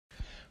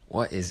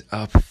What is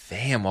up,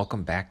 fam?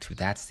 Welcome back to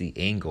That's the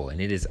Angle.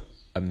 And it is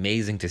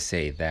amazing to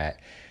say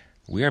that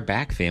we are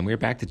back, fam. We are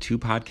back to 2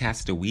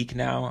 podcasts a week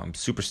now. I'm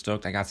super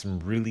stoked. I got some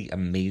really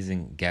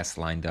amazing guests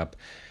lined up.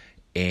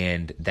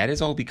 And that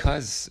is all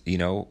because,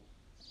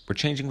 we're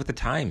changing with the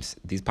times.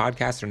 These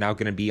podcasts are now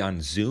going to be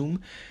on Zoom,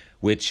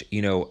 which,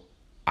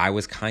 I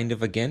was kind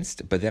of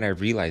against. But then I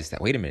realized that,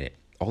 wait a minute.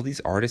 All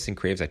these artists and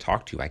creatives I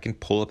talk to, I can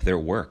pull up their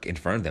work in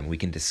front of them. We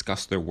can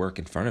discuss their work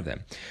in front of them.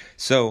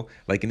 So,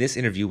 like in this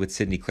interview with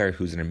Sydney Claire,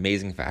 who's an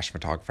amazing fashion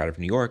photographer out of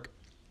New York,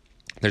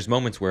 there's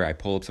moments where I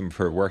pull up some of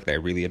her work that I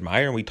really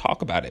admire and we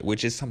talk about it,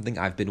 which is something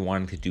I've been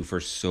wanting to do for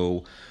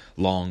so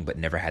long, but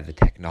never had the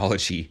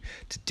technology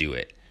to do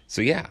it.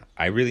 So yeah,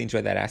 I really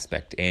enjoy that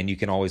aspect. And you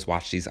can always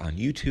watch these on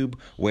YouTube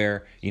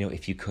where,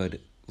 if you could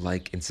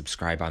like and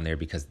subscribe on there,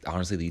 because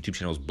honestly, the YouTube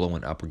channel is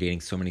blowing up. We're getting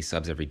so many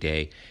subs every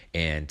day.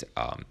 And,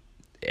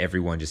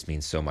 everyone just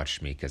means so much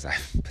to me because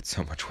I've put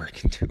so much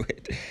work into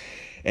it.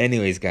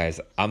 Anyways, guys,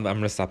 I'm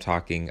going to stop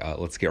talking.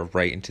 Let's get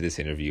right into this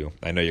interview.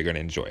 I know you're going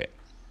to enjoy it.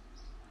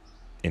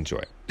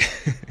 Enjoy.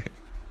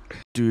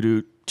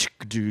 Doo-doo,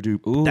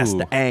 doo-doo. That's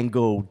the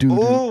angle.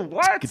 Ooh,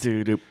 what?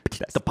 Doo-doo.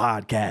 That's the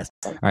podcast.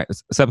 All right.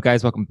 What's up,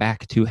 guys? Welcome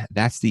back to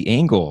That's the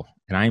Angle.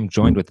 And I am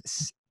joined with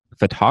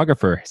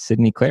photographer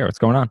Sydney Claire. What's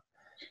going on?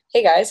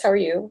 Hey, guys. How are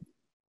you?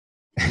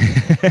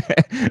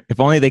 If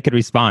only they could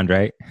respond,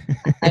 right?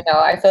 I know.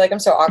 I feel like I'm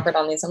so awkward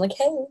on these. I'm like,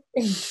 hey.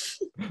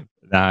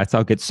 Nah, it's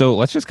all good. So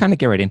let's just kind of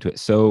get right into it.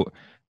 So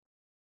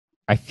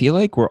I feel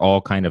like we're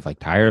all kind of like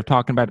tired of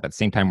talking about it. At the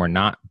same time, we're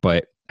not.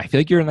 But I feel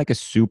like you're in like a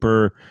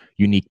super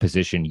unique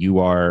position. You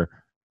are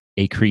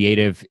a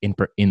creative in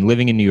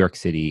living in New York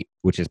City,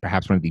 which is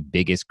perhaps one of the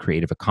biggest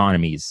creative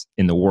economies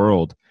in the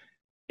world.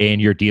 And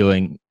you're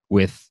dealing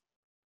with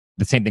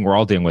the same thing we're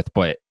all dealing with,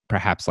 but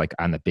perhaps like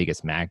on the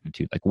biggest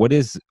magnitude. Like what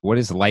is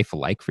life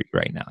like for you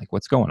right now? Like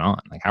what's going on?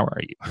 Like how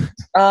are you?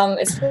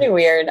 It's pretty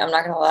weird. I'm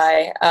not gonna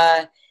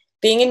lie.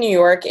 Being in New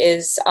York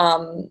is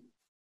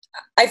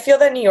I feel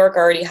that New York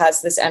already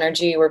has this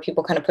energy where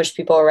people kind of push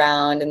people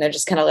around and they're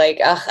just kind of like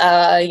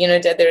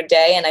did their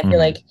day. And I feel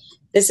like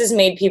this has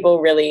made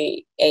people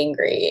really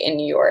angry in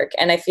New York.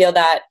 And I feel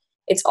that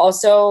it's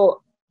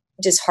also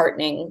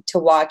disheartening to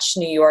watch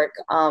New York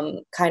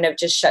kind of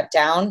just shut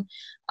down.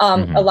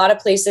 A lot of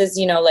places,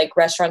 like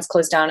restaurants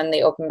close down and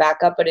they open back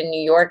up. But in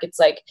New York, it's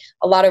like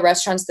a lot of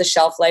restaurants, the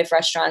shelf life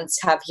restaurants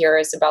have here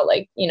is about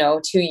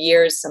 2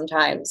 years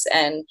sometimes.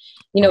 And,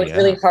 it's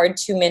really hard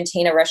to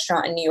maintain a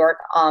restaurant in New York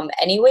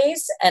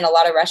anyways. And a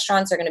lot of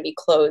restaurants are going to be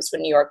closed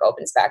when New York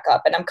opens back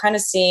up. And I'm kind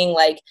of seeing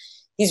like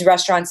these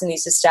restaurants and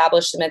these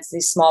establishments,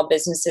 these small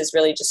businesses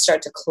really just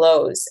start to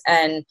close.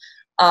 And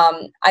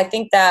I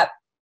think that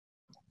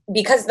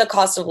because the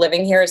cost of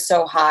living here is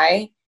so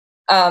high,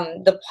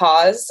 the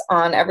pause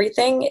on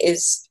everything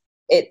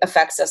it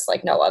affects us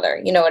like no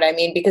other, you know what I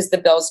mean? Because the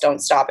bills don't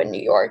stop in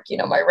New York.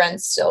 My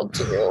rent's still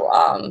due,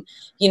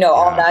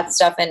 all that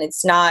stuff. And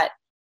it's not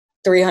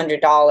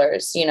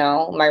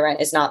 $300, my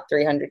rent is not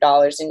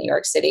 $300 in New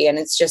York City. And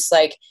it's just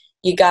like,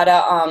 you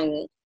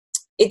gotta,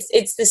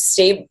 it's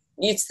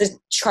the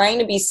trying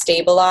to be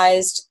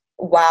stabilized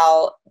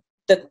while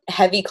the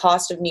heavy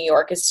cost of New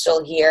York is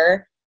still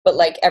here. But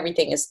like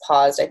everything is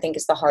paused, I think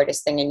is the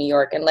hardest thing in New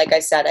York. And like I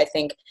said, I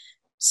think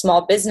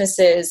small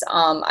businesses,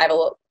 I have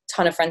a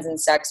ton of friends in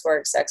sex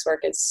work. Sex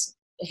work is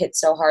hit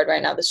so hard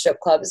right now. The strip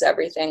clubs,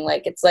 everything.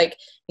 Like, it's like,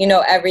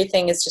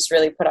 everything is just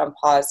really put on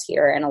pause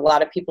here. And a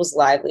lot of people's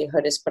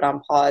livelihood is put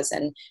on pause,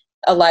 and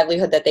a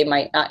livelihood that they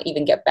might not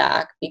even get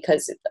back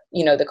because,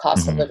 the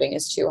cost of living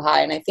is too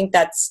high. And I think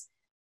that's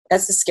the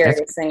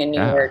scariest thing in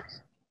New York.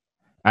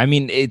 I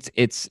mean, it's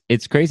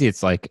crazy.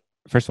 It's like,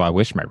 first of all, I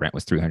wish my rent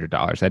was $300.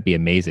 That'd be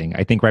amazing.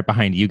 I think right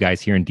behind you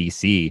guys here in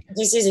DC.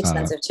 DC is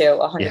expensive too,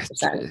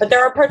 100%. But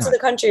there are parts of the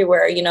country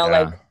where,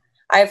 like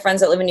I have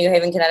friends that live in New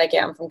Haven,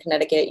 Connecticut. I'm from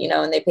Connecticut,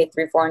 and they pay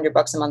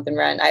 $300-400 a month in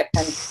rent. I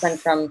have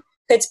friends from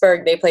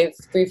Pittsburgh. They pay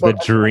 $300-400 the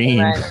dream.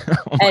 in rent.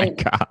 Oh my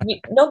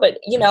God. But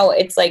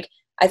it's like,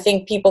 I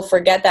think people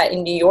forget that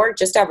in New York,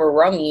 just to have a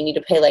room, you need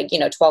to pay like,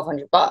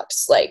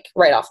 $1,200, like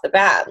right off the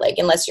bat, like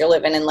unless you're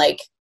living in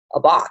like a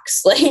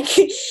box, like,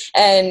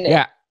 and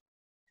yeah.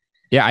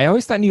 Yeah, I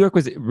always thought New York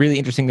was really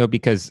interesting, though,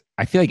 because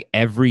I feel like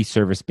every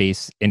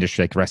service-based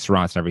industry, like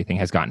restaurants and everything,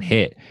 has gotten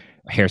hit.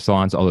 Hair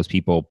salons, all those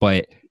people.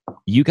 But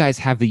you guys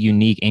have the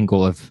unique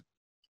angle of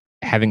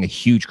having a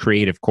huge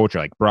creative culture,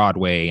 like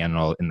Broadway and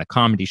all in the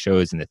comedy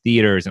shows and the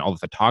theaters and all the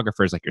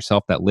photographers like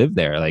yourself that live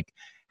there. Like,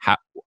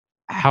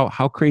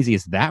 how crazy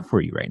is that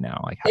for you right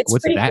now? Like,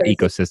 what's that crazy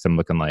ecosystem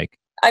looking like?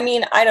 I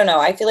mean, I don't know.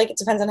 I feel like it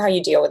depends on how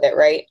you deal with it,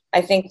 right?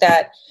 I think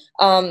that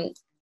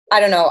I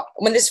don't know.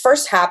 When this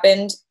first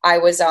happened, I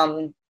was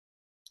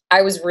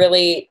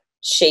really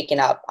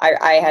shaken up.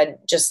 I had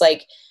just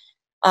like,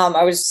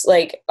 I was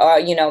like,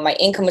 my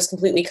income was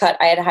completely cut.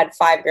 I had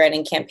 $5,000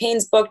 in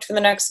campaigns booked for the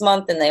next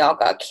month and they all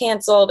got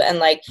canceled. And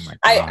like,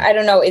 I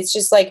don't know. It's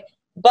just like,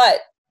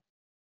 but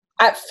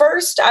at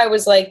first I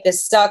was like,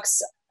 this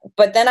sucks.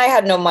 but then I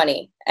had no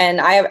money, and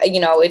I have,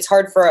 it's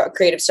hard for a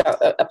creative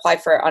to apply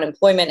for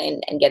unemployment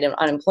and get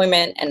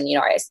unemployment. And,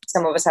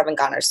 some of us haven't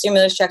gotten our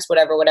stimulus checks,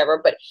 whatever.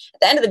 But at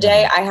the end of the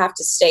day, I have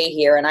to stay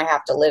here and I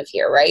have to live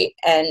here. Right.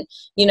 And,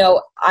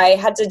 I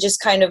had to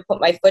just kind of put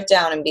my foot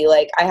down and be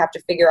like, I have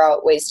to figure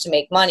out ways to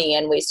make money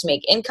and ways to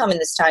make income in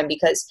this time,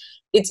 because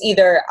it's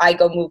either I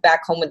go move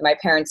back home with my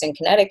parents in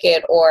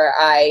Connecticut, or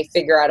I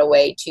figure out a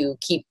way to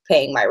keep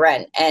paying my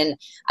rent. And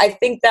I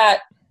think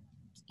that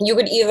you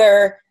could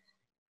either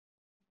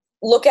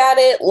look at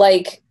it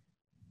like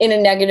in a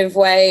negative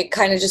way,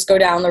 kind of just go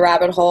down the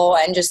rabbit hole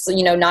and just,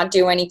 not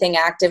do anything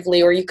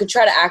actively, or you could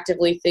try to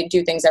actively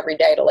do things every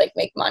day to like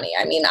make money.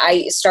 I mean,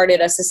 I started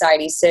a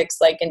Society 6,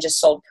 like, and just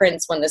sold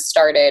prints when this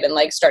started, and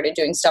like started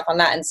doing stuff on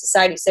that. And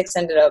Society 6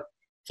 ended up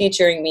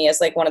featuring me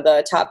as like one of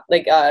the top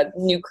like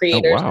new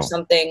creators or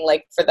something,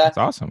 like for the. That's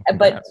awesome.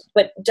 But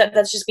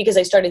that's just because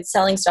I started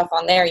selling stuff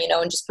on there,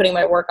 and just putting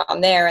my work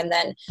on there. And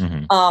then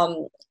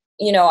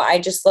I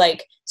just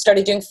like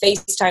started doing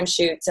FaceTime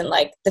shoots, and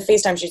like the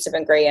FaceTime shoots have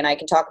been great. And I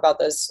can talk about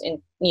those in,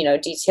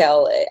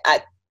 detail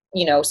at,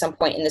 some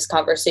point in this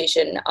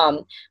conversation.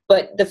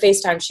 But the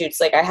FaceTime shoots,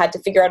 like I had to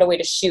figure out a way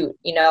to shoot,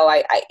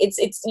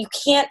 it's, you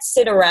can't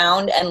sit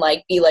around and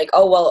like, be like,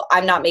 oh, well,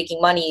 I'm not making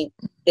money.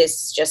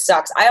 This just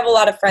sucks. I have a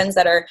lot of friends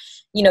that are,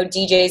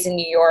 DJs in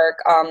New York,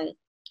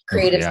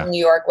 creatives in New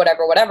York,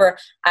 whatever.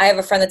 I have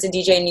a friend that's a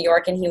DJ in New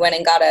York, and he went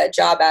and got a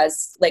job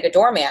as like a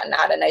doorman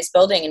at a nice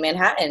building in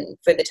Manhattan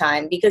for the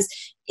time. Because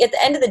at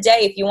the end of the day,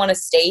 if you want to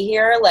stay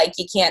here, like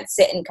you can't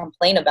sit and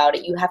complain about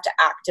it. You have to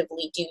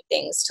actively do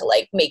things to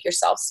like make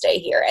yourself stay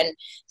here. And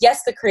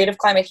yes, the creative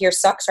climate here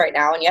sucks right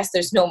now. And yes,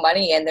 there's no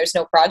money and there's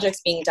no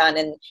projects being done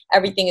and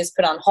everything is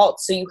put on halt.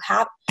 So you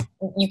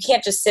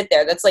can't just sit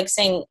there. That's like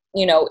saying,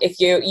 if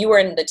you were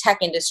in the tech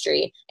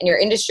industry and your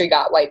industry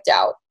got wiped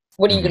out,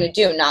 what are you going to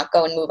do? Not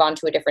go and move on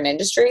to a different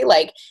industry?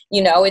 Like,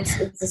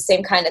 it's the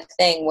same kind of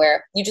thing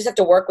where you just have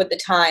to work with the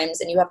times,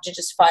 and you have to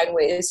just find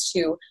ways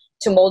to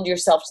mold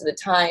yourself to the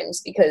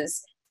times,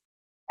 because,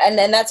 and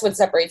then that's what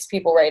separates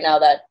people right now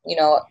that,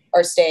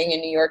 are staying in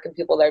New York and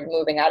people that are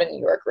moving out of New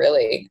York,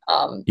 really.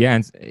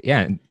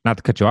 And not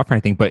to cut you off or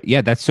anything, but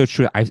yeah, that's so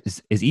true.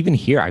 Is even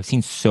here, I've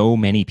seen so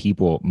many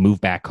people move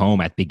back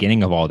home at the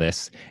beginning of all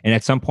this. And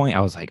at some point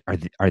I was like,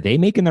 are they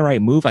making the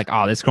right move? Like,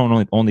 oh, this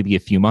can only be a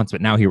few months,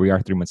 but now here we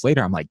are 3 months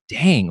later. I'm like,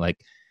 dang, like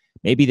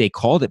maybe they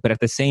called it. But at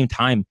the same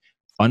time,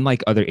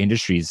 unlike other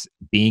industries,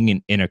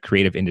 being in a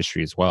creative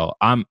industry as well,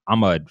 I'm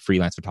a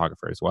freelance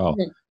photographer as well.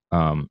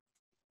 Mm-hmm.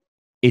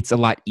 It's a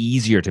lot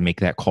easier to make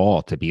that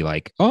call to be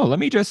like, oh, let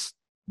me just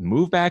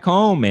move back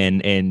home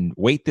and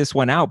wait this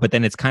one out. But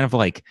then it's kind of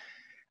like,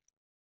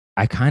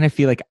 I kind of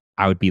feel like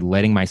I would be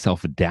letting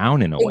myself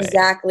down in a way.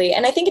 Exactly.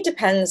 And I think it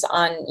depends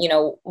on,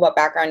 what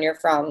background you're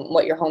from,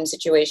 what your home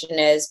situation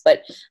is.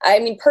 But I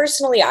mean,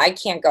 personally, I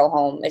can't go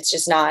home. It's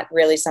just not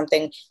really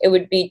something, it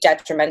would be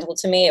detrimental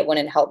to me. It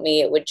wouldn't help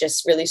me. It would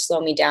just really slow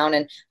me down.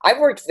 And I've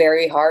worked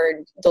very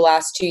hard the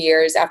last 2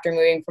 years after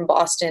moving from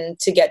Boston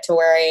to get to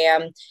where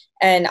I am.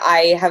 And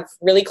I have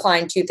really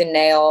climbed tooth and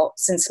nail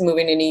since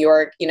moving to New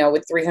York,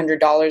 with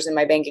 $300 in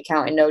my bank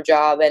account and no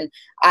job. And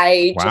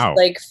I just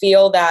like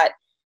feel that,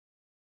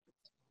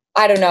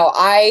 I don't know,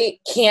 I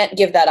can't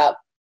give that up.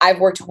 I've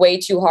worked way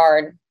too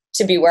hard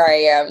to be where I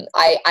am.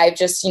 I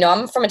just,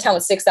 I'm from a town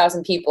with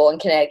 6,000 people in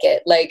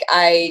Connecticut. Like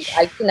I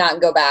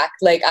cannot go back.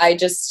 Like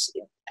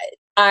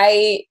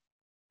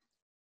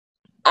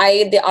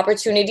the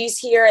opportunities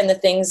here and the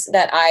things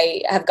that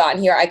I have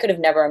gotten here, I could have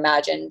never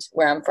imagined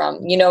where I'm from.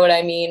 You know what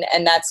I mean?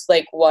 And that's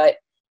like what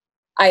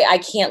I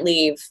can't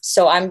leave.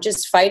 So I'm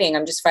just fighting.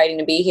 I'm just fighting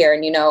to be here.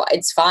 And,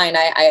 it's fine.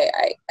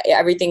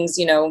 Everything's,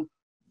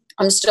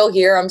 I'm still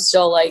here. I'm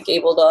still like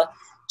able to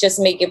just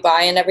make it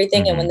by and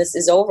everything. Mm-hmm. And when this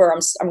is over,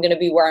 I'm going to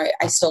be where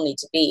I still need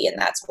to be. And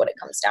that's what it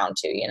comes down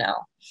to,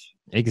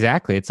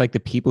 Exactly. It's like the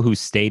people who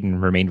stayed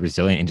and remained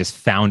resilient and just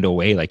found a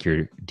way, like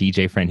your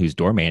DJ friend who's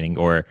doormanning,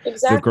 or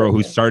the girl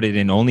who started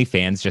in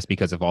OnlyFans just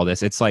because of all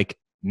this. It's like,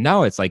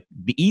 no, it's like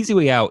the easy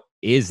way out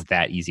is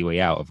that easy way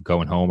out of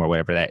going home or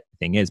whatever that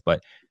thing is.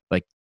 But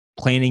like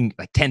planning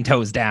like 10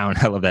 toes down.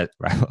 I love that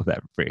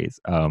phrase.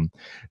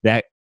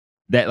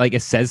 That like,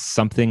 it says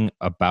something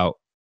about,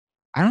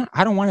 I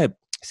don't want to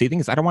say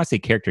things. I don't want to say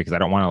character, because I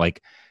don't want to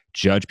like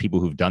judge people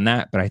who've done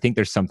that. But I think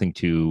there's something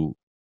to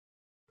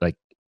like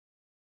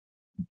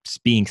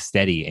being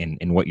steady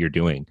in what you're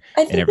doing.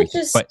 I think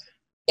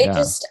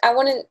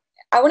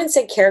I wouldn't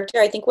say character.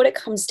 I think what it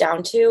comes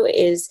down to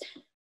is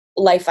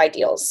life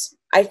ideals.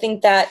 I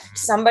think that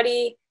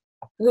somebody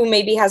who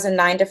maybe has a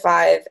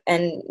 9-to-5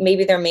 and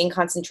maybe their main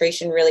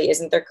concentration really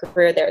isn't their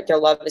career, their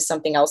love is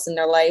something else in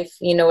their life.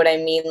 You know what I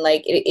mean?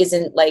 Like it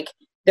isn't like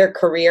their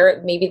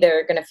career. Maybe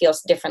they're going to feel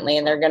differently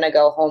and they're going to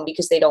go home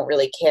because they don't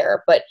really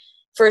care. But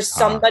for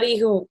somebody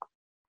who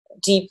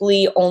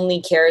deeply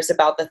only cares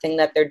about the thing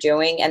that they're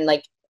doing, and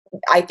like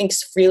I think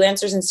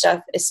freelancers and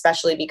stuff,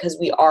 especially because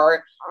we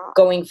are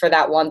going for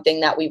that one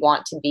thing that we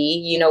want to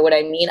be, you know what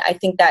I mean? I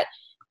think that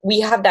we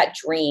have that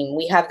dream.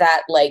 We have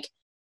that, like,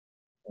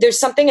 there's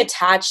something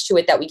attached to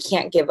it that we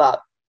can't give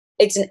up.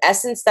 it's an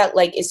essence that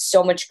like is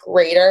so much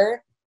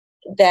greater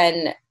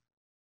than,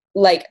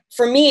 like,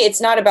 for me,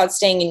 it's not about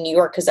staying in New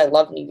York because I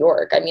love New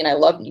York. I mean, I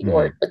love New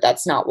York, but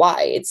that's not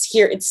why. It's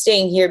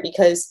staying here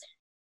because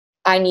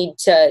I need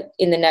to,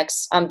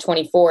 I'm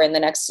 24, in the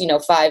next,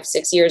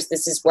 5-6 years,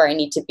 this is where I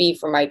need to be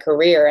for my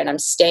career, and I'm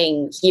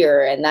staying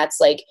here. And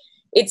that's like,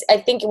 I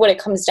think what it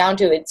comes down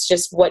to, it's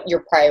just what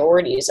your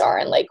priorities are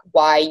and like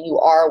why you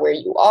are where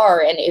you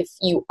are. And if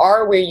you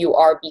are where you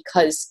are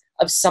because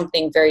of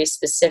something very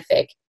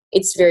specific,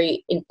 it's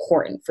very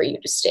important for you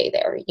to stay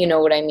there. You know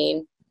what I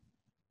mean?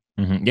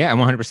 Mm-hmm. Yeah, I'm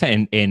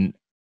 100%. And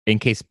in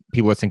case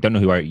people listening don't know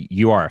who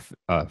you are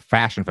a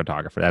fashion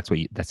photographer. That's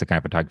the kind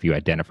of photography you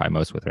identify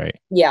most with, right?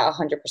 Yeah,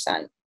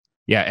 100%.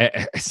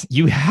 Yeah,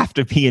 you have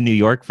to be in New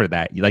York for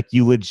that. Like,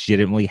 you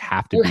legitimately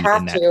have to be in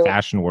that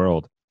fashion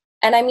world.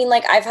 And I mean,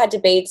 like, I've had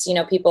debates,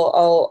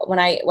 people, when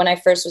I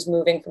first was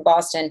moving from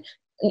Boston,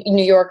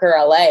 New York or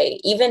LA,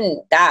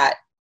 even that,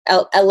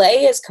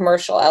 LA is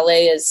commercial.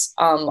 LA is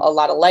a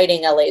lot of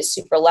lighting. LA is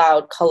super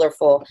loud,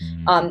 colorful.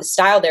 The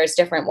style there is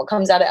different. What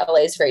comes out of LA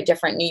is very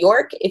different. New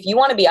York, if you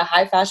want to be a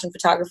high fashion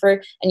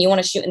photographer and you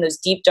want to shoot in those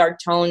deep, dark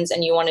tones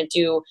and you want to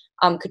do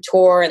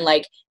couture and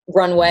like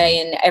runway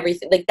and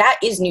everything, like, that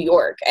is New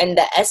York. And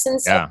the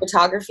essence of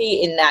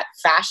photography in that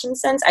fashion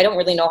sense, I don't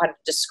really know how to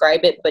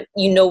describe it, but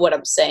you know what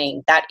I'm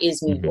saying. That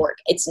is New York.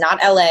 It's not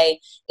LA.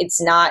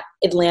 It's not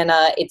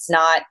Atlanta. It's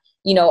not,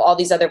 all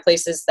these other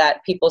places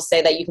that people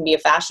say that you can be a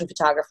fashion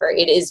photographer.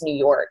 It is New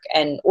York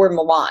or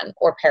Milan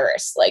or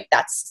Paris. Like,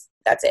 that's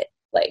it.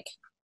 Like,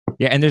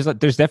 yeah. And there's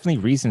definitely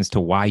reasons to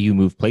why you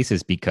move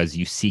places, because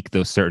you seek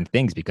those certain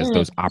things, because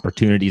those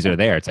opportunities are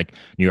there. It's like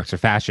New York's for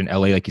fashion.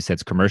 LA, like you said,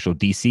 is commercial.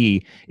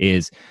 DC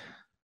is,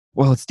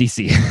 well, it's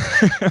DC.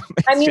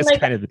 I mean,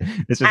 like,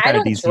 it's just kind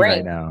of DC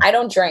right now. I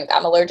don't drink.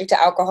 I'm allergic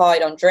to alcohol. I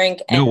don't drink.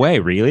 And, no way,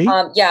 really?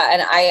 Yeah.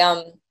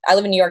 And I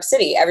live in New York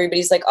City.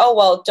 Everybody's like, oh,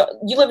 well,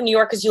 you live in New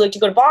York because you like to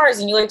go to bars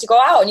and you like to go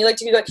out and you like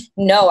to go.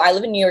 No, I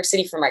live in New York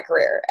City for my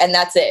career. And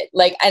that's it.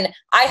 Like, and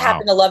I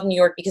happen to love New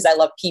York because I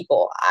love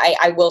people.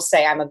 I will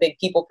say I'm a big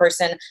people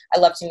person. I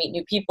love to meet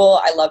new people.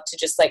 I love to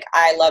just like,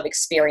 I love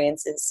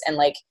experiences and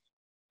like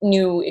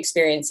new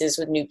experiences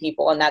with new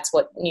people. And that's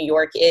what New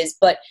York is.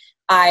 But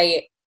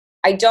I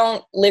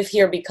don't live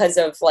here because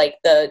of like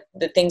the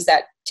things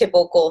that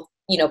typical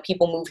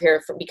people move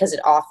here because it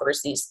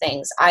offers these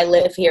things. I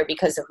live here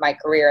because of my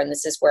career, and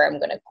this is where I'm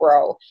going to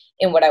grow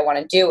in what I want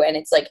to do. And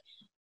it's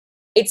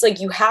like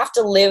you have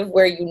to live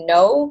where you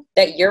know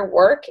that your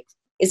work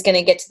is going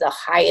to get to the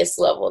highest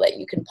level that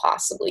you can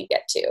possibly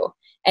get to.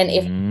 And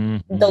if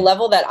the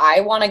level that I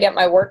want to get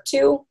my work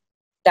to,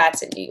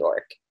 that's in New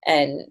York.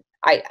 And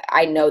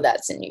I know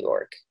that's in New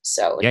York.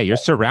 So yeah, you're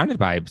surrounded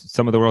by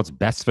some of the world's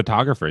best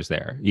photographers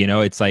there.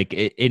 It's like,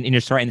 and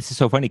you're right. And this is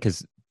so funny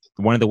because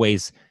one of the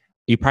ways,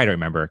 you probably don't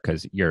remember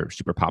because you're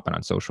super popping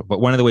on social, but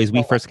one of the ways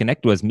we first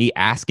connected was me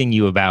asking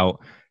you about,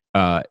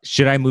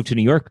 should I move to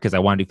New York because I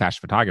want to do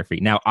fashion photography?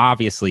 Now,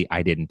 obviously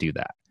I didn't do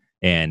that.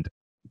 And,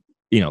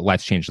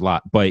 life's changed a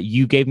lot, but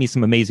you gave me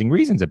some amazing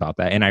reasons about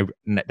that. And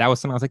that was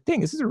something I was like,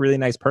 dang, this is a really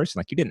nice person.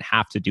 Like, you didn't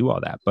have to do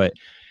all that, but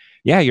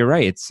yeah, you're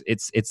right.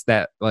 It's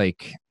that,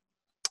 like,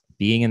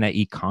 being in that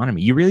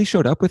economy. You really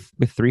showed up with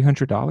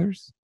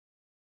 $300?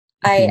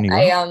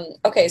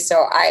 Okay,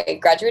 so I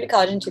graduated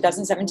college in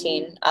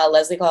 2017,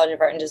 Lesley College of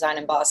Art and Design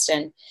in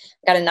Boston.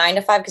 Got a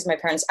 9-to-5 because my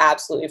parents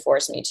absolutely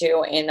forced me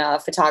to in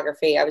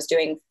photography. I was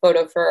doing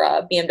photo for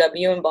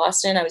BMW in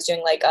Boston. I was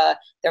doing like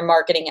their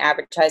marketing,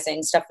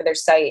 advertising stuff for their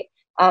site.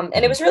 And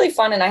it was really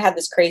fun. And I had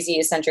this crazy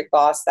eccentric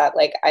boss that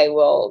like, I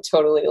will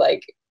totally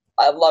like,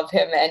 I love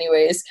him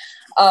anyways.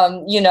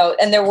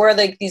 And there were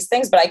like these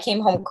things, but I came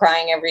home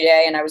crying every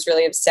day and I was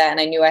really upset and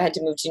I knew I had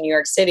to move to New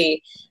York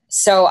City.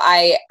 So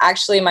I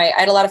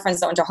had a lot of friends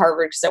that went to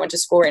Harvard because I went to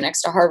school right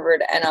next to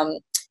Harvard. And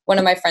one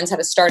of my friends had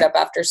a startup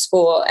after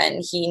school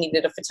and he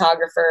needed a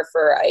photographer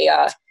for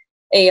a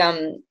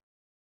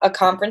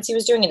conference he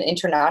was doing, an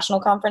international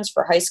conference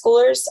for high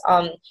schoolers.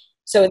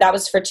 So that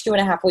was for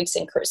 2.5 weeks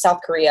in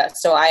South Korea.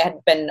 So I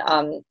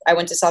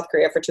went to South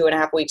Korea for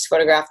 2.5 weeks,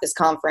 photographed this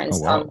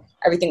conference. Oh, wow.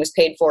 Everything was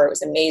paid for. It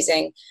was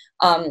amazing.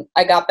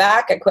 I got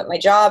back, I quit my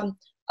job.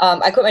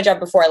 I quit my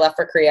job before I left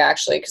for Korea,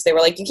 actually, because they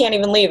were like, you can't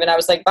even leave. And I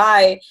was like,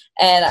 bye.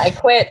 And I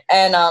quit.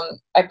 And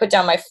I put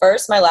down my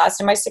first, my last,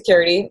 and my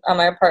security on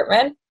my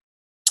apartment.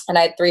 And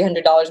I had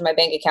 $300 in my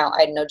bank account.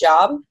 I had no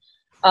job.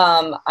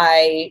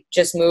 I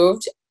just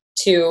moved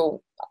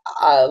to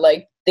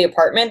like the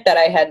apartment that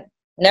I had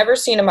never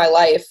seen in my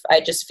life. I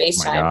just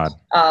FaceTimed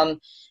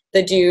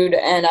the dude.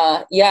 And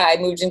I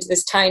moved into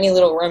this tiny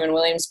little room in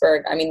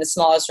Williamsburg. I mean, the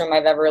smallest room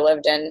I've ever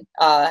lived in.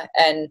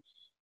 And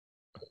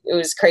it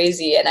was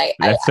crazy. And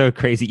that's so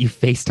crazy. You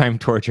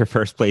FaceTime towards your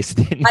first place.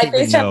 I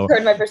FaceTime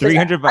towards my first place.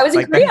 $300. I was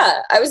in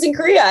Korea. I was in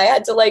Korea. I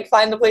had to like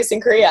find the place in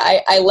Korea.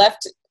 I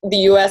left the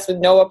US with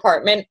no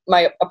apartment.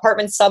 My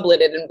apartment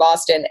subletted in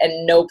Boston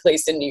and no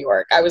place in New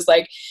York. I was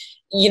like,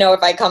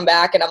 if I come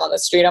back and I'm on the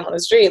street, I'm on the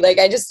street. Like,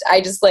 I just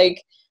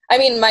like, I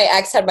mean, my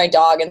ex had my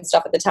dog and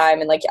stuff at the time.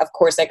 And like, of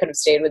course I could have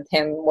stayed with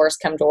him, worst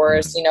come to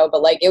worst,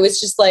 but like, it was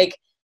just like,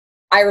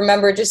 I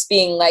remember just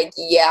being like,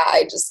 yeah,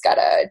 I just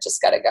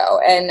gotta go.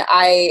 And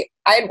I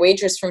had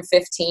waitress from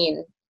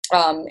 15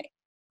 on,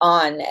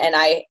 and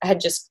I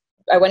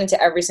went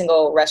into every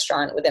single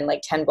restaurant within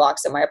like 10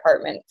 blocks of my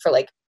apartment for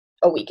like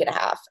a week and a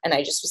half. And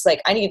I just was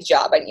like, I need a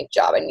job. I need a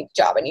job. I need a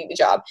job. I need a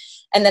job.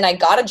 And then I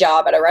got a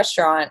job at a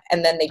restaurant,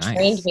 and then they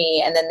trained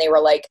me, and then they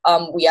were like,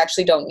 we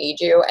actually don't need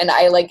you. And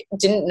I like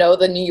didn't know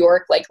the New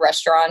York like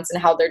restaurants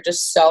and how they're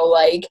just so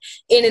like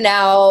in and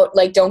out,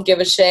 like don't give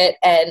a shit.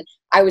 And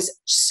I was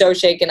so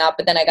shaken up.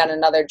 But then I got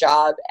another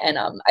job, and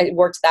I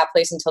worked at that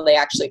place until they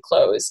actually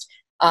closed.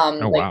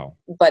 Wow.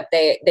 But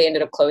they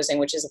ended up closing,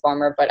 which is a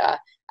bummer. But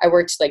I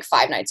worked like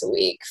 5 nights a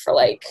week for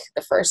like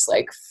the first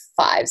like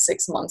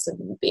 5-6 months of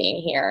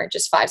being here,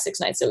 just 5-6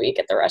 nights a week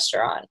at the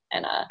restaurant.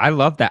 And I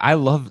love that. I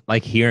love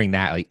like hearing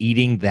that, like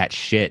eating that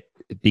shit,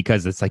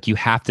 because it's like you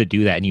have to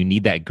do that and you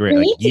need that grit. You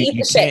like, need to eat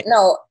the shit.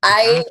 No,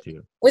 I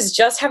was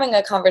just having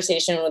a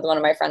conversation with one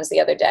of my friends the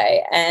other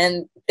day,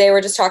 and they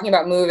were just talking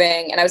about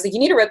moving, and I was like, you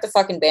need to rip the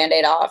fucking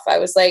Band-Aid off. I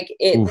was like,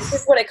 this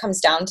is what it comes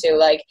down to.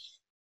 Like,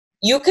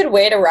 you could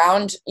wait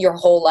around your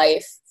whole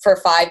life for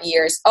 5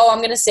 years. Oh, I'm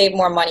going to save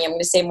more money. I'm going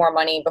to save more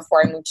money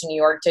before I move to New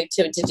York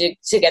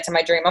to get to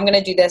my dream. I'm going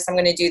to do this. I'm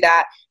going to do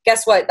that.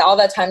 Guess what? All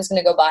that time's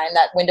going to go by, and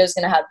that window's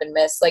going to have been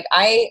missed. Like,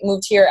 I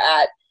moved here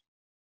at,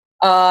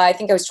 I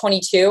think I was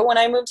 22 when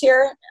I moved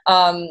here.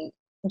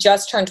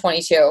 Just turned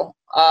 22.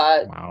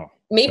 Wow.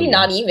 Maybe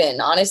not even,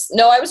 honest.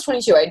 No, I was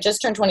 22. I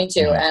just turned 22.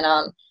 Mm-hmm.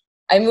 And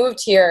I moved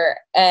here,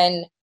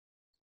 and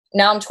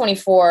now I'm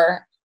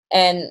 24.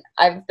 And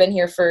I've been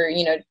here for,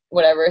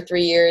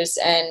 3 years.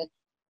 And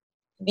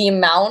the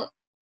amount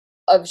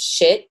of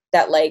shit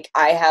that like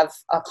I have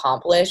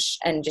accomplished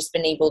and just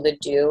been able to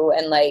do.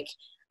 And like,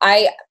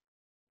 and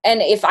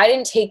if I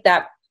didn't take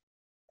that,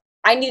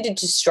 I needed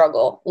to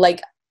struggle.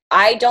 Like,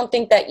 I don't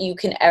think that you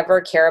can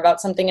ever care about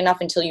something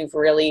enough until you've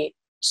really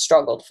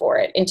struggled for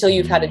it, until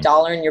you've had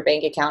 $1 in your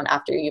bank account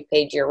after you've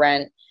paid your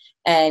rent,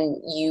 and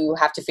you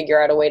have to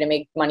figure out a way to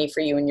make money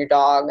for you and your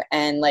dog,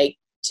 and like,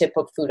 to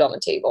put food on the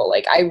table.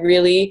 Like, I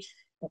really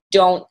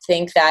don't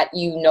think that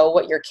you know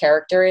what your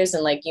character is,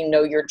 and like,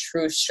 your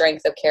true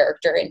strength of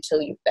character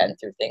until you've been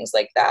through things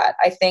like that.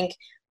 I think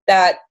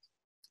that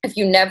if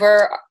you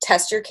never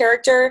test your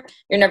character,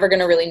 you're never going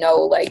to really know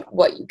like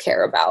what you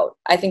care about.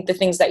 I think the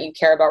things that you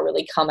care about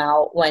really come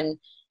out when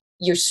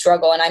you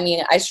struggle. And I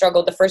mean, I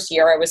struggled the first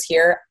year I was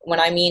here. When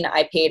I mean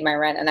I paid my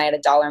rent and I had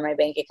 $1 in my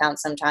bank account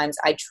sometimes,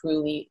 I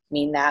truly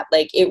mean that.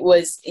 Like, it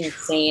was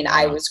insane. Wow.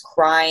 I was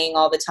crying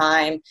all the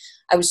time.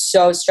 I was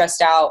so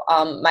stressed out.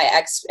 My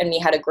ex and me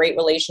had a great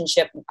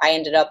relationship. I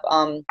ended up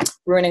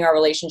ruining our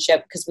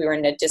relationship because we were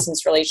in a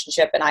distance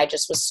relationship, and I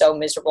just was so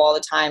miserable all the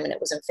time, and it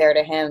wasn't fair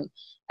to him.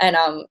 And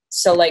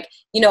so like,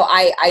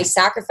 I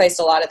sacrificed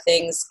a lot of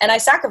things, and I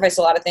sacrificed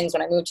a lot of things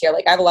when I moved here.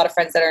 Like, I have a lot of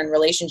friends that are in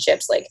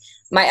relationships. Like,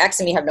 my ex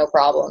and me have no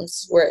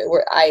problems.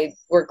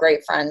 We're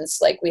great friends.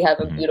 Like, we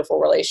have a beautiful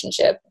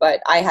relationship,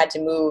 but I had to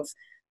move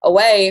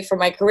away from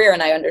my career,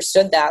 and I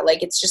understood that.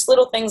 Like, it's just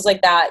little things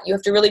like that. You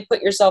have to really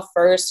put yourself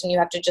first, and you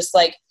have to just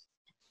like,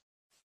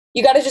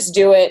 you got to just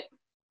do it.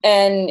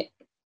 And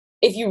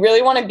if you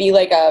really want to be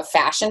like a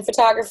fashion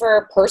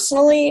photographer,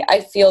 personally,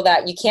 I feel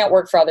that you can't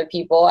work for other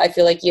people. I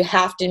feel like you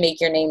have to make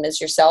your name as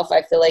yourself.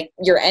 I feel like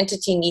your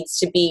entity needs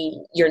to be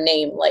your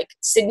name. Like,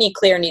 Sydney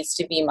Clear needs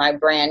to be my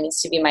brand, needs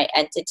to be my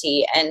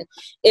entity. And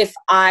if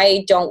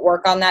I don't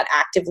work on that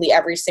actively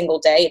every single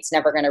day, it's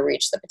never going to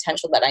reach the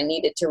potential that I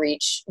needed to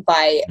reach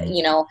by,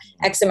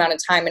 X amount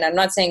of time. And I'm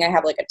not saying I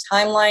have like a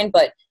timeline,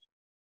 but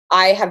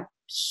I have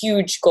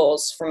huge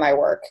goals for my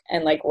work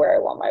and like where I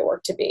want my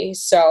work to be.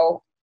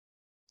 So,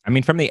 I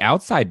mean, from the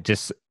outside,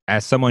 just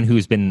as someone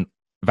who's been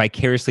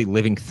vicariously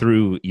living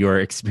through your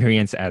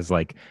experience as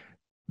like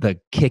the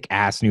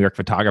kick-ass New York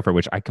photographer,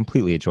 which I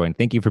completely enjoy. And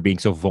thank you for being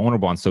so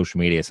vulnerable on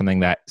social media, something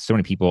that so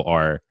many people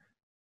are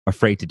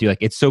afraid to do. Like,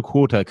 it's so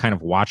cool to kind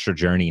of watch your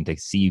journey and to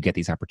see you get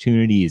these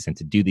opportunities and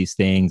to do these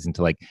things and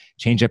to like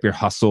change up your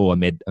hustle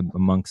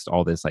amongst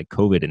all this like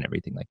COVID and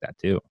everything like that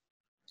too.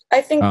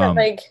 I think that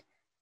like,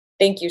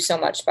 thank you so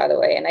much, by the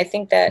way. And I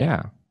think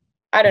that,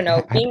 I don't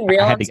know, being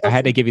real. I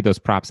had to give you those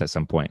props at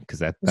some point, because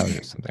that was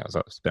just something I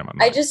was spending my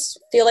mind. I just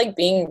feel like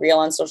being real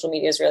on social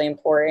media is really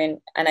important.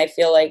 And I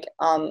feel like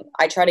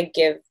I try to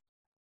give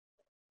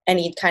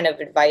any kind of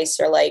advice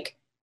or like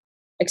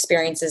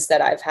experiences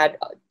that I've had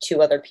to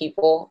other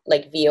people,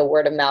 like via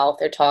word of mouth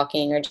or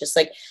talking, or just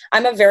like,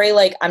 I'm a very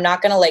like, I'm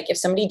not going to like, if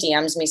somebody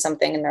DMs me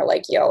something and they're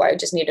like, yo, I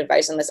just need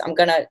advice on this, I'm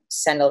going to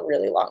send a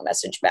really long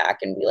message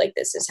back and be like,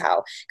 this is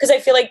how, because I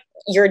feel like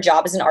your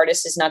job as an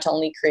artist is not to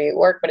only create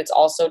work, but it's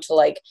also to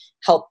like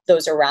help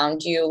those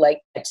around you, like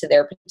get to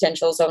their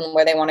potential zone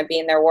where they want to be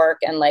in their work,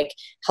 and like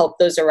help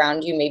those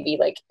around you maybe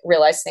like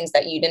realize things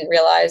that you didn't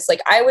realize.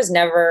 Like, I was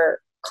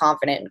never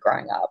confident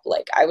growing up.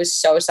 Like, I was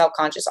so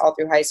self-conscious all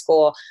through high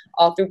school,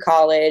 all through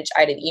college.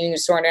 I did eating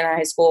disorder in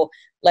high school.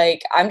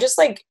 Like, I'm just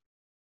like,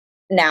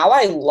 now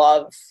I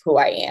love who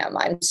I am.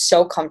 I'm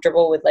so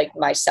comfortable with like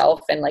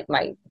myself and like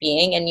my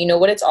being. And you know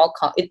what? It's all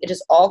it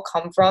has all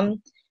come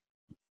from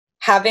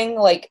having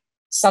like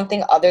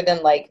something other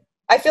than like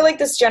I feel like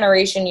this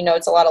generation, you know,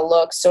 it's a lot of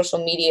looks,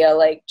 social media,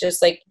 like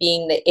just like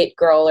being the it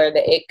girl or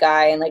the it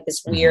guy, and like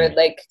this weird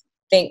like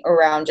thing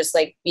around just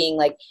like being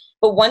like,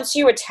 but once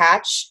you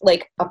attach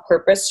like a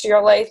purpose to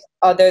your life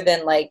other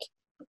than like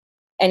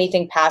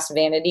anything past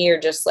vanity or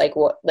just like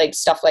what, like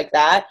stuff like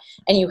that,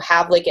 and you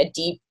have like a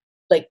deep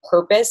like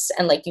purpose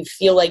and like you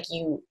feel like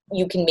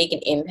you can make an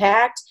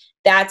impact,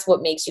 that's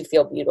what makes you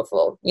feel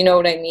beautiful. You know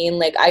what I mean?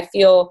 Like I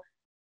feel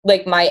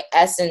like my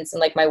essence and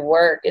like my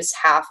work is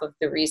half of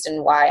the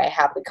reason why I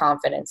have the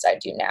confidence I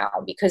do now,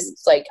 because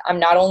it's like I'm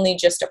not only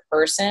just a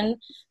person,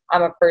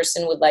 I'm a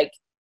person with like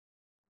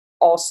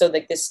also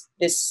like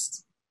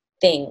this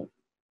thing.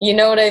 You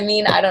know what I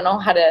mean? I don't know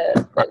how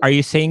to. Are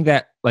you saying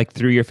that like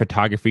through your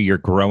photography, you're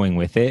growing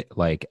with it?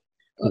 Like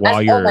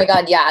while you're. Oh my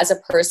God. Yeah. As a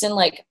person,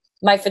 like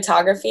my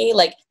photography,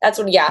 like that's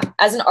what, yeah.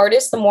 As an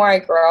artist, the more I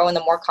grow and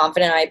the more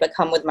confident I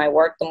become with my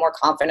work, the more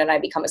confident I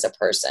become as a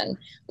person.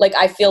 Like,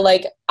 I feel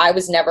like I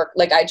was never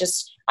like, I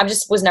just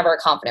was never a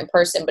confident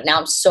person, but now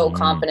I'm so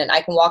confident.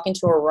 I can walk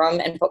into a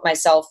room and put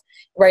myself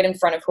right in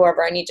front of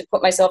whoever I need to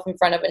put myself in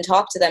front of and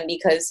talk to them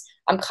because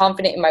I'm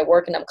confident in my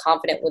work and I'm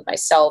confident with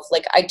myself.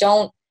 Like, I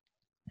don't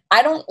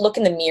look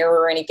in the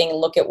mirror or anything and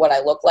look at what I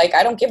look like.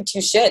 I don't give two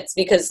shits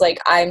because like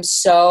I'm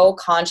so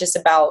conscious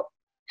about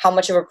how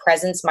much of a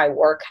presence my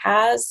work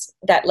has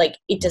that like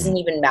it doesn't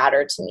even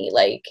matter to me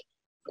like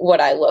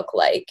what I look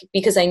like,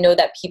 because I know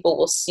that people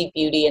will see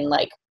beauty in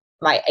like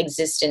my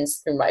existence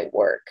through my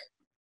work.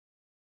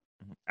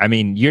 I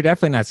mean, you're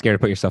definitely not scared to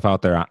put yourself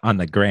out there on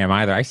the gram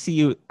either. I see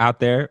you out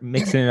there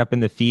mixing it up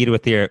in the feed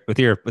with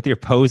your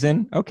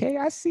posing. Okay,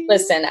 I see.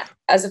 Listen,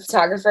 as a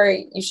photographer,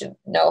 you should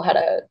know how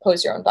to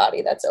pose your own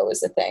body. That's always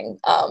the thing.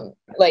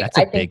 Like that's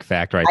a big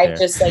fact right there.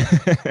 Just like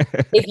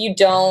if you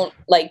don't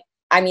like,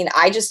 I mean,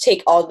 I just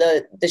take all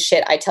the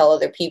shit I tell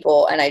other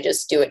people and I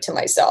just do it to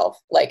myself.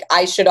 Like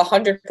I should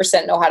 100%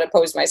 know how to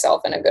pose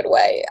myself in a good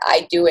way.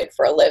 I do it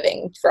for a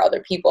living for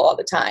other people all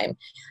the time.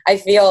 I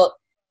feel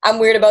I'm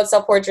weird about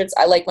self-portraits.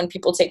 I like when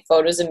people take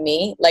photos of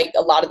me. Like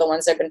a lot of the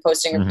ones I've been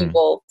posting are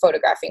people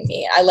photographing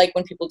me. I like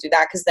when people do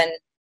that because then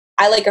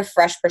I like a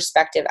fresh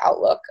perspective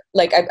outlook.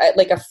 Like I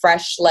like a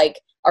fresh, like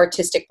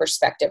artistic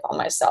perspective on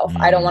myself.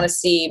 I don't want to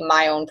see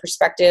my own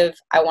perspective.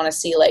 I want to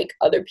see like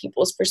other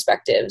people's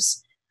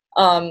perspectives.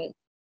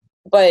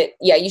 But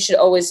yeah, you should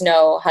always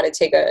know how to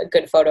take a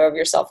good photo of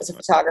yourself as a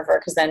photographer.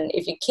 Because then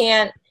if you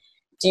can't,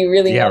 do you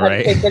really know how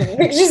to take good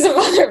pictures of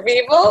other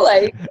people?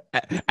 Like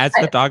as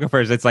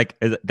photographers, it's like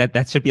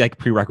that should be like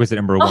prerequisite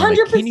number one.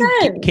 100%.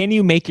 Like, can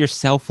you make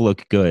yourself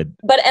look good?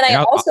 But and I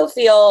also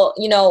feel,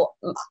 you know,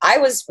 I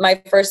was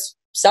my first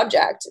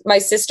subject. My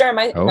sister and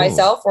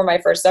myself were my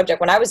first subject.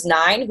 When I was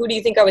 9, who do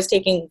you think I was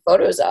taking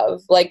photos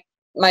of? Like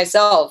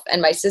myself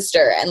and my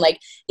sister. And like,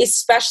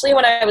 especially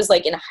when I was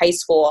like in high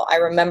school, I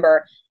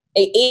remember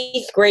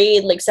 8th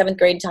grade, like 7th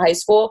grade to high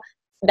school,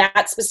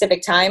 that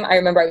specific time, I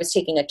remember I was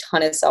taking a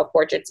ton of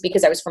self-portraits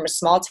because I was from a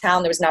small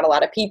town. There was not a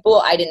lot of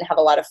people. I didn't have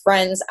a lot of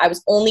friends. I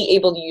was only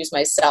able to use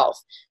myself.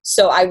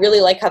 So I really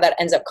like how that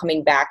ends up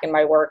coming back in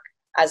my work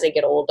as I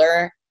get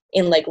older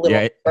in like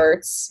little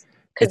spurts.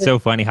 It's so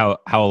funny how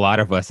a lot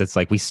of us, it's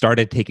like we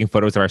started taking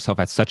photos of ourselves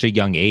at such a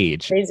young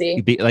age.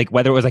 Crazy. Like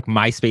whether it was like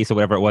MySpace or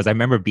whatever it was, I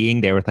remember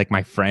being there with like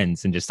my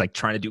friends and just like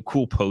trying to do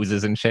cool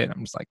poses and shit.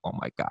 I'm just like, oh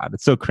my God,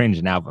 it's so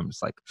cringe now. But I'm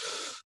just like,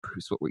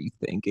 Bruce, what were you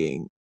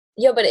thinking?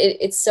 Yeah, but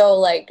it's so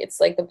like, it's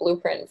like the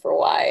blueprint for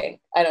why,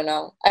 I don't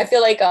know. I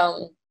feel like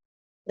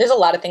there's a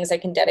lot of things I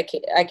can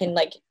dedicate. I can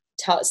like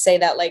say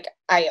that like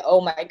I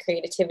owe my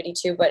creativity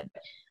to, but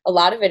a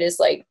lot of it is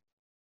like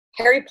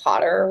Harry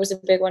Potter was a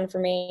big one for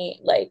me.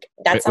 Like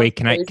that's wait,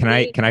 can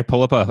I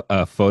pull up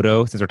a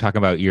photo since we're talking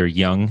about your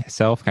young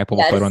self? Can I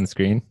pull a photo on the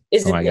screen?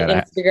 Is it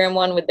the Instagram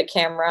one with the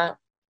camera?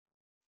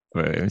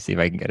 Wait, let me see if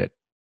I can get it.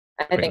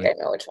 I think I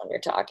know which one you're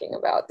talking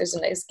about. There's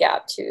a nice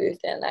gap tooth,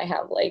 and I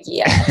have like,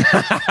 yes.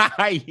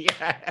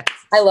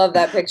 I love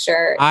that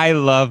picture. I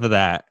love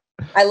that.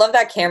 I love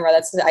that camera.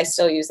 I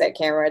still use that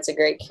camera. It's a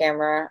great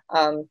camera.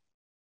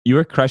 You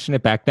were crushing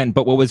it back then.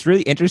 But what was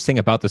really interesting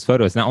about this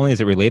photo is not only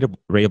is it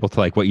relatable to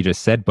like what you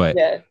just said, but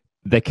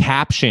the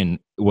caption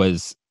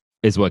is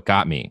what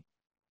got me.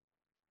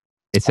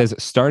 It says,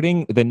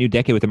 starting the new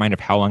decade with a mind of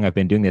how long I've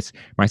been doing this,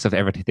 myself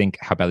ever to think,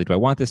 how badly do I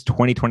want this?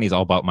 2020 is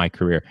all about my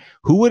career.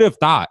 Who would have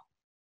thought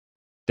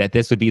that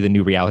this would be the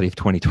new reality of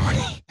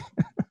 2020?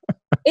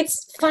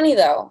 It's funny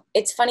though.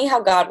 It's funny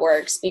how God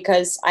works,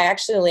 because I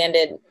actually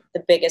landed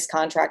the biggest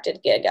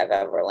contracted gig I've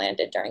ever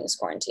landed during this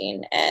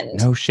quarantine. And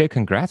no shit,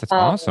 congrats. That's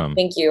awesome.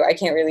 Thank you. I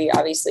can't really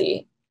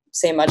obviously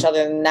say much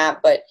other than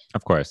that, but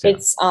of course,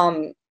 it's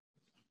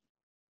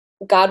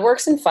God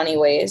works in funny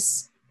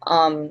ways.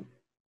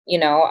 You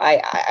know,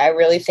 I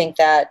really think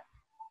that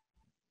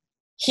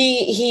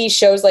he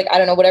shows, like, I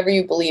don't know, whatever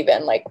you believe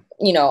in, like,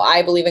 you know,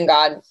 I believe in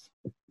God,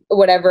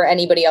 whatever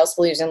anybody else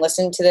believes in,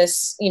 listen to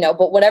this, you know,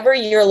 but whatever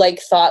your like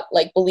thought,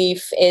 like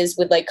belief is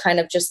with like kind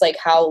of just like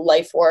how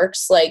life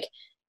works, like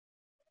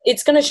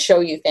it's going to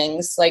show you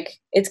things. Like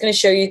it's going to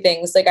show you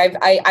things. Like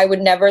I would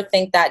never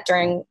think that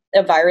during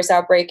a virus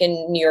outbreak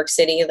in New York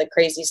City, the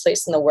craziest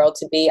place in the world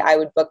to be, I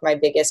would book my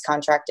biggest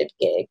contracted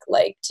gig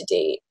like to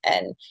date.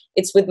 And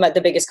it's with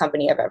the biggest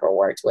company I've ever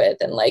worked with.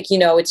 And like, you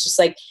know, it's just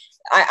like,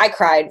 I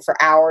cried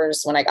for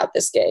hours when I got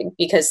this gig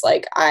because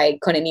like, I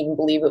couldn't even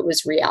believe it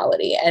was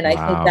reality. And I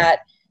think that,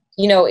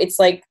 you know, it's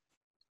like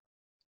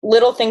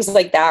little things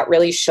like that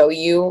really show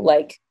you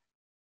like,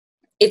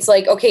 it's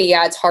like, okay,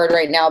 yeah, it's hard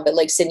right now, but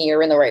like Sydney,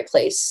 you're in the right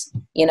place.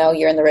 You know,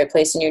 you're in the right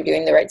place and you're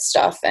doing the right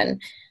stuff.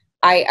 And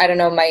I don't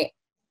know,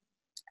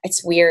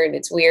 it's weird.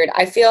 It's weird.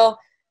 I feel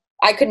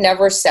I could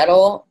never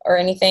settle or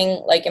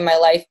anything like in my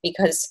life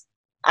because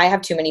I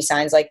have too many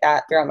signs like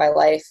that throughout my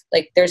life.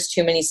 Like there's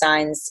too many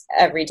signs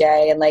every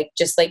day. And like,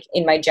 just like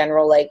in my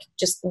general, like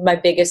just my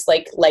biggest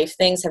like life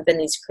things have been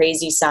these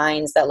crazy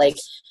signs that like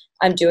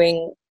I'm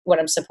doing what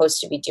I'm supposed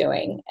to be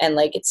doing. And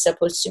like, it's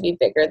supposed to be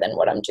bigger than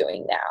what I'm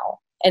doing now.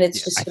 And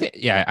it's just,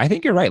 I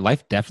think you're right.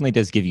 Life definitely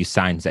does give you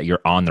signs that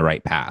you're on the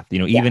right path. You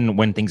know, even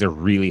when things are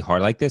really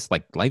hard like this,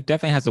 like life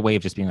definitely has a way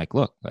of just being like,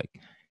 look, like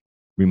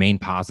remain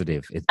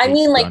positive. I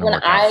mean, like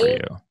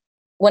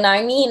when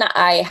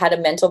I had a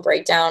mental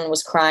breakdown,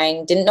 was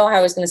crying, didn't know how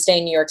I was going to stay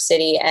in New York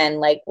City, and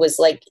like was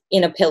like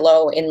in a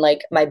pillow in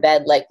like my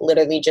bed, like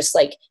literally just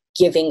like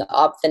giving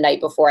up the night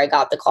before I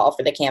got the call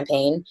for the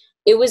campaign.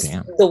 It was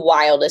the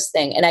wildest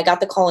thing. And I got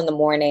the call in the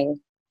morning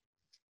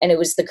and it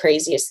was the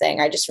craziest thing.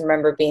 I just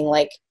remember being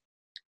like,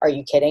 are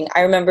you kidding?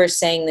 I remember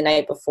saying the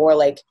night before,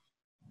 like,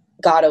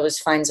 God always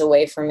finds a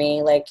way for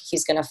me. Like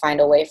he's going to find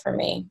a way for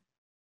me.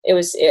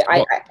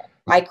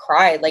 I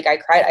cried. Like I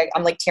cried.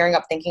 I'm like tearing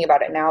up thinking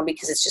about it now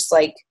because it's just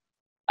like,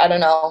 I don't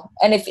know.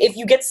 And if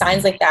you get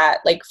signs like that,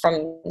 like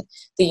from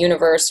the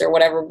universe or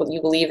whatever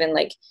you believe in,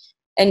 like,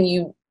 and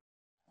you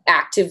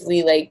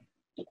actively like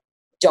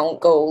don't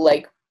go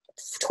like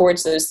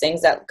towards those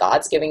things that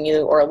God's giving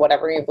you or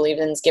whatever you believe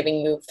in is giving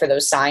you for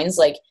those signs,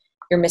 like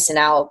you're missing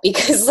out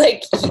because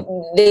like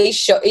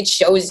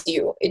it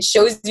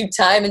shows you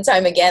time and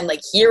time again, like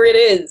here it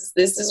is,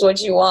 this is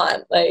what you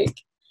want. Like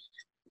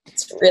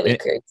it's really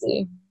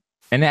crazy.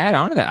 And to add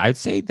on to that, I'd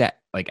say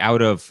that like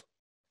out of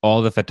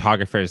all the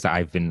photographers that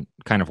I've been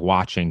kind of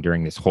watching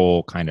during this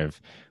whole kind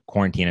of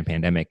quarantine and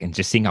pandemic and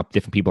just seeing how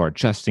different people are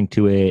adjusting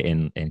to it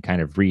and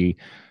kind of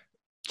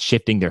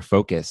shifting their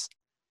focus,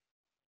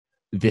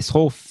 this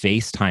whole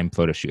FaceTime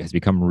photo shoot has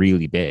become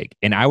really big.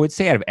 And I would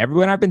say out of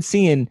everyone I've been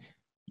seeing,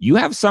 you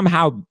have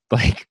somehow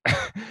like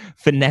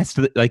finessed,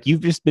 like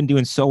you've just been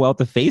doing so well at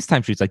the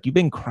FaceTime shoots. Like you've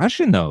been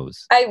crushing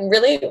those.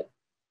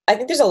 I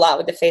think there's a lot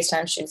with the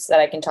FaceTime shoots that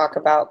I can talk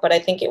about, but I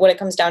think what it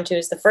comes down to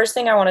is the first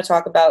thing I want to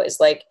talk about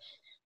is like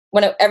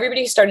when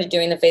everybody started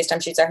doing the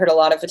FaceTime shoots, I heard a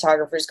lot of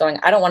photographers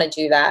going, I don't want to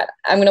do that.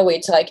 I'm going to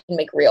wait till I can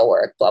make real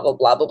work, blah, blah,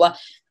 blah, blah, blah.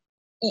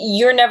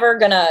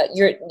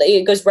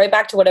 It goes right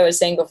back to what I was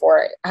saying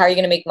before. How are you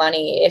going to make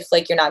money if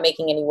like you're not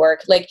making any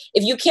work? Like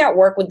if you can't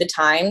work with the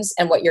times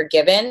and what you're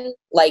given,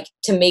 like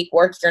to make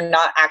work, you're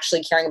not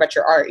actually caring about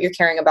your art. You're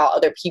caring about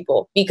other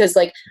people because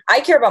like I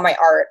care about my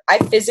art. I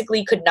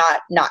physically could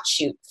not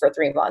shoot for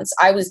 3 months.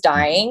 I was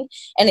dying.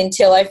 And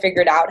until I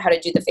figured out how to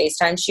do the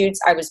FaceTime shoots,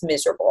 I was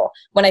miserable.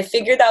 When I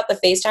figured out the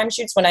FaceTime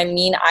shoots,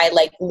 I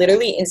like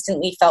literally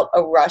instantly felt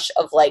a rush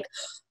of like,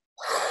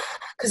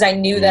 because I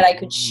knew that I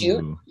could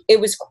shoot. It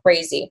was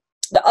crazy.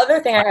 The other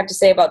thing I have to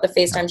say about the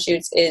FaceTime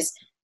shoots is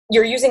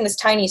you're using this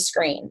tiny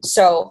screen.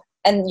 So,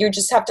 and you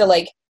just have to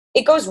like,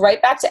 it goes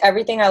right back to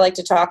everything I like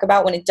to talk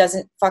about when it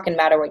doesn't fucking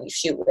matter what you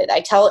shoot with.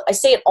 I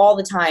say it all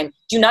the time.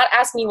 Do not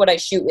ask me what I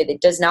shoot with. It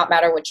does not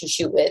matter what you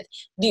shoot with.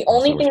 The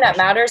only thing that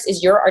matters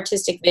is your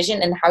artistic vision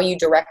and how you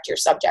direct your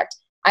subject.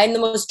 I'm the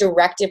most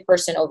directive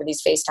person over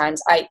these FaceTimes.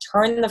 I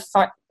turn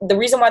the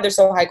reason why they're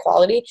so high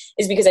quality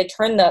is because I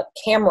turn the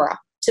camera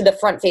to the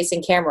front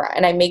facing camera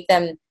and I make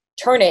them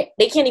turn it.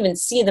 They can't even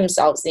see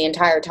themselves the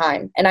entire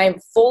time. And I'm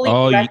fully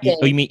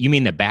you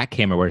mean the back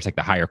camera where it's like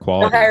the higher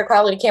quality? The higher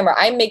quality camera.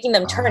 I'm making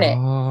them turn it.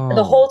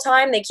 The whole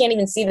time they can't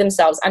even see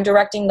themselves. I'm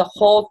directing the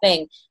whole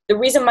thing. The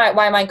reason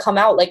why mine come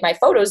out like my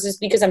photos is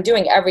because I'm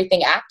doing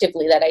everything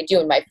actively that I do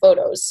in my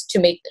photos to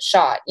make the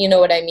shot. You know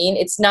what I mean?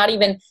 It's not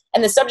even,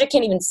 and the subject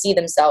can't even see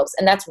themselves.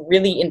 And that's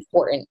really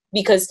important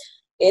because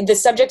the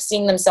subject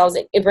seeing themselves,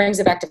 it brings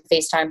it back to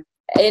FaceTime.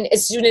 And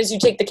as soon as you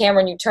take the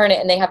camera and you turn it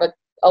and they have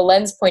a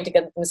lens pointing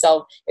at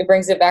themselves, it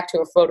brings it back to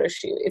a photo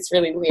shoot. It's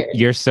really weird.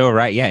 You're so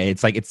right. Yeah.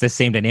 It's like, it's the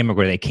same dynamic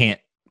where they can't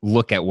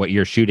look at what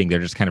you're shooting. They're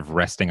just kind of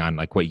resting on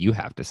like what you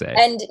have to say.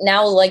 And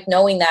now like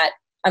knowing that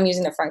I'm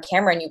using the front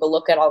camera and you would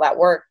look at all that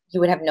work, you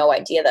would have no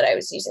idea that I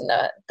was using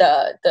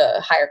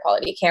the higher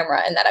quality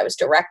camera and that I was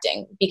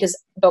directing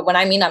but when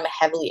I mean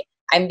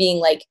I'm being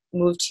like,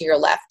 move to your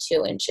left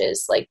 2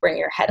 inches, like bring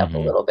your head up a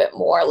little bit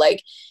more.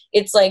 Like,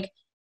 it's like,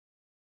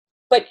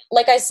 but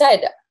like I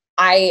said,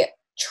 I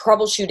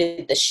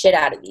troubleshooted the shit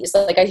out of these.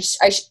 Like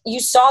you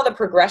saw the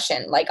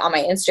progression like on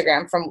my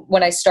Instagram from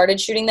when I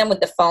started shooting them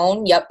with the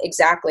phone. Yep,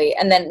 exactly.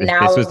 And then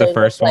now this was the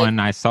first one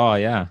I saw.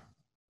 Yeah,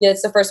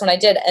 it's the first one I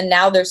did. And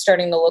now they're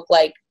starting to look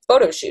like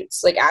photo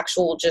shoots, like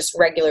actual just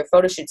regular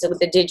photo shoots with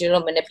the digital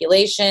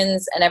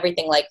manipulations and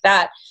everything like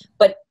that.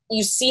 But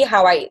you see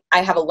how I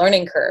have a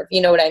learning curve,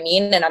 you know what I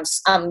mean? And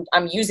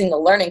I'm using the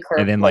learning curve.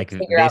 And then to like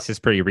figure this out, is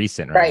pretty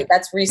recent, right? right?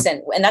 That's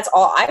recent. And that's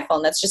all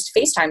iPhone. That's just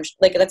FaceTime.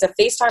 Like that's a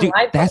FaceTime Dude,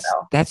 live that's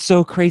photo. that's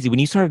so crazy. When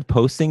you started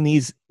posting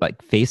these like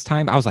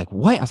FaceTime, I was like,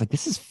 what? I was like,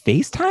 this is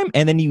FaceTime?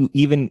 And then you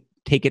even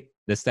take it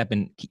the step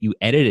and you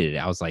edited it.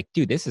 I was like,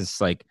 dude, this is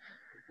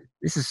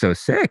so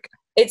sick.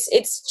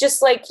 It's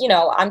just like, you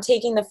know, I'm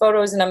taking the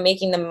photos and I'm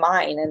making them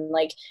mine. And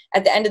like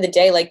at the end of the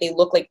day, like they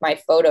look like my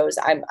photos.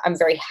 I'm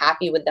very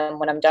happy with them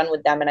when I'm done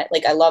with them. And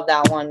I love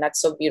that one.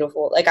 That's so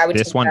beautiful. Like I would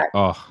This take one, that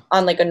oh,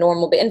 on like a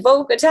normal bit. And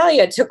Vogue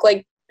Italia took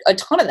like a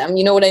ton of them.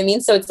 You know what I mean?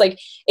 So it's like,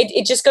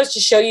 it just goes to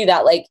show you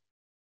that like,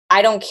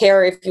 I don't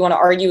care if you want to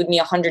argue with me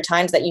 100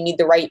 times that you need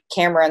the right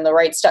camera and the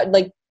right stuff.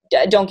 Like,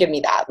 don't give me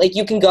that. Like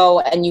you can go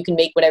and you can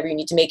make whatever you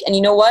need to make. And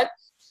you know what?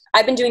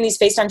 I've been doing these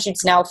FaceTime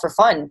shoots now for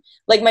fun.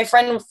 Like my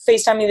friend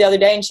FaceTimed me the other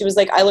day and she was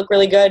like, I look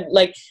really good.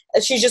 Like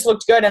she just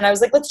looked good. And I was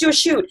like, let's do a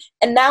shoot.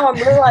 And now I'm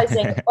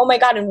realizing, oh my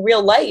God, in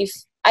real life,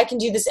 I can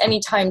do this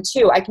anytime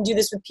too. I can do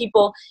this with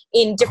people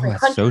in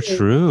different that's countries. so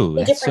true.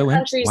 In different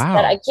countries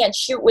that I can't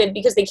shoot with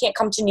because they can't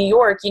come to New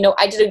York. You know,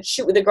 I did a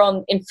shoot with a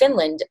girl in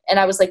Finland and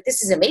I was like,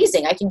 this is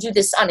amazing. I can do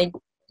this on a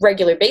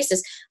regular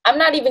basis. I'm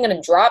not even going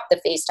to drop the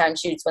FaceTime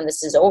shoots when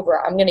this is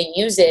over. I'm going to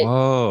use it.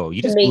 Whoa,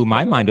 you just blew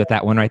my mind with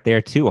that one right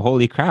there too.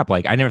 Holy crap.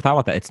 Like I never thought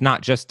about that. It's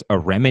not just a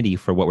remedy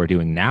for what we're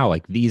doing now.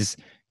 Like these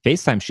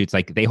FaceTime shoots,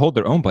 like they hold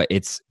their own, but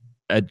it's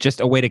just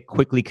a way to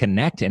quickly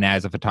connect. And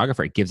as a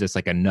photographer, it gives us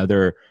like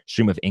another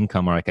stream of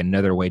income or like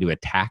another way to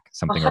attack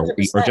something or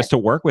just to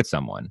work with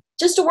someone.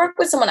 Just to work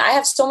with someone. I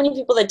have so many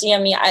people that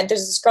DM me.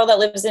 There's this girl that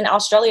lives in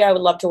Australia I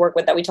would love to work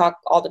with that we talk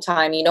all the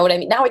time. You know what I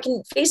mean? Now I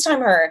can FaceTime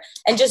her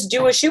and just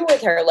do a shoot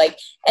with her. Like,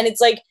 and it's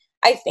like,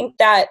 I think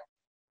that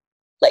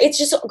like, it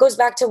just goes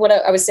back to what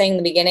I was saying in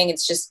the beginning.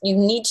 It's just, you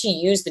need to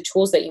use the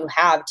tools that you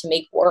have to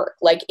make work.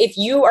 Like if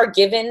you are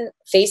given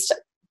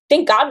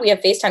thank God we have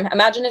FaceTime.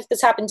 Imagine if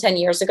this happened 10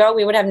 years ago,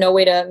 we would have no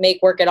way to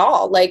make work at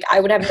all. Like I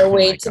would have no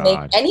way to make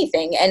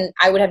anything and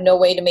I would have no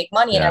way to make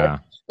money. And I would,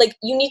 like,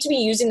 you need to be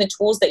using the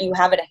tools that you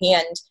have at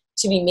hand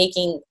to be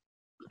making.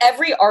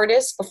 Every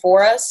artist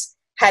before us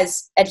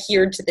has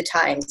adhered to the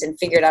times and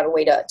figured out a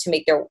way to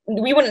make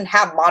we wouldn't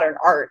have modern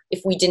art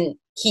if we didn't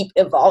keep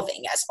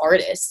evolving as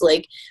artists.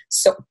 Like,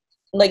 so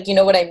like, you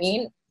know what I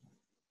mean?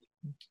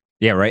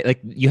 Yeah, right. Like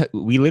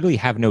we literally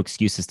have no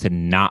excuses to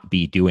not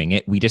be doing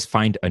it. We just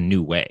find a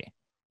new way.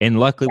 And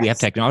luckily we have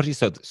technology.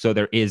 So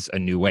there is a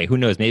new way. Who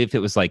knows? Maybe if it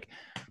was like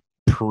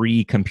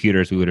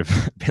pre-computers, we would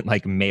have been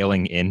like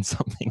mailing in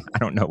something. I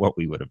don't know what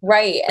we would have.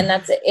 Right. And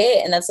that's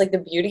it. And that's like the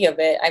beauty of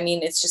it. I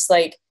mean, it's just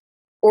like,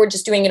 or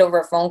just doing it over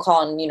a phone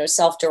call and, you know,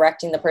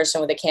 self-directing the person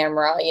with a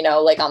camera, you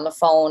know, like on the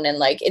phone. And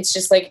like, it's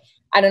just like,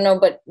 I don't know,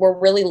 but we're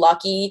really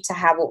lucky to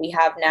have what we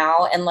have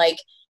now. And like,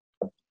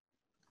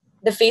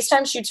 the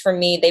FaceTime shoots for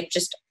me, they've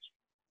just,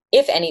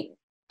 if any,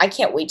 I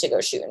can't wait to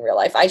go shoot in real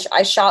life.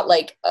 I shot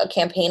like a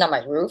campaign on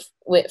my roof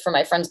for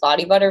my friend's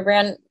Body Butter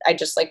brand. I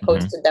just like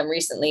posted them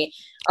recently.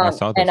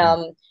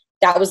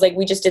 That was like,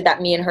 we just did that,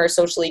 me and her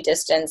socially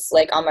distanced,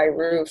 like on my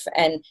roof.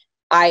 And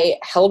I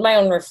held my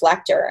own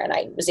reflector and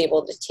I was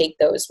able to take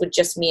those with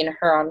just me and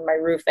her on my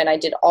roof. And I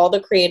did all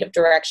the creative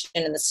direction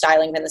and the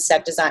styling and the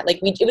set design. Like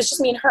it was just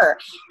me and her.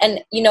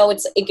 And, you know,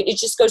 it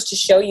just goes to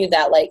show you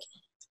that like,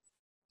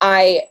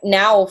 I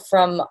now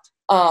from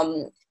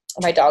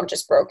my dog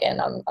just broke in.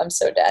 I'm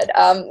so dead.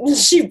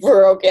 She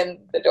broke in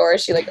the door.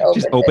 She like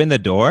opened the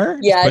door?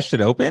 Yeah. Just pushed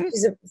it open?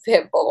 She's a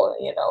pit bull,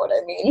 you know what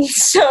I mean?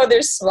 So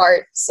they're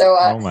smart. So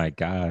oh my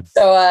God.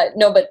 So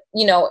no, but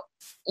you know,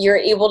 you're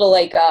able to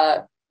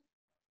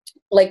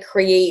like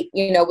create,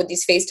 you know, with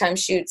these FaceTime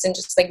shoots and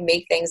just like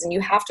make things, and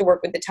you have to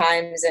work with the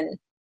times. And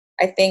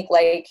I think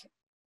like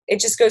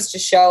it just goes to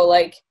show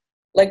like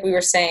we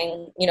were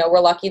saying, you know, we're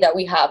lucky that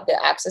we have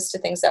the access to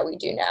things that we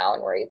do now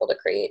and we're able to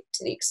create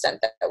to the extent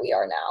that we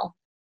are now.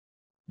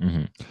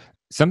 Mm-hmm.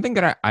 Something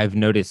that I've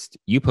noticed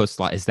you post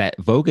a lot is that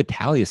Vogue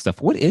Italia stuff.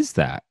 What is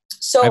that?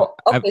 So,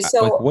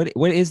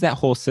 what is that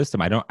whole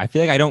system? I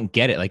feel like I don't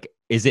get it. Like,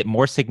 is it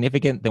more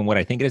significant than what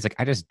I think it is? Like,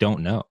 I just don't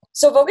know.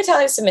 So Vogue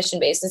Italia is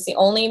submission-based. It's the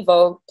only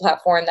Vogue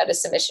platform that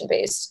is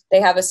submission-based. They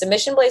have a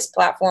submission-based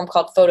platform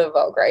called Photo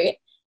Vogue, right?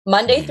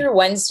 Monday through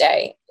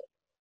Wednesday,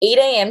 8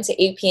 a.m.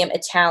 to 8 p.m.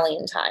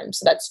 Italian time.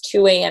 So that's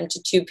 2 a.m.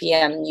 to 2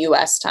 p.m.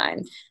 U.S.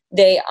 time.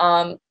 They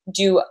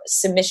do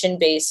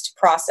submission-based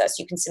process.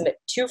 You can submit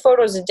 2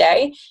 photos a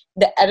day.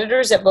 The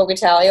editors at Vogue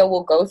Italia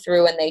will go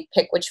through and they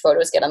pick which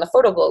photos get on the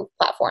Photo Vogue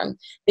platform.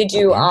 They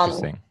do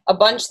a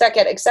bunch that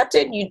get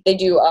accepted. They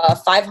do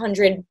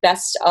 500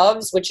 best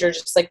ofs, which are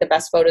just like the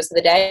best photos of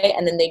the day.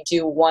 And then they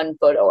do 1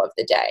 photo of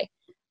the day,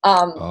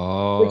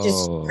 which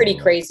is pretty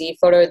crazy.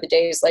 Photo of the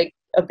day is like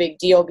a big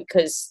deal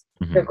because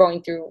they're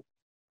going through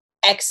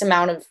X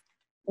amount of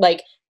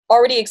like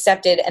already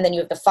accepted, and then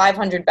you have the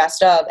 500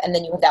 best of, and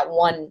then you have that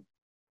 1,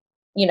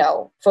 you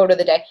know, photo of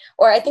the day.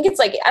 Or I think it's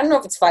like, I don't know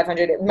if it's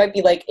 500. It might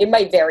be like, it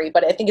might vary,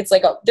 but I think it's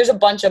like there's a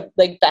bunch of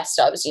like best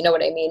ofs, you know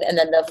what I mean? And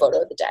then the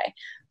photo of the day.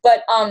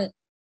 But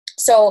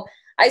so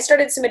I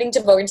started submitting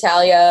to Vogue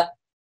Italia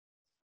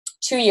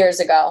 2 years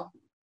ago.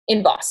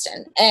 in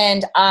Boston,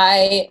 and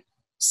I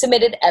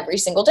submitted every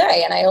single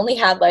day, and I only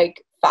had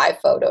like 5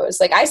 photos.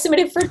 Like I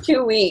submitted for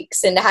 2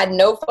 weeks and had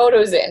no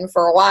photos in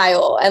for a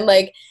while, and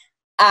like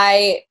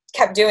I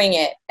kept doing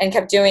it and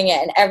kept doing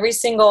it. And every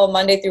single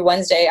Monday through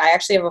Wednesday, I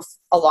actually have an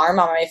alarm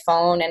on my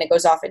phone and it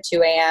goes off at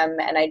 2 a.m.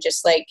 And I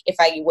just like, if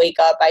I wake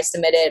up, I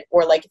submit it,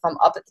 or like if I'm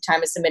up at the time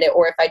I submit it,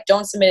 or if I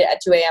don't submit it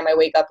at 2 a.m., I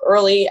wake up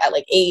early at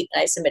like 8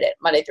 and I submit it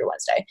Monday through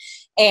Wednesday.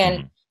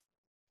 And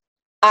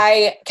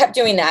I kept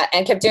doing that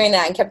and kept doing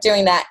that and kept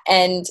doing that.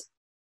 And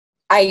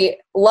I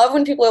love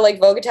when people are like,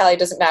 Vogue Italia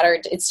doesn't matter.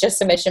 It's just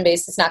submission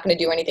based. It's not going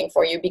to do anything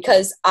for you,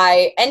 because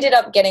I ended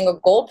up getting a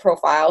gold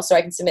profile. So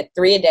I can submit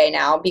 3 a day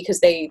now, because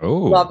they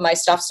love my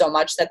stuff so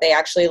much that they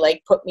actually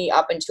like put me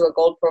up into a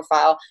gold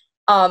profile.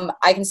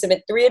 I can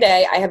submit 3 a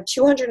day. I have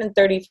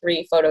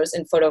 233 photos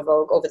in Photo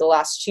Vogue over the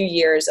last 2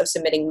 years of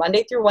submitting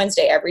Monday through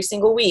Wednesday every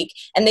single week.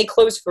 And they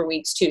close for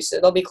weeks too.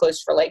 So they'll be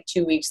closed for like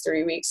 2 weeks,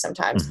 3 weeks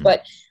sometimes.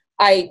 But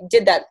I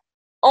did that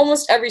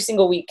almost every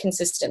single week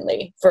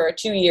consistently for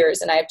 2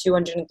 years, and I have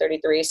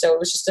 233. So it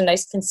was just a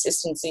nice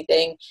consistency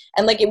thing.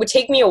 And like, it would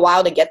take me a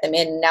while to get them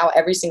in. And now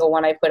every single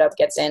one I put up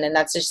gets in, and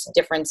that's just a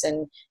difference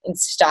in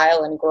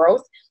style and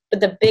growth. But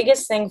the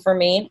biggest thing for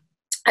me,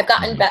 I've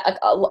gotten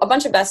a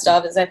bunch of best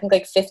ofs. I think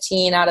like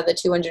 15 out of the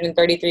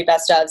 233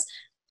 best ofs.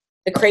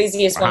 The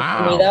craziest one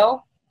for me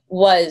though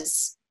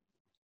was,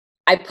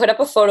 I put up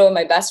a photo of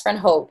my best friend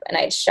Hope, and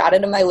I had shot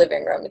it in my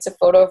living room. It's a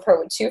photo of her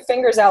with 2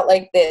 fingers out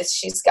like this.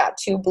 She's got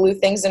 2 blue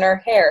things in her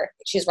hair.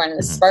 She's wearing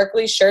this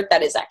sparkly shirt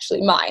that is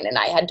actually mine, and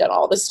I had done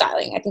all the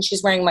styling. I think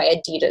she's wearing my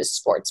Adidas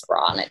sports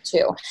bra on it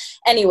too.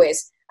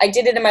 Anyways, I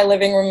did it in my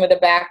living room with a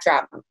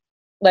backdrop,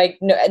 like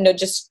no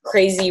just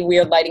crazy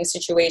weird lighting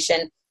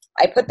situation.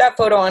 I put that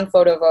photo on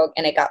Photo Vogue,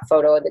 and it got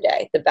photo of the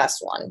day, the best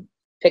one,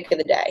 pick of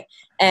the day.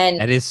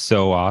 And that is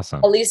so awesome.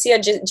 Alicia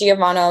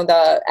Giovanno,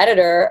 the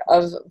editor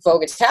of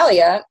Vogue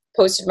Italia,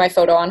 posted my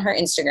photo on her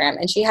Instagram,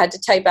 and she had to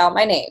type out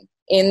my name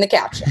in the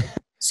caption.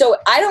 So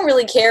I don't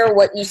really care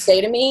what you say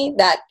to me,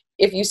 that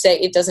if you say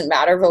it doesn't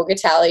matter, Vogue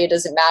Italia, it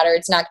doesn't matter,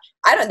 it's not,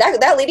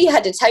 that lady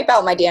had to type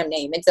out my damn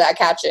name into that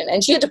caption,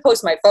 and she had to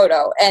post my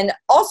photo. And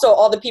also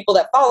all the people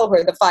that follow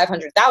her, the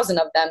 500,000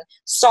 of them,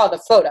 saw the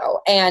photo.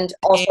 And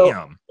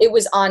also it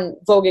was on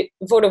Photo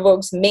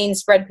Vogue's main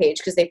spread page,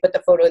 because they put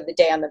the photo of the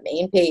day on the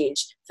main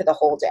page for the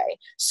whole day.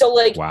 So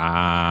like,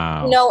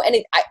 wow.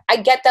 And I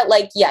get that,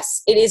 like,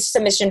 yes, it is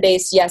submission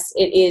based. Yes,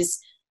 it is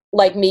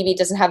like, maybe it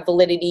doesn't have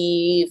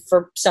validity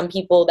for some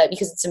people that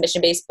because it's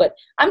submission based, but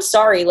I'm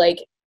sorry, like,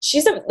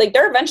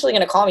 they're eventually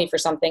going to call me for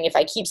something if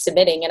I keep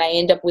submitting, and I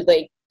end up with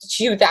like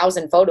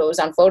 2,000 photos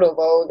on Photo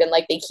Vogue, and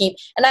like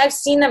and I've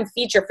seen them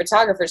feature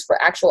photographers for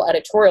actual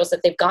editorials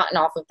that they've gotten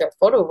off of their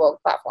Photo Vogue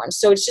platform.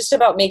 So it's just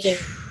about making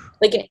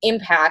like an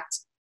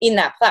impact in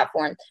that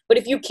platform. But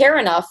if you care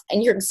enough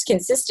and you're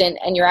consistent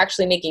and you're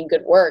actually making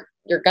good work,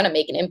 you're going to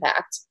make an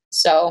impact.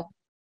 So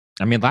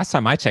I mean, last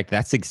time I checked,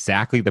 that's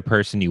exactly the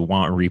person you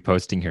want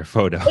reposting your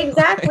photo.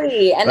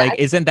 Exactly. And like,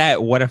 isn't that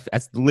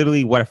that's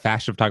literally what a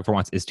fashion photographer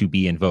wants, is to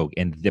be in Vogue.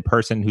 And the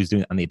person who's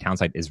doing it on the account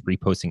side is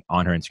reposting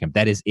on her Instagram.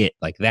 That is it.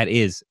 Like, that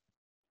is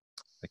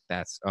like,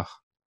 that's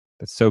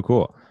so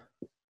cool.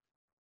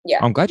 Yeah.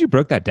 I'm glad you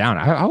broke that down.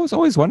 I was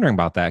always wondering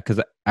about that,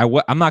 because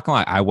I'm not gonna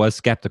lie, I was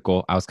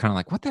skeptical. I was kind of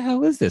like, what the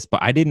hell is this?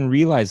 But I didn't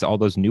realize all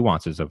those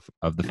nuances of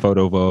the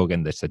Photo Vogue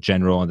and the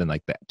general, and then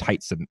like the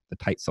tight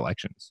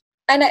selections.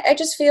 And I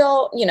just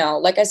feel,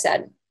 like I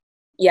said,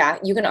 yeah,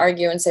 you can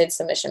argue and say it's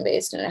submission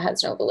based and it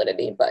has no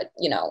validity. But,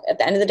 at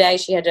the end of the day,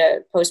 she had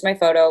to post my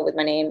photo with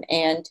my name.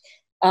 And,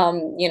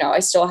 I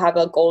still have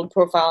a gold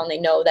profile, and they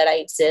know that I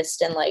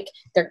exist, and like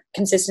they're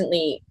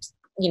consistently,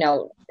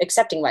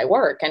 accepting my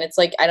work. And it's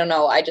like, I don't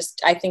know. I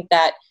think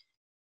that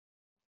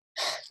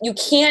you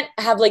can't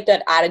have like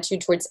that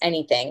attitude towards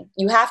anything.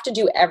 You have to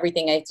do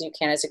everything as you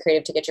can as a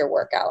creative to get your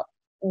work out.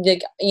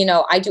 Like,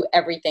 I do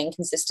everything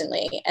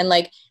consistently, and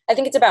like I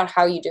think it's about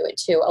how you do it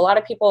too. A lot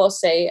of people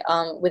say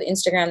with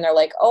Instagram, they're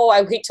like, oh,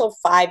 I wait till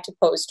 5 to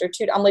post, or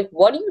 2. I'm like,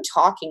 what are you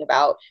talking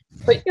about?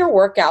 Put your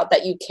work out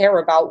that you care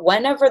about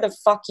whenever the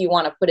fuck you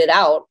want to put it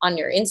out on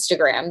your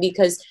Instagram,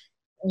 because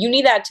you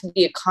need that to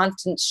be a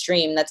constant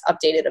stream that's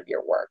updated of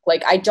your work.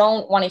 Like, I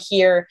don't want to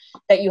hear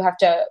that you have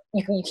to,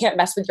 you can't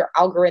mess with your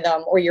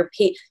algorithm or your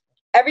page.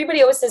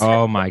 Everybody always says,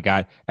 oh my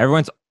God,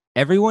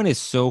 everyone is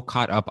so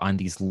caught up on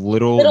these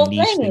little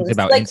niche things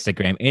about like,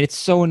 Instagram, and it's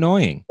so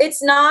annoying.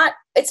 It's not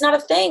a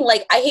thing.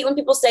 Like, I hate when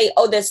people say,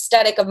 oh, the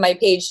aesthetic of my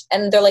page,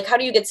 and they're like, how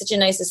do you get such a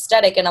nice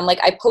aesthetic? And I'm like,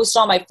 I post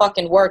all my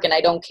fucking work, and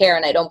I don't care,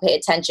 and I don't pay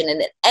attention,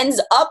 and it ends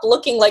up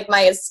looking like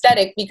my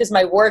aesthetic because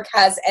my work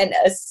has an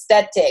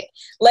aesthetic.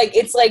 Like,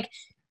 it's like,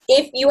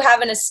 if you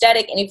have an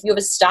aesthetic and if you have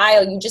a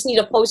style, you just need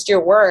to post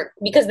your work,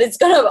 because it's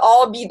going to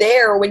all be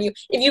there if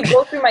you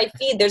go through my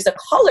feed, there's a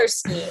color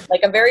scheme,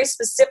 like a very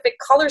specific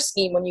color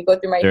scheme when you go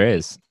through my feed.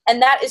 Is.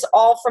 And that is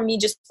all from me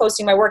just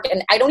posting my work.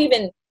 And I don't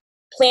even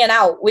plan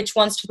out which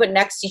ones to put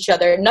next to each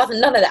other. None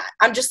of that.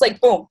 I'm just like,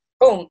 boom,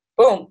 boom,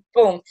 boom,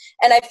 boom.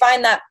 And I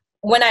find that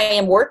when I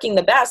am working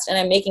the best and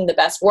I'm making the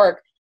best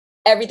work,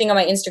 everything on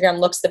my Instagram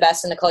looks the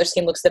best and the color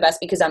scheme looks the best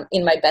because I'm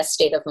in my best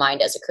state of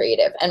mind as a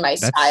creative and my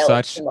style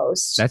is the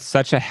most. That's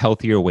such a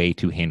healthier way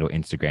to handle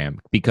Instagram,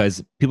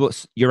 because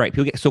you're right.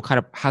 People get so caught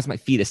up. How's my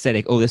feed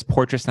aesthetic? Oh, this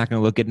portrait's not going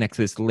to look good next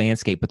to this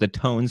landscape, but the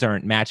tones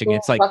aren't matching. Who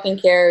It's like, fucking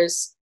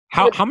cares?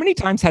 How many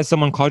times has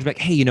someone called you back?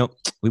 Hey,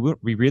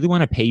 we really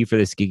want to pay you for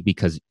this gig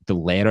because the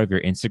layout of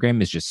your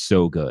Instagram is just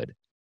so good.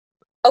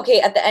 Okay.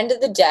 At the end of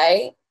the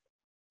day,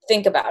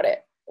 think about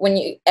it.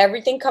 When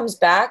everything comes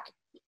back,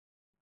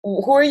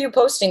 who are you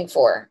posting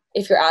for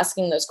if you're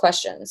asking those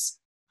questions?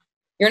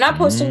 You're not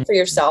posting for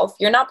yourself.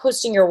 You're not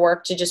posting your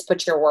work to just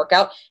put your work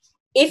out.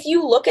 If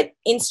you look at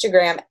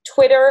Instagram,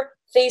 Twitter,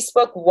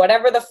 Facebook,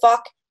 whatever the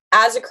fuck,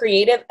 as a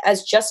creative,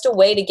 as just a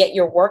way to get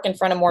your work in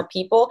front of more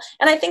people.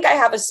 And I think I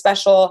have a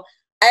special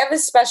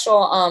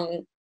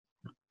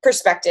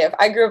perspective.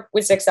 I grew up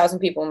with 6,000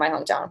 people in my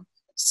hometown.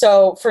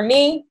 So for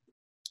me,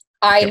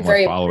 I'm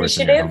very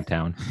appreciative. In your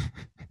hometown.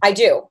 I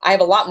do. I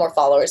have a lot more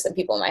followers than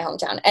people in my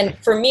hometown. And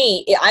for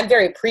me, I'm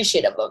very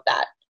appreciative of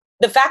that.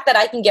 The fact that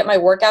I can get my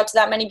work out to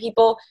that many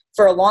people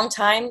for a long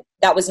time,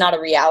 that was not a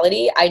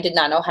reality. I did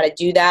not know how to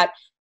do that.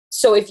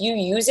 So if you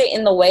use it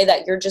in the way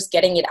that you're just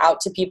getting it out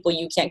to people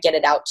you can't get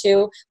it out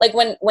to, like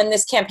when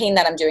this campaign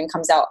that I'm doing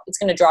comes out, it's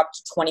going to drop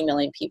to 20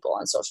 million people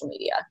on social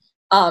media.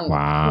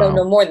 Wow.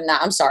 No, more than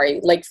that. I'm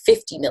sorry. Like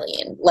 50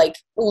 million, like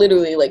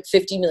literally like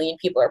 50 million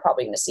people are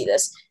probably going to see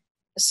this.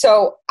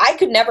 So I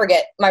could never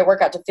get my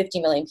work out to 50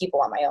 million people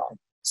on my own.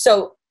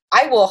 So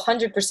I will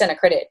 100%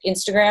 accredit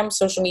Instagram,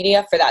 social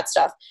media for that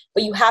stuff.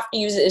 But you have to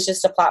use it as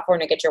just a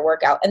platform to get your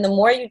work out. And the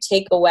more you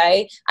take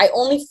away, I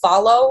only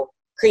follow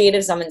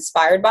creatives I'm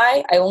inspired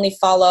by. I only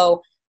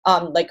follow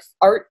like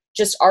art.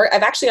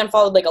 I've actually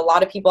unfollowed like a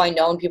lot of people I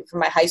know and people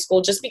from my high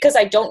school just because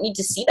I don't need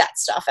to see that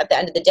stuff at the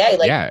end of the day.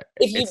 Like, yeah,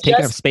 if you it's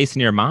taking up space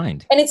in your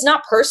mind. And it's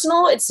not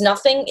personal. It's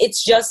nothing.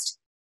 It's just,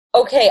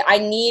 okay, I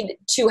need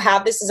to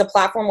have this as a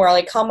platform where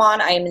I come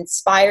on, I am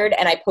inspired,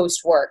 and I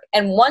post work.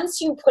 And once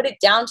you put it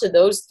down to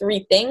those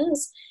three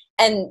things,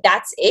 and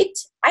that's it,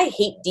 I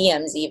hate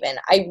DMs even.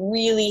 I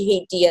really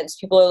hate DMs.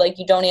 People are like,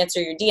 you don't answer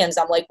your DMs.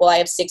 I'm like, well, I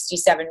have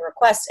 67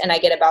 requests, and I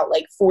get about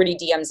like 40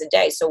 DMs a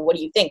day. So what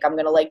do you think? I'm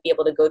going to like be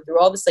able to go through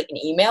all this like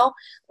an email?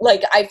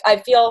 Like,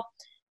 I feel,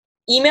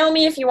 email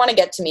me if you want to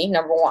get to me,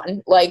 number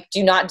one. Like,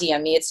 do not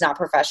DM me. It's not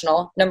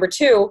professional. Number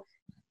two,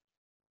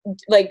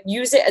 like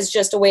use it as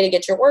just a way to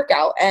get your work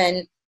out.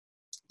 And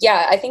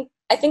yeah, I think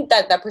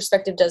that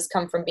perspective does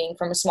come from being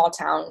from a small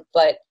town.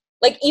 But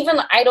like, even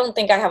I don't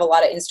think I have a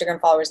lot of Instagram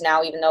followers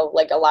now, even though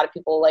like a lot of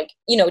people like,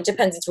 it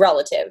depends, it's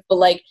relative, but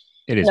like,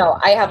 it is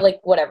I have like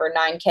whatever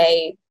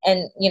 9K,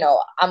 and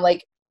I'm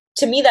like,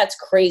 to me that's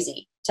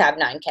crazy to have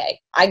 9K.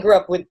 I grew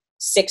up with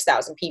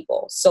 6,000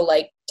 people, so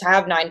like to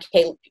have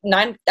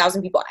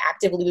 9,000 people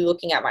actively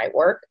looking at my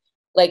work,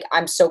 like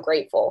I'm so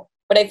grateful.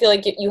 But I feel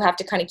like you have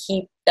to kind of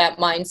keep that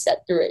mindset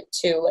through it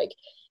too. Like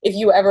if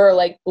you ever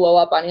like blow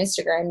up on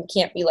Instagram, you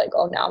can't be like,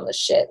 oh, now I'm the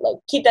shit. Like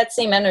keep that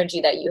same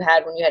energy that you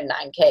had when you had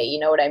 9K. You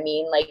know what I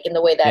mean? Like in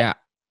the way that,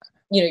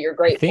 you're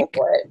grateful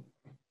for it.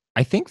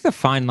 I think the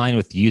fine line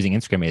with using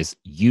Instagram is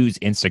use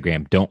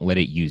Instagram. Don't let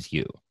it use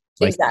you.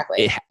 Like,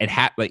 exactly.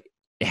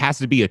 It has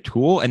to be a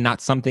tool and not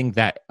something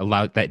that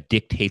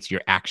dictates your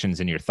actions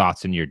and your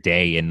thoughts in your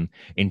day and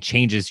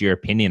changes your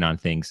opinion on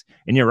things.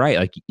 And you're right.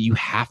 Like you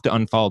have to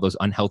unfollow those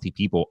unhealthy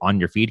people on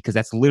your feed, because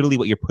that's literally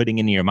what you're putting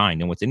into your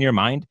mind. And what's in your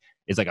mind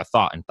is like a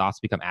thought, and thoughts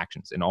become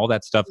actions, and all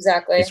that stuff.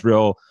 Exactly. It's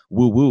real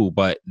woo woo,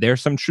 but there's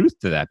some truth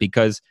to that,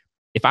 because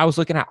if I was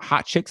looking at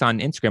hot chicks on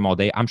Instagram all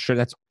day, I'm sure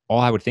that's all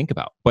I would think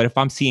about. But if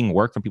I'm seeing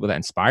work from people that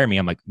inspire me,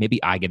 I'm like,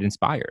 maybe I get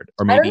inspired,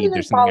 or maybe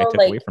there's something I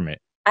took away from it.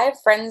 I have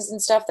friends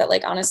and stuff that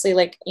like, honestly,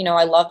 like,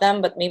 I love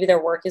them, but maybe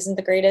their work isn't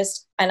the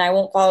greatest, and I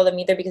won't follow them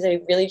either because I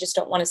really just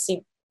don't want to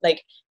see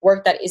like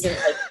work that isn't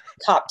like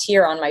top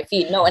tier on my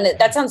feed. No. And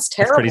that sounds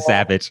terrible. It's pretty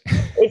savage.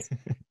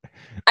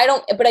 I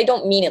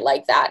don't mean it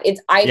like that.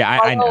 I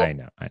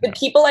know. The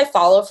people I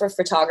follow for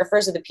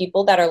photographers are the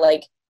people that are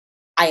like,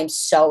 I am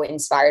so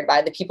inspired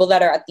by, the people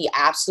that are at the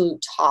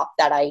absolute top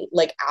that I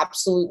like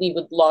absolutely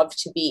would love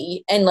to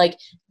be. And like,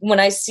 when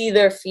I see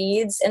their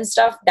feeds and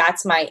stuff,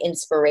 that's my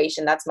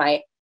inspiration. That's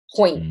my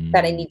point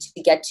that I need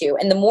to get to.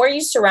 And the more you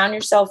surround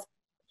yourself,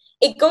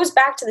 it goes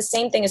back to the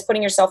same thing as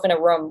putting yourself in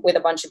a room with a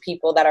bunch of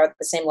people that are at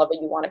the same level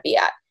you want to be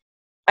at.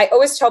 I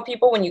always tell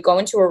people, when you go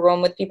into a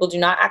room with people, do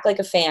not act like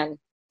a fan.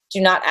 Do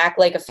not act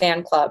like a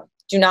fan club.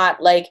 Do not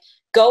like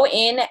go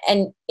in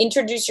and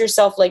introduce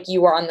yourself like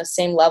you are on the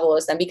same level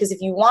as them. Because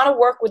if you want to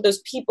work with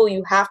those people,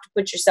 you have to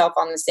put yourself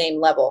on the same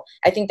level.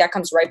 I think that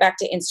comes right back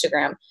to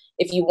Instagram.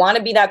 If you want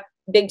to be that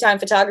big time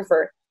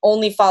photographer,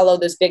 only follow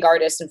those big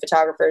artists and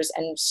photographers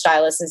and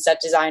stylists and set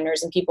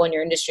designers and people in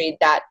your industry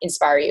that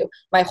inspire you.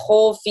 My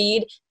whole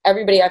feed,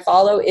 everybody I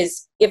follow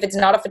is, if it's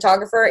not a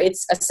photographer,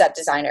 it's a set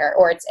designer,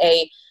 or it's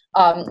a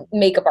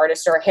makeup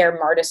artist, or a hair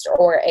artist,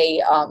 or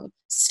a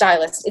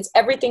stylist. It's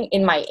everything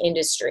in my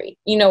industry.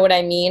 You know what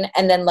I mean?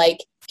 And then like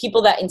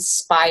people that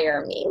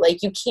inspire me.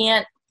 Like you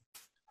can't,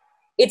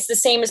 it's the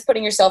same as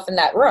putting yourself in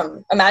that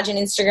room. Imagine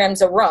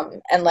Instagram's a room,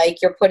 and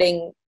like you're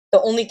putting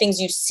the only things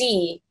you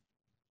see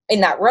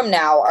in that room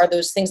now are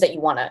those things that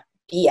you want to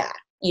be at,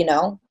 you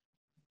know?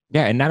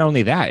 Yeah. And not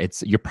only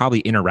that, you're probably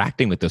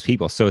interacting with those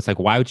people. So it's like,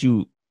 why would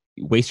you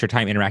waste your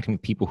time interacting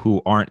with people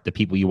who aren't the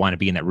people you want to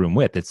be in that room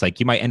with? It's like,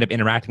 you might end up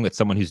interacting with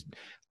someone who's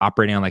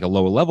operating on like a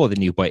lower level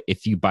than you. But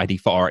if you by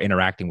default are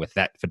interacting with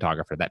that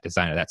photographer, that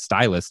designer, that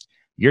stylist,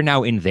 you're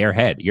now in their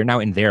head. You're now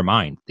in their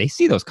mind. They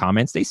see those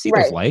comments. They see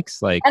those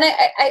likes. Like, and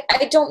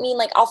I don't mean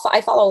like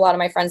I follow a lot of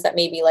my friends that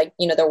maybe like,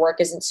 you know, their work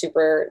isn't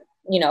super,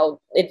 you know,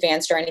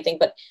 advanced or anything.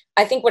 But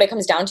I think what it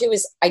comes down to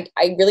is I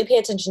really pay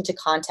attention to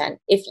content.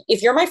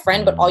 If you're my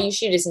friend, but all you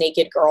shoot is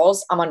naked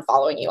girls, I'm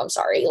unfollowing you. I'm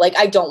sorry. Like,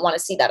 I don't want to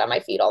see that on my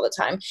feed all the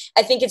time.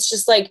 I think it's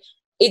just like,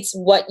 it's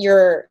what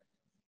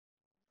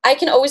I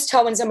can always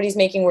tell when somebody's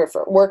making work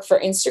for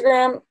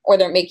Instagram or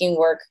they're making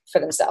work for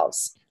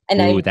themselves. And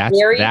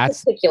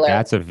that's particular.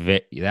 That's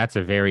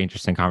a very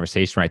interesting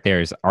conversation right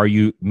there. Are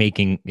you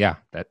making,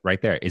 that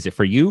right there. Is it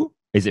for you?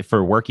 Is it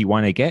for work you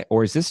want to get?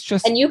 Or is this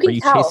just, are you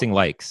chasing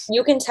likes?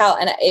 You can tell.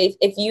 And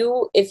if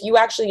you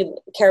actually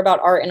care about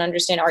art and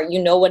understand art, you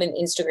know what an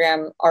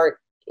Instagram art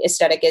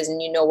aesthetic is,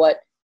 and you know what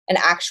an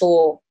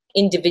actual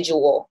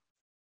individual,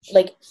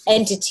 like,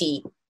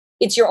 entity.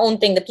 It's your own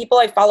thing. The people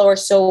I follow are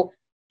so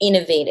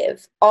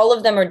innovative. All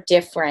of them are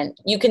different.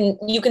 You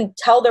can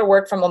tell their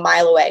work from a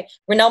mile away.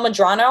 Rinelle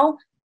Medrano,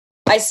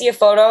 I see a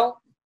photo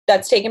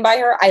that's taken by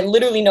her, I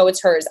literally know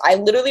it's hers. I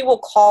literally will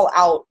call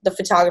out the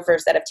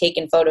photographers that have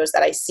taken photos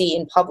that I see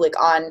in public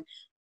on,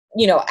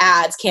 you know,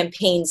 ads,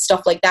 campaigns,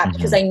 stuff like that,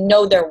 because I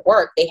know their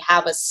work. They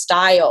have a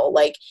style,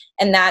 like,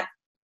 and that's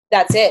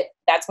it.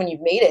 That's when you've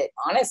made it.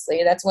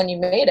 Honestly, that's when you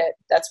made it.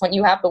 That's when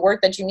you have the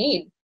work that you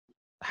need.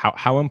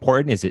 How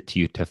important is it to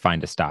you to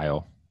find a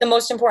style? The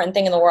most important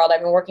thing in the world.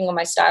 I've been working on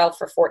my style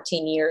for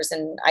 14 years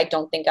and I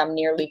don't think I'm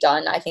nearly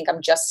done. I think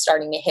I'm just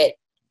starting to hit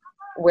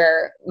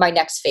where my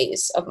next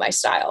phase of my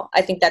style.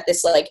 I think that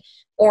this like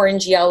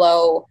orange,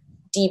 yellow,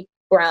 deep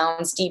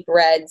browns, deep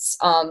reds.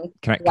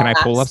 Can I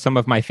pull up some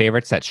of my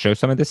favorites that show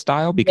some of this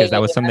style? Because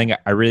that was something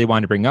I really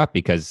wanted to bring up,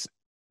 because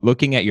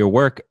looking at your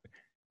work,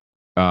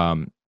 let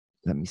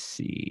me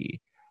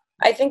see.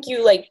 I think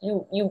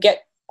you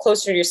get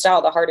closer to your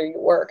style the harder you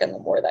work and the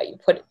more that you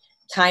put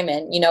time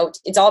in. You know,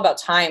 it's all about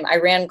time. I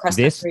ran cross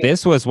country.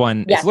 This was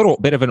one. Yes. It's a little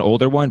bit of an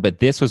older one, but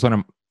this was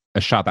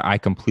a shot that I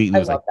completely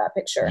was love that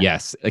picture.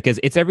 Yes, because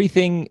it's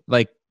everything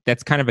like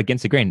that's kind of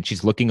against the grain.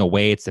 She's looking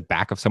away. It's the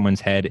back of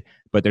someone's head,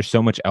 but there's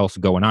so much else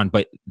going on.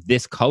 But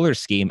this color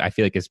scheme, I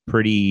feel like, is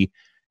pretty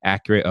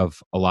accurate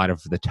of a lot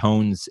of the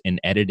tones and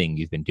editing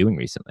you've been doing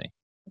recently.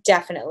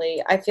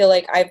 Definitely. I feel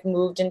like I've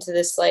moved into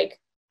this like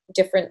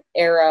different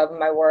era of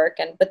my work,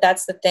 but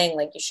that's the thing,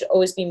 like, you should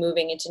always be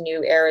moving into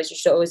new eras. You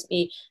should always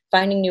be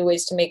finding new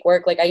ways to make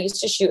work. Like, I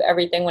used to shoot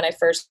everything when I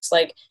first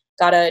like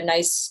got a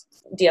nice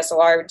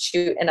DSLR. I would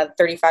shoot in a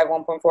 35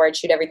 1.4. I'd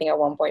shoot everything at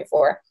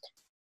 1.4.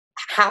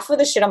 Half of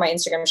the shit on my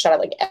Instagram is shot at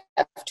like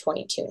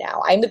f/22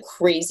 now. I'm the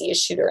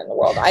craziest shooter in the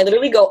world. I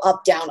literally go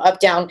up, down,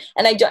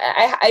 and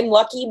I'm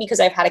lucky because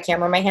I've had a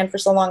camera in my hand for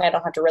so long. I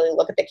don't have to really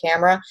look at the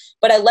camera,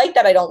 but I like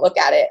that I don't look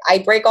at it. I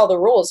break all the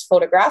rules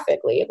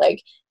photographically,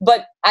 like,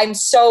 but I'm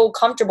so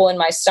comfortable in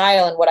my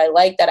style and what I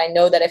like that I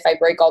know that if I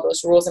break all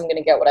those rules, I'm going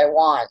to get what I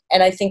want.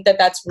 And I think that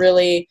that's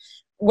really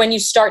when you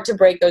start to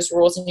break those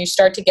rules and you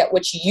start to get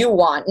what you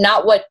want,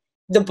 not what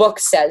the book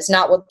says,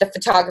 not what the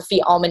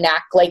photography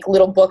almanac, like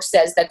little book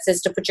says that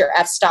says to put your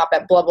f-stop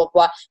at blah, blah,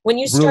 blah. When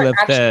you start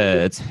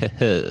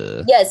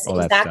actually, yes,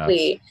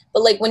 exactly.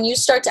 But like when you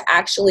start to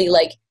actually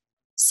like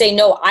say,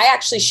 no, I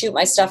actually shoot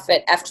my stuff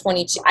at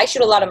f/22. I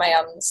shoot a lot of my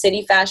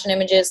city fashion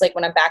images, like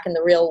when I'm back in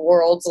the real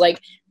world.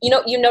 Like, you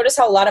know, you notice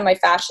how a lot of my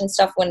fashion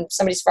stuff, when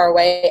somebody's far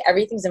away,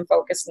 everything's in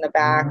focus in the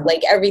back.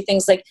 Like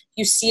everything's like,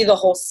 you see the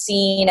whole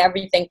scene,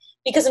 everything,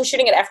 because I'm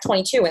shooting at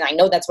f/22 and I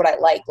know that's what I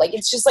like. Like,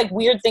 it's just like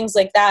weird things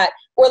like that.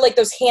 Or like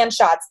those hand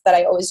shots that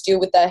I always do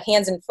with the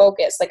hands in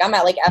focus. Like I'm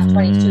at like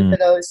f/22 for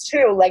those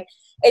too. Like,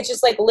 it's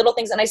just like little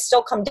things. And I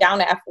still come down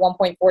to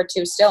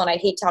f/1.42 still. And I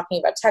hate talking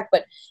about tech,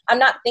 but I'm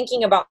not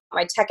thinking about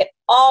my tech at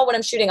all when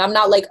I'm shooting. I'm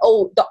not like,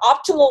 oh, the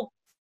optimal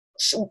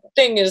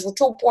thing is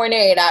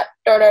 2.8 at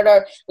da, da,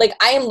 da. Like,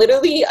 I am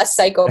literally a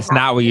psychopath. That's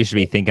not what you should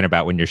be thinking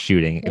about when you're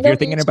shooting. If you're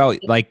thinking about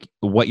like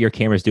what your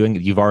camera's doing,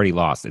 you've already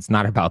lost. It's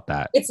not about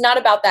that. It's not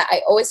about that.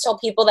 I always tell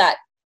people that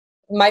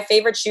my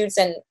favorite shoots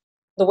and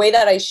the way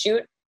that I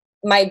shoot,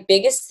 my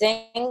biggest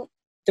thing,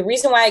 the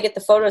reason why I get the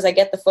photos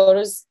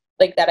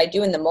like that I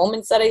do in the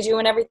moments that I do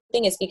and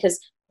everything is because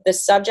the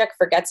subject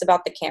forgets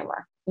about the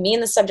camera. Me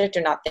and the subject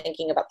are not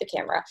thinking about the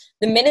camera.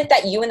 The minute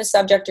that you and the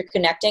subject are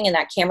connecting and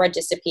that camera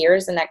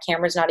disappears and that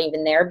camera's not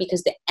even there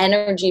because the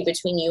energy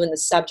between you and the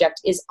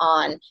subject is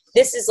on.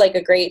 This is like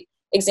a great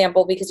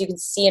example because you can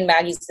see in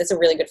Maggie's, that's a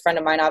really good friend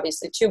of mine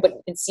obviously too, but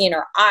you can see in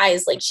her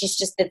eyes, like she's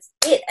just, that's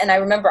it. And I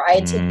remember I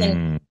had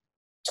taken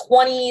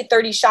 20,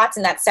 30 shots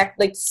in that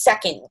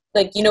second,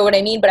 like, you know what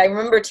I mean? But I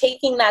remember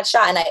taking that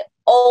shot and I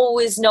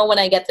always know when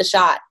I get the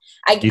shot.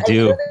 I can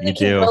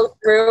go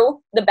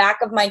through the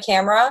back of my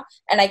camera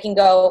and I can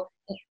go,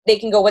 they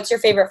can go, what's your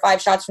favorite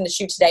 5 shots from the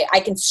shoot today? I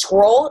can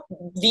scroll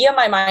via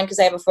my mind because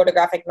I have a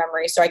photographic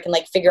memory, so I can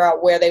like figure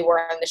out where they were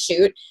on the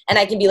shoot, and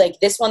I can be like,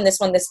 this one, this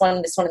one, this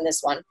one, this one, and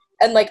this one.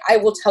 And like, I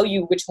will tell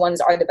you which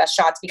ones are the best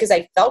shots because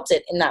I felt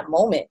it in that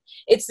moment.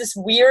 It's this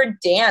weird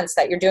dance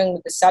that you're doing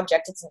with the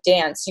subject. It's a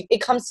dance.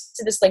 It comes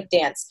to this like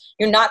dance.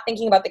 You're not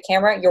thinking about the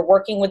camera. You're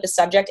working with the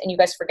subject and you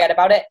guys forget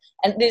about it.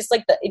 And it's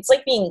like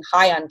being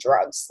high on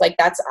drugs. Like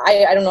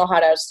I don't know how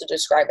else to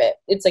describe it.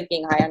 It's like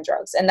being high on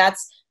drugs. And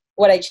that's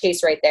what I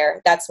chase right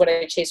there. That's what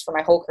I chase for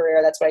my whole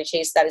career. That's what I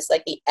chase. That is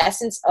like the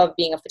essence of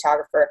being a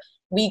photographer.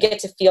 We get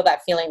to feel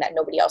that feeling that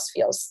nobody else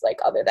feels, like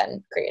other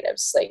than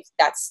creatives. Like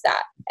that's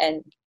that.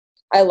 And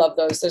I love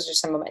those.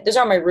 Those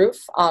are on my roof.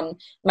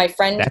 My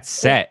friend.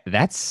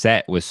 That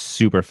set was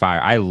super fire.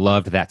 I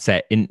loved that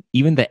set. And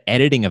even the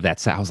editing of that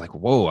set, I was like,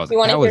 whoa.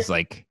 That was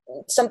like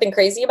something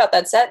crazy about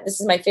that set. This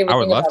is my favorite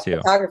thing about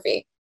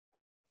photography.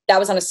 That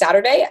was on a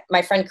Saturday.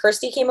 My friend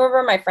Kirsty came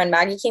over. My friend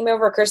Maggie came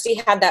over. Kirsty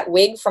had that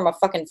wig from a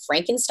fucking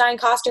Frankenstein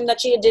costume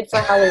that she did for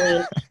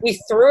Halloween. We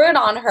threw it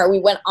on her. We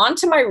went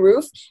onto my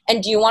roof.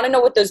 And do you want to know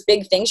what those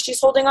big things she's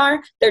holding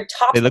are? They're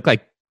they look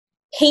like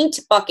paint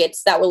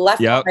buckets that were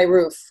left on my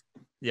roof.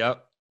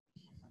 Yep.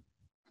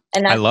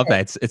 And I love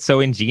that. It's so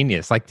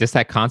ingenious. Like just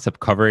that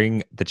concept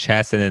covering the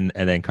chest and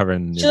then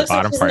covering the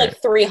bottom part.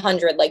 Like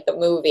 300, like the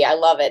movie. I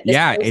love it.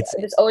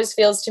 This always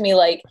feels to me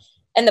like,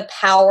 and the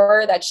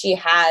power that she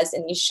has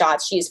in these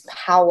shots, she's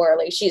power.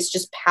 Like she's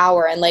just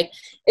power. And like,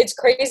 it's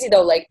crazy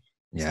though. Like,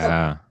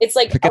 yeah, it's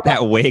like, look at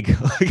that wig.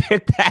 Look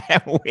at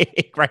that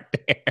wig right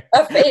there.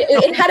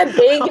 It had a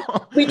big,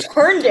 we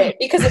turned it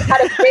because it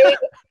had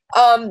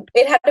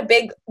a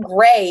big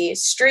gray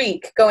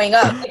streak going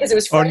up because it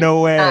was oh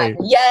no way.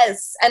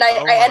 Yes. And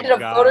I ended up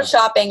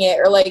photoshopping it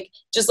or like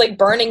just like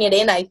burning it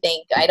in, I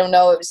think. I don't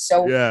know. It was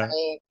so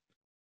funny.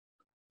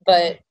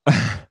 But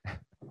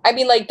I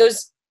mean like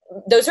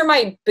those are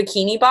my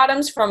bikini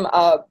bottoms from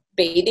a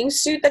bathing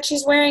suit that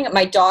she's wearing.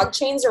 My dog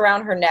chain's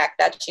around her neck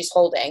that she's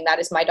holding. That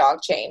is my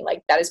dog chain.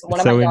 Like that is one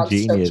of my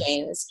dog's toe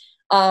chains.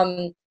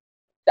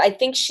 I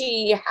think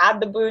she had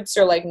the boots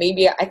or like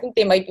maybe I think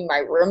they might be my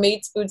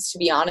roommate's boots, to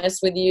be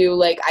honest with you.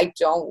 Like, I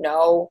don't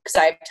know because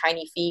I have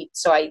tiny feet.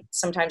 So I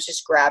sometimes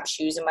just grab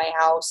shoes in my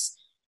house.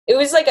 It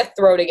was like a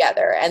throw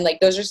together. And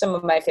like, those are some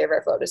of my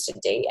favorite photos to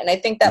date. And I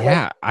think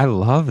that I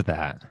love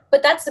that.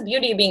 But that's the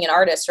beauty of being an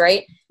artist,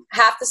 right?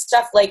 Half the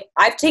stuff, like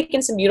I've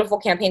taken some beautiful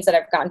campaigns that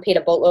I've gotten paid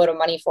a boatload of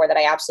money for that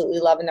I absolutely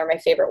love and they're my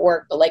favorite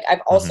work. But like I've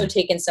also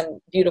taken some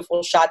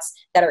beautiful shots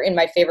that are in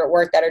my favorite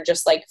work that are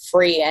just like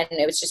free and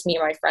it was just me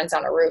and my friends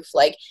on a roof.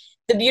 Like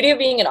the beauty of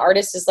being an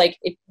artist is like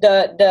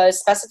the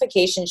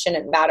specification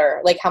shouldn't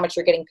matter, like how much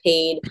you're getting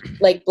paid,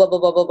 like blah, blah,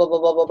 blah, blah, blah, blah,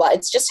 blah, blah, blah.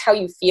 It's just how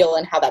you feel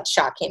and how that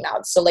shot came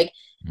out. So like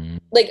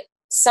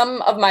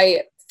some of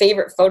my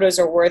favorite photos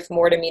are worth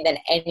more to me than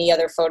any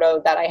other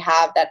photo that I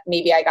have that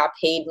maybe I got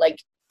paid like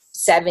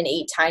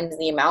 7-8 times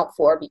the amount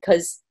for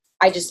because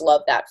I just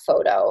love that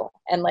photo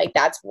and like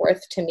that's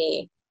worth to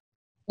me.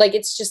 Like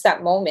it's just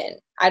that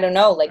moment. I don't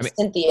know, like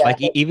Cynthia.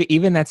 Like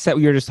even that set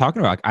we were just talking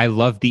about. Like, I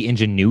love the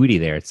ingenuity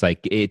there. It's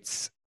like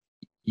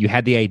you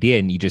had the idea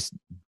and you just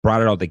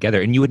brought it all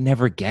together, and you would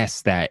never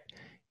guess that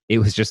it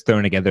was just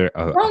thrown together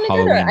a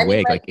Halloween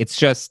wig. Like it's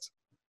just,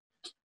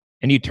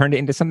 and you turned it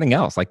into something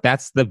else. Like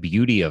that's the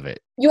beauty of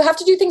it. You have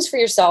to do things for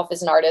yourself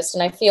as an artist,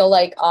 and I feel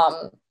like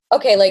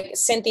okay, like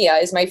Cynthia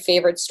is my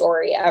favorite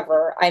story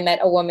ever. I met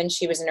a woman,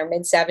 she was in her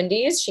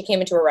mid-70s. She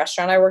came into a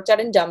restaurant I worked at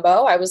in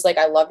Dumbo. I was like,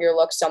 I love your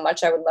look so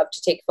much. I would love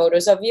to take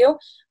photos of you.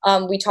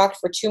 We talked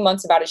for 2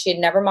 months about it. She had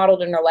never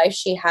modeled in her life.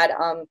 She had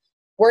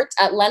worked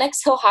at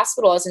Lenox Hill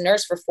Hospital as a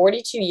nurse for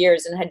 42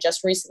 years and had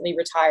just recently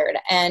retired.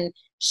 And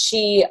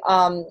she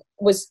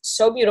was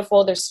so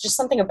beautiful. There's just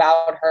something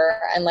about her.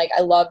 And like,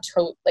 I loved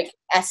her like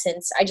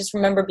essence. I just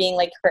remember being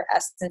like, her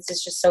essence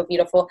is just so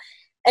beautiful.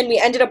 And we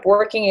ended up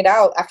working it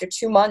out. After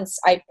 2 months,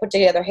 I put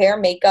together hair,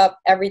 makeup,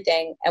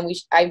 everything. And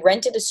I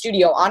rented a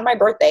studio on my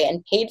birthday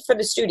and paid for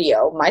the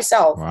studio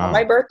myself on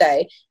my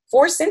birthday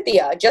for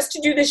Cynthia just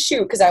to do this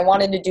shoot because I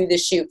wanted to do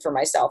this shoot for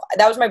myself.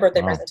 That was my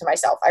birthday present to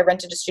myself. I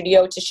rented a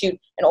studio to shoot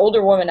an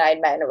older woman I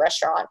had met in a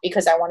restaurant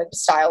because I wanted to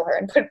style her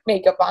and put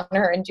makeup on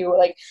her and do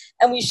like,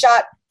 and we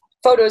shot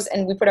photos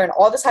and we put her in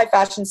all this high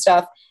fashion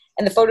stuff.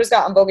 And the photos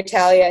got on Vogue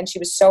Italia and she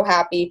was so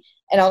happy.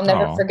 And I'll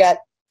never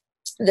forget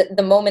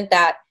the moment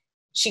that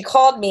she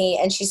called me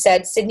and she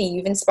said, Sydney,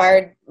 you've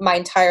inspired my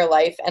entire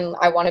life and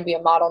I want to be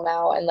a model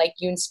now. And like,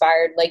 you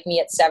inspired like me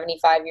at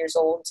 75 years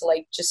old to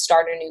like just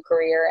start a new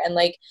career. And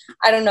like,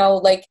 I don't know,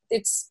 like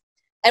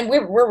and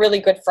we're really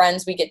good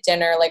friends. We get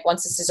dinner. Like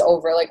once this is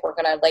over, like we're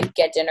going to like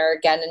get dinner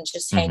again and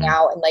just hang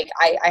out. And like,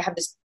 I have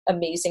this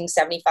amazing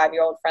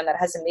 75-year-old friend that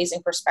has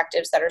amazing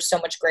perspectives that are so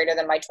much greater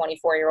than my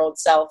 24-year-old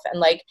self. And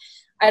like,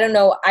 I don't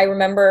know. I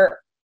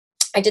remember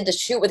I did the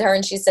shoot with her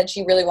and she said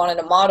she really wanted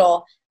to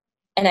model.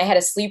 And I had a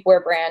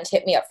sleepwear brand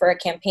hit me up for a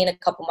campaign a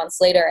couple months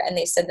later. And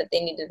they said that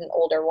they needed an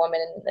older woman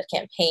in the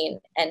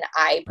campaign. And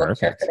I booked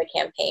her for the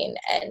campaign.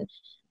 And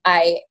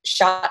I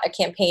shot a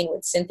campaign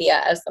with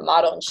Cynthia as the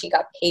model, and she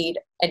got paid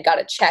and got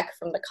a check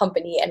from the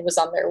company and was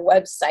on their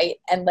website.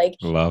 And like,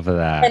 Love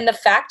that. and the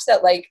fact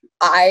that like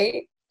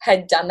I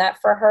had done that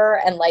for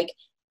her, and like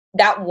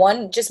that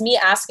one, just me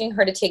asking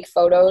her to take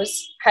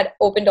photos had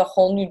opened a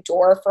whole new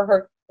door for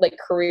her, like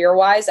career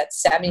wise at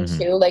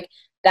 72. Like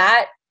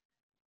that,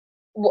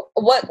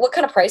 what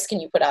kind of price can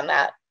you put on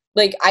that?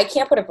 Like, I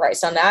can't put a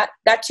price on that.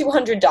 That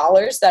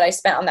 $200 that I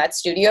spent on that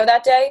studio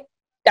that day,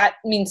 that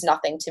means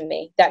nothing to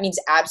me. That means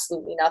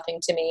absolutely nothing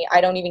to me. I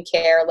don't even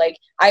care. Like,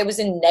 I was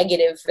in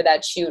negative for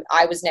that shoot.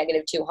 I was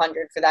negative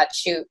 200 for that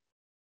shoot.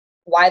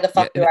 Why the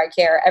fuck do I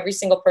care? Every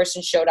single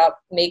person showed up,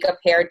 makeup,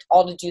 hair,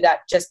 all to do that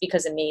just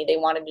because of me. They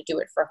wanted to do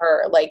it for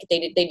her. Like, I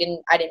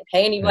didn't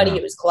pay anybody.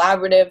 It was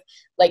collaborative.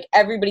 Like,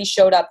 everybody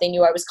showed up. They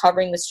knew I was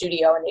covering the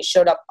studio, and they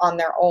showed up on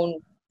their own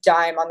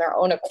dime, on their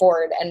own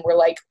accord, and were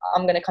like,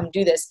 I'm going to come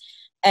do this.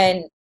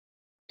 And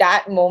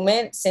that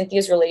moment,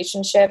 Cynthia's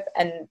relationship,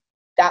 and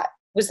that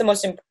was the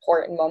most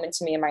important moment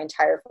to me in my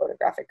entire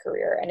photographic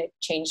career. And it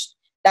changed.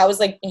 That was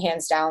like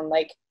hands down,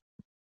 like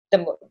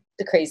the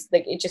crazy,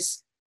 like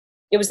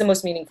it was the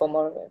most meaningful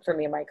moment for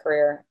me in my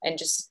career. And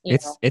just,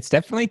 it's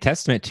definitely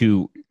testament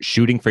to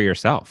shooting for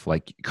yourself,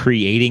 like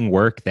creating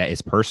work that is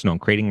personal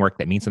and creating work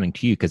that means something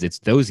to you. Cause it's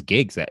those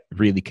gigs that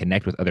really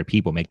connect with other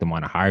people, make them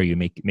want to hire you,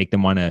 make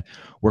them want to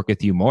work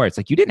with you more. It's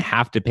like, you didn't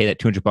have to pay that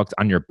 $200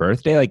 on your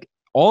birthday. Like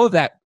all of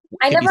that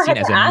can be seen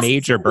as a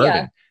major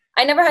burden.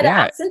 I never had to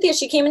ask Cynthia.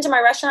 She came into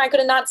my restaurant. I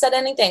could have not said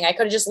anything. I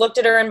could have just looked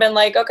at her and been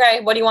like, okay,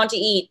 what do you want to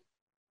eat?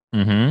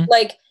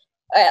 Like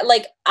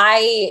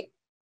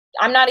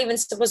I'm not even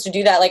supposed to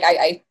do that. Like,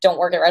 I don't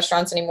work at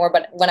restaurants anymore,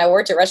 but when I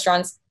worked at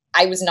restaurants,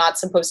 I was not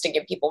supposed to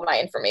give people my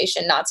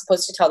information, not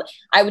supposed to tell them.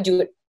 I would do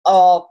it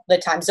all the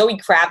time. Zoe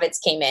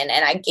Kravitz came in,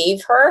 and I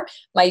gave her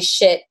my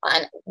shit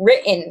on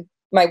written,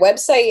 my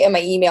website and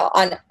my email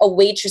on a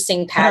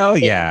waitressing package. Hell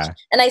yeah.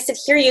 And I said,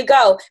 here you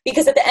go.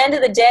 Because at the end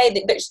of the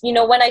day,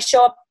 when I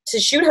show up to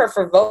shoot her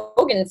for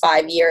Vogue in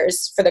 5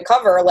 years for the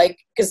cover, like,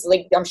 because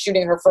like I'm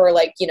shooting her for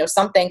like,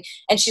 something,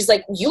 and she's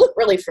like, you look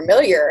really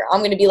familiar. I'm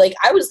going to be like,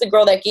 I was the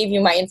girl that gave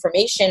you my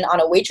information on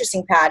a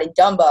waitressing pad in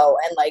Dumbo.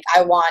 And like,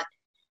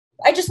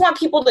 I just want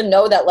people to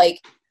know that,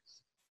 like,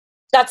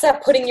 that's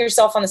that putting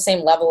yourself on the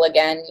same level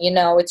again.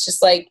 It's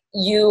just like,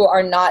 you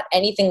are not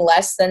anything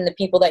less than the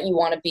people that you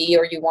want to be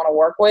or you want to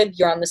work with.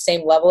 You're on the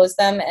same level as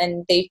them.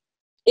 And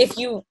if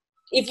you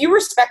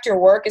respect your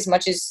work as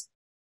much as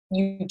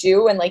you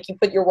do, and like you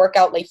put your work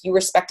out, like you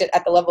respect it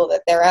at the level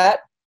that they're at,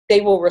 they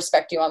will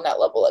respect you on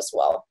that level as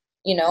well.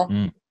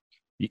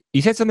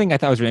 You said something I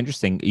thought was really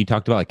interesting. You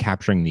talked about like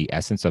capturing the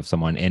essence of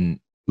someone, and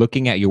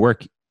looking at your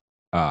work,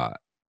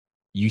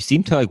 you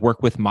seem to like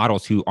work with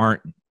models who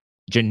aren't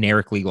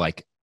generically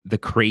like the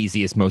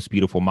craziest, most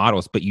beautiful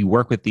models, but you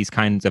work with these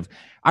kinds of,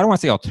 I don't want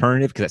to say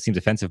alternative because that seems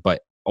offensive,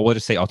 but I'll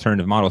just say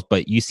alternative models,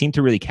 but you seem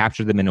to really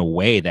capture them in a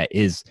way that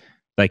is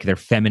like their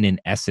feminine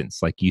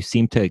essence. Like you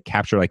seem to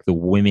capture like the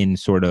women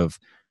sort of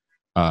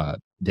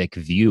like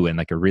view in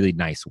like a really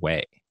nice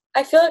way.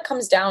 I feel it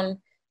comes down,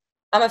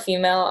 I'm a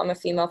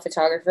female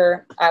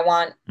photographer.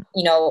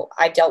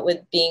 I dealt with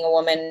being a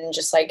woman,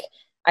 just like,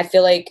 I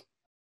feel like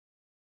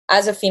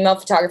as a female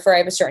photographer, I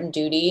have a certain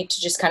duty to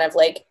just kind of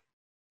like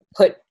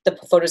put the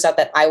photos out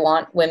that I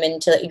want women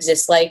to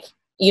exist like,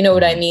 you know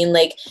what I mean?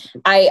 Like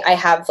I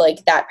have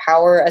like that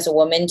power as a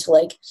woman to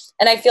like,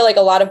 and I feel like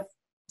a lot of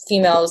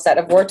females that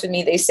have worked with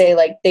me, they say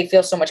like they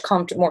feel so much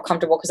more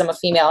comfortable because I'm a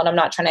female and I'm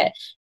not trying to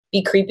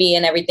be creepy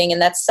and everything.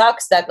 And that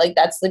sucks that like,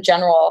 that's the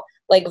general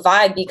like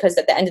vibe, because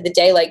at the end of the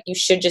day, like you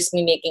should just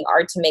be making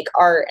art to make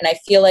art. And I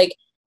feel like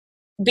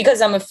because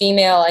I'm a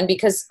female and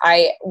because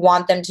I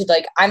want them to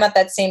like, I'm at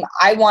that same,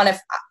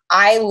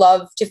 I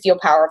love to feel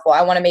powerful.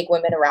 I want to make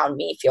women around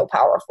me feel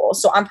powerful.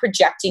 So I'm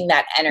projecting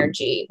that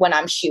energy when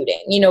I'm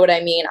shooting. You know what I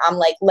mean? I'm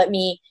like, let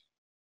me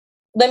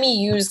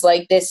use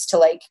like this to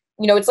like,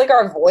 it's like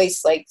our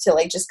voice, like to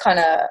like just kind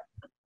of,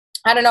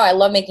 I don't know. I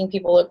love making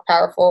people look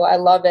powerful. I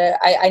love it.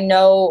 I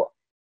know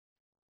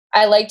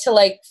I like to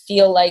like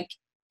feel like,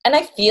 and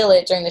I feel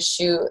it during the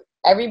shoot.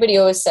 Everybody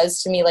always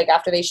says to me, like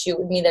after they shoot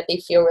with me, that they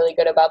feel really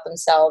good about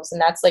themselves.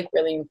 And that's like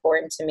really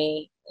important to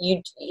me.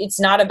 It's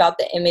not about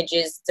the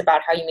images. It's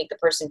about how you make the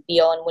person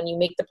feel. And when you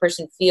make the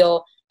person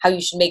feel how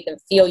you should make them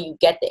feel, you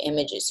get the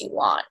images you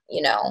want,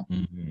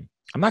 Mm-hmm.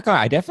 I'm not gonna,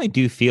 I definitely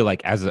do feel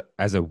like as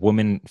a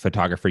woman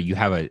photographer, you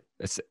have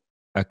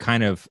a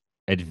kind of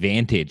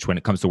advantage when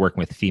it comes to working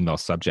with female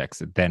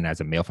subjects than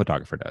as a male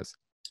photographer does.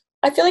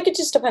 I feel like it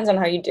just depends on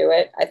how you do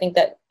it. I think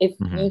that if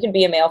you can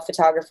be a male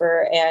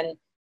photographer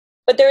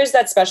but there is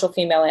that special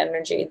female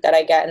energy that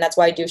I get. And that's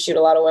why I do shoot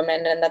a lot of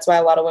women. And that's why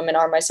a lot of women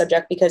are my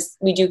subject, because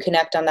we do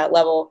connect on that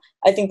level.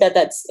 I think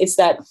it's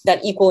that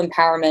equal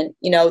empowerment,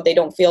 they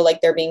don't feel like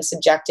they're being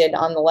subjected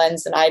on the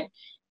lens. And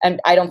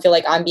I don't feel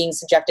like I'm being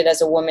subjected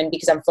as a woman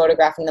because I'm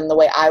photographing them the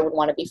way I would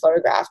want to be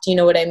photographed. You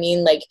know what I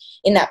mean? Like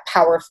in that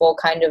powerful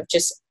kind of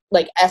just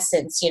like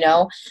essence,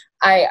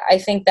 I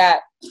think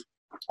that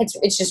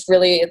it's just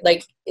really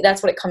like,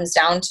 that's what it comes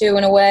down to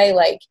in a way.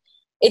 Like,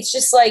 it's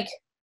just like,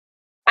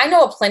 I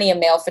know plenty of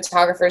male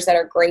photographers that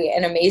are great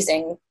and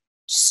amazing.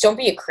 Just don't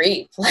be a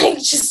creep. Like,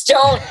 just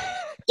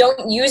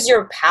don't use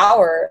your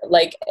power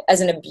like as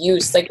an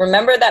abuse. Like,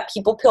 remember that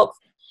people feel,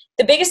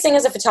 the biggest thing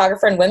as a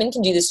photographer, and women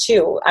can do this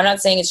too, I'm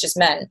not saying it's just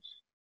men.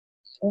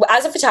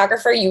 As a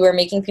photographer, you are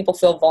making people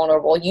feel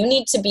vulnerable. You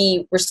need to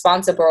be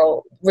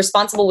responsible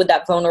with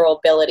that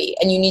vulnerability,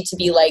 and you need to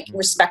be like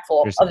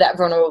respectful of that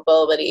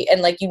vulnerability,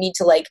 and like you need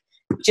to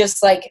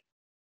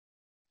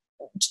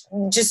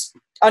just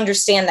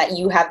understand that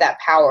you have that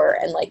power,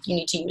 and like you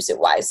need to use it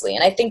wisely.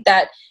 And I think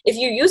that if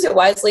you use it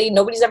wisely,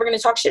 nobody's ever going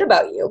to talk shit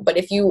about you. But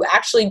if you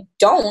actually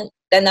don't,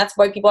 then that's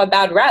why people have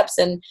bad reps.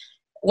 And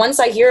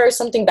once I hear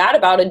something bad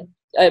about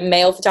a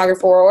male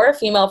photographer or a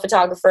female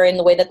photographer in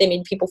the way that they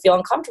made people feel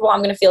uncomfortable,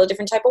 I'm going to feel a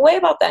different type of way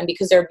about them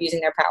because they're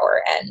abusing their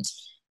power. And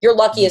you're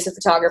lucky as a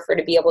photographer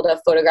to be able to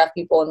photograph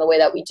people in the way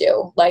that we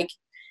do. Like,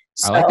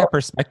 so. I like that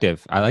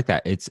perspective. I like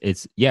that.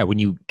 It's yeah, when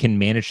you can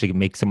manage to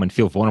make someone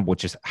feel vulnerable,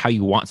 which is how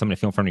you want someone to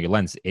feel in front of your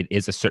lens, it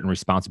is a certain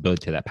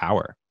responsibility to that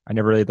power. I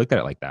never really looked at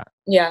it like that.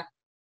 Yeah.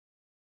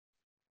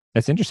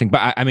 That's interesting.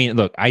 But I mean,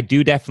 look, I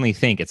do definitely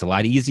think it's a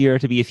lot easier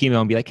to be a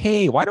female and be like,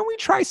 hey, why don't we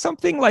try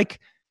something like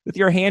with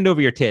your hand over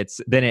your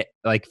tits than it,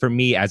 like for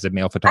me as a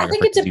male photographer. I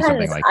think it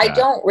depends. Like I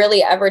don't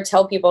really ever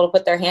tell people to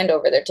put their hand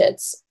over their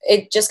tits.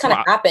 It just kind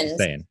of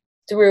happens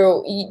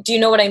through, do you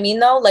know what I mean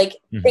though? Like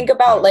think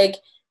about like,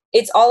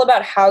 it's all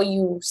about how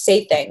you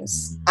say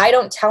things. I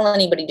don't tell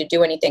anybody to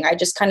do anything. I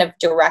just kind of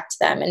direct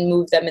them and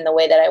move them in the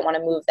way that I want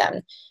to move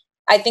them.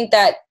 I think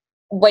that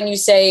when you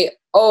say,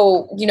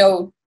 oh, you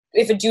know,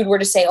 if a dude were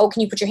to say, oh,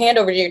 can you put your hand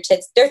over your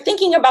tits? They're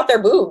thinking about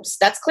their boobs.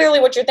 That's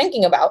clearly what you're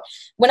thinking about.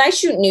 When I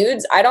shoot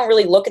nudes, I don't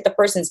really look at the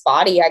person's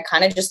body. I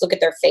kind of just look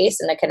at their face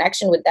and the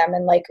connection with them.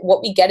 And like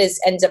what we get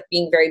ends up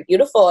being very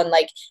beautiful and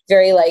like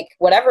very like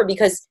whatever,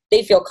 because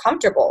they feel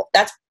comfortable.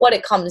 That's what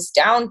it comes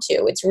down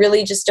to. It's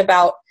really just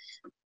about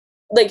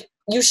like,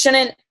 you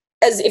shouldn't,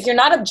 as if you're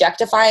not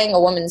objectifying a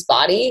woman's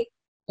body,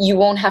 you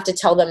won't have to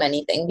tell them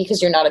anything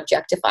because you're not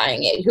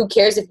objectifying it. Who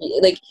cares if you,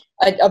 like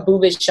a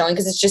boob is showing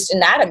because it's just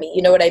anatomy,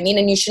 you know what I mean?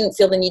 And you shouldn't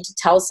feel the need to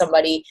tell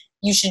somebody.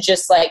 You should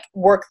just like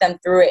work them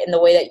through it in the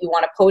way that you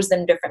want to pose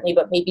them differently,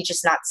 but maybe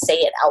just not say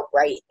it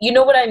outright. You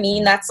know what I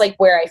mean? That's like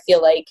where I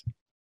feel like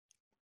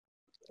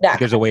that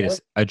there's a way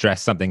to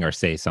address something or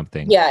say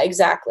something. Yeah,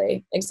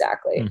 exactly.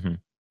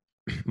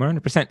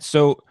 100%.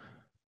 So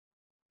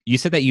you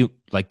said that you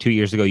like 2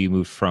 years ago, you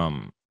moved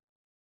from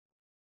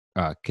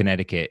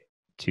Connecticut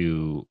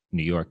to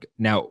New York.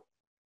 Now,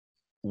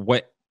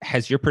 what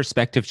has your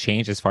perspective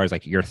changed as far as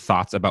like your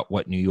thoughts about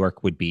what New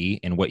York would be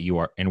and what you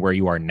are and where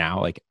you are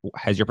now? Like,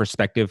 has your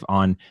perspective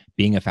on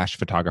being a fashion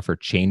photographer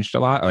changed a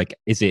lot? Like,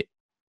 is it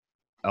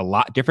a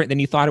lot different than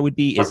you thought it would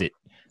be? Is it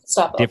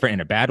different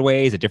in a bad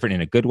way? Is it different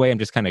in a good way? I'm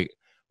just kind of,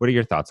 what are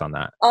your thoughts on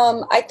that?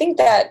 I think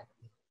that,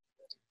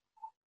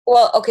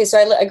 well, okay, so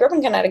I grew up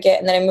in Connecticut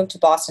and then I moved to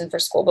Boston for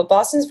school, but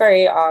Boston's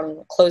very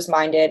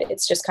closed-minded.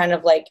 It's just kind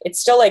of like, it's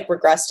still like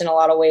regressed in a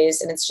lot of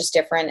ways and it's just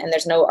different and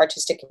there's no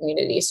artistic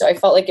community. So I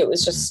felt like it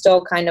was just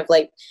still kind of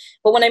like,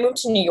 but when I moved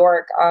to New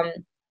York, I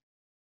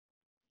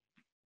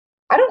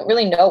don't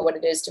really know what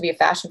it is to be a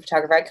fashion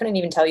photographer. I couldn't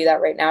even tell you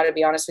that right now, to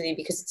be honest with you,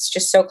 because it's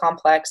just so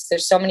complex.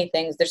 There's so many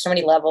things, there's so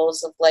many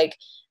levels of like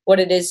what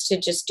it is to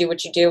just do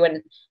what you do.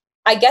 And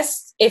I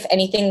guess if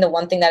anything, the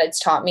one thing that it's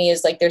taught me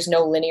is like, there's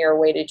no linear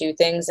way to do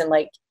things. And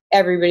like,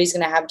 everybody's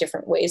going to have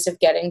different ways of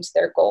getting to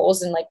their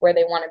goals and like where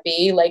they want to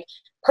be. Like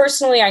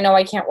personally, I know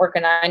I can't work a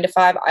 9 to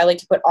 5. I like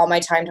to put all my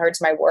time towards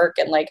my work.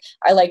 And like,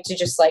 I like to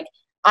just like,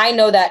 I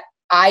know that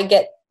I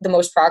get the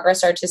most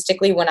progress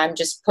artistically when I'm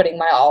just putting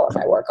my all in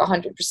my work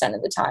 100%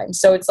 of the time.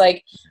 So it's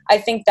like, I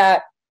think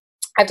that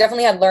I've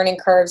definitely had learning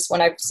curves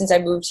since I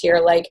moved here.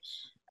 Like,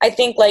 I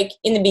think like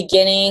in the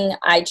beginning,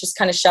 I just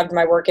kind of shoved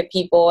my work at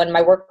people and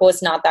my work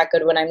was not that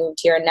good when I moved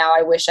here. And now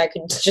I wish I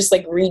could just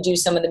like redo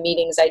some of the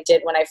meetings I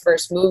did when I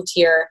first moved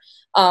here.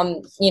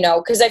 You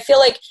know, cause I feel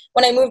like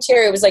when I moved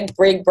here, it was like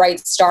big, bright,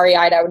 starry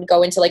eyed. I would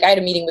go into like, I had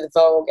a meeting with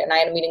Vogue and I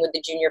had a meeting with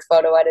the junior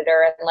photo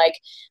editor. And like,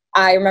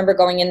 I remember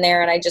going in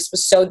there and I just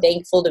was so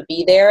thankful to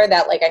be there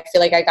that like, I feel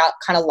like I got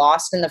kind of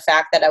lost in the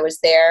fact that I was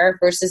there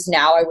versus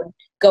now I would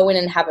go in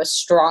and have a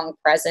strong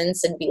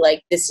presence and be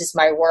like, this is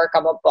my work.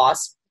 I'm a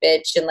boss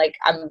bitch. And like,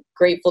 I'm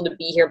grateful to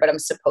be here, but I'm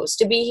supposed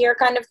to be here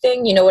kind of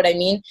thing. You know what I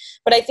mean?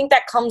 But I think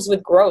that comes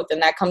with growth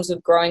and that comes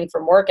with growing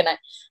from work. And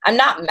I'm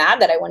not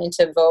mad that I went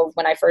into Vogue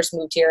when I first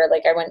moved here.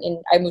 Like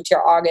I moved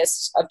here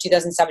August of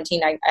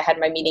 2017. I had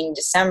my meeting in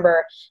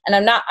December and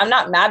I'm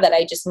not mad that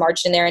I just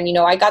marched in there. And, you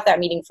know, I got that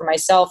meeting for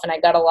myself and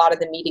I got a lot of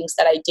the meetings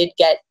that I did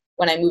get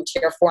when I moved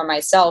here for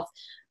myself.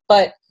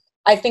 But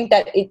I think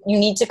that you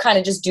need to kind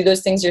of just do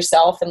those things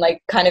yourself and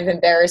like kind of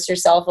embarrass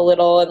yourself a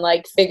little and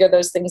like figure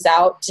those things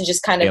out to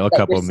just kind of a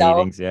couple of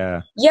meetings.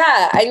 Yeah.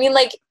 Yeah. I mean,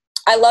 like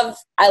I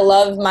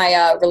love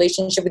my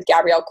relationship with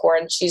Gabrielle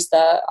Corn. She's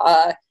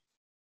the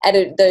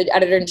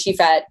editor in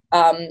chief at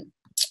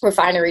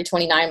Refinery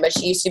 29, but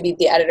she used to be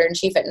the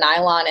editor-in-chief at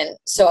Nylon. And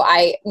so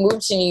I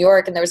moved to New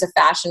York, and there was a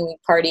fashion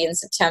week party in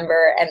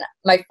September, and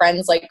my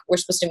friends like were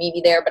supposed to meet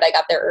me there, but I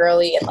got there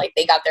early, and like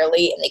they got there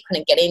late and they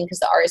couldn't get in because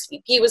the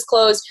RSVP was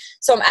closed.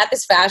 So I'm at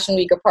this fashion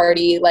week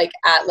party, like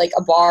at like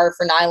a bar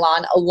for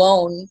Nylon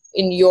alone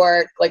in New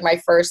York, like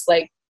my first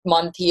like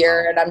month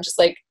here. And I'm just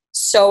like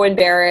so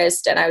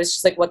embarrassed, and I was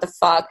just like, what the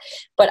fuck?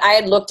 But I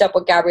had looked up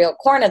what Gabrielle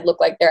Korn had looked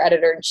like, their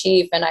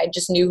editor-in-chief, and I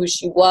just knew who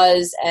she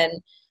was.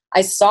 And I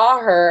saw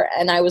her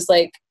and I was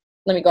like,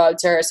 let me go out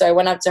to her. So I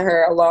went up to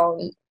her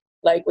alone,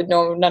 like with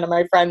none of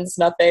my friends,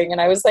 nothing. And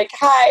I was like,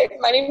 hi,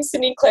 my name is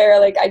Sydney Claire.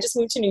 Like, I just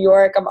moved to New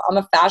York. I'm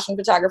a fashion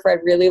photographer.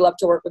 I'd really love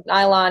to work with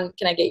Nylon.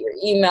 Can I get your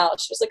email?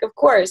 She was like, of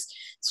course.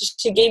 So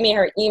she gave me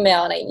her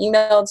email, and I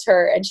emailed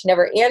her, and she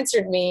never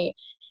answered me.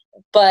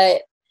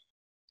 But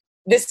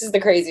this is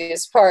the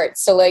craziest part.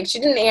 So like, she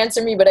didn't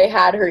answer me, but I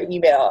had her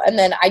email. And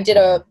then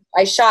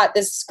I shot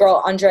this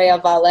girl, Andrea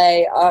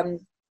Valle,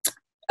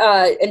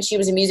 and she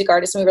was a music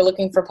artist, and we were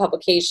looking for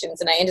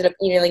publications, and I ended up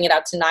emailing it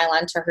out to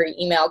Nylon to her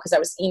email because I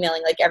was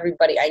emailing like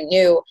everybody I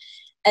knew.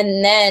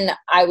 And then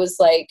I was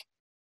like,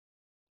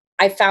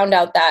 I found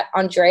out that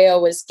Andrea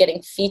was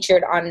getting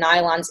featured on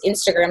Nylon's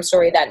Instagram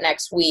story that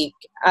next week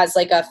as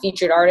like a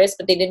featured artist,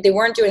 but they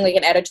weren't doing like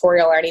an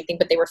editorial or anything,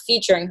 but they were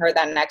featuring her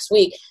that next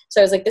week. So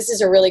I was like, this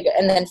is a really good.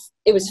 And then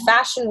it was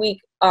Fashion Week.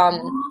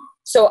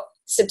 So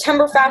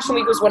September Fashion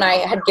Week was when I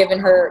had gotten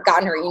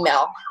her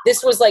email.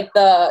 This was like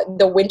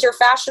the winter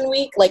fashion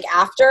week, like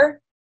after,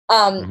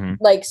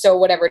 like, so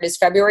whatever it is,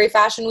 February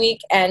Fashion Week.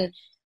 And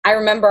I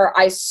remember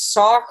I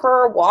saw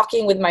her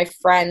walking with my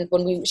friend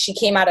when she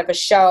came out of a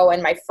show,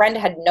 and my friend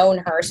had known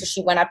her. So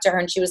she went up to her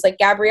and she was like,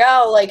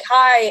 Gabrielle, like,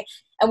 hi.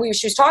 And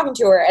she was talking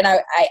to her. And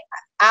I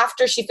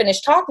after she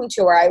finished talking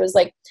to her, I was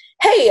like,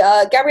 hey,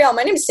 Gabrielle,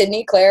 my name is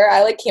Sydney Claire.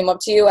 I like came up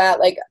to you at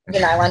like the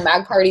Nylon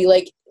Mag party,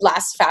 like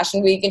last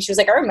Fashion Week. And she was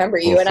like, I remember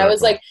you. And I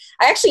was like,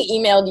 I actually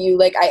emailed you,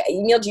 like I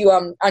emailed you,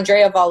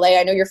 Andrea Valle.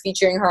 I know you're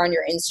featuring her on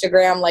your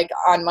Instagram, like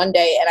on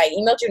Monday. And I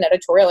emailed you an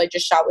editorial I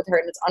just shot with her,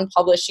 and it's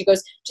unpublished. She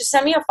goes, just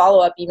send me a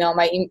follow-up email.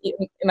 My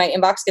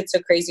inbox gets so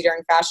crazy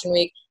during Fashion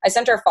Week. I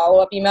sent her a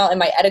follow-up email, and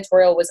my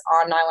editorial was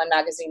on Nylon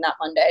Magazine that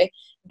Monday.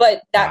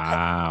 But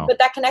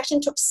that connection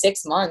took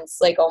 6 months,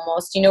 like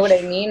almost, you know what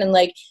I mean? And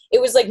like,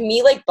 it was like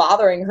me like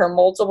bothering her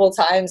multiple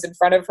times in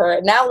front of her.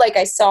 And now like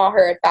I saw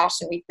her at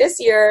Fashion Week this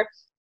year.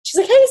 She's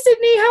like, hey,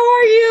 Sydney, how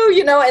are you?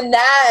 You know, and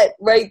that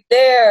right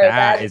there.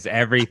 That is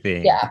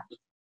everything. Yeah.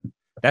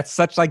 That's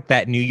such like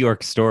that New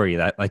York story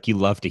that like you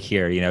love to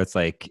hear, you know, it's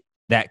like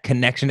that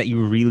connection that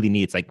you really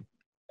need. It's like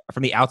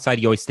from the outside,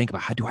 you always think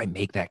about, how do I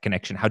make that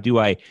connection? How do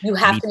I? You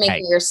have to make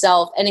it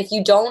yourself. And if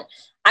you don't,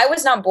 I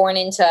was not born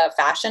into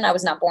fashion. I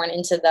was not born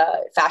into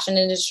the fashion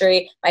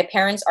industry. My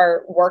parents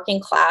are working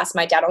class.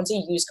 My dad owns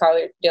a used car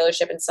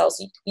dealership and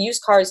sells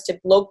used cars to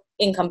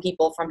low-income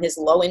people from his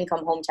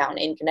low-income hometown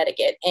in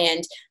Connecticut.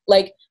 And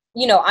like,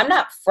 you know,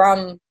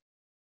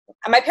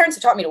 my parents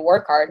have taught me to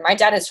work hard. My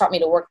dad has taught me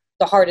to work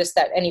the hardest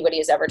that anybody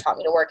has ever taught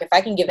me to work. If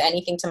I can give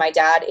anything to my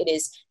dad, it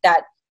is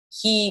that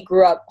he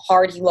grew up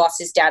hard. He lost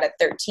his dad at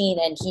 13,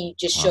 and he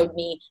just showed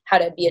me how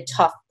to be a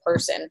tough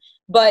person.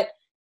 But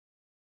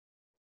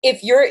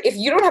if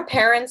you don't have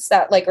parents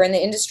that like are in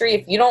the industry,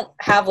 if you don't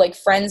have like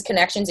friends,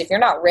 connections, if you're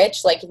not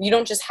rich, like if you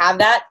don't just have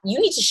that, you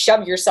need to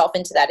shove yourself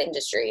into that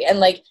industry.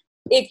 And like,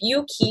 if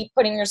you keep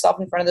putting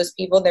yourself in front of those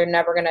people, they're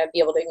never going to be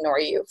able to ignore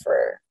you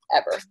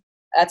forever.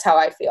 That's how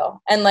I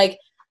feel. And like,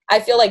 I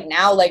feel like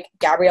now, like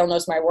Gabrielle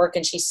knows my work,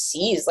 and she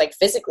sees like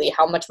physically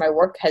how much my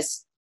work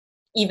has,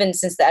 even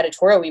since the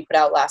editorial we put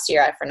out last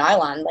year for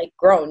Nylon, like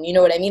grown, you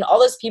know what I mean? All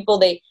those people,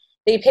 they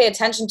pay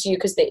attention to you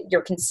because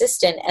you're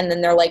consistent, and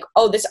then they're like,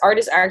 oh, this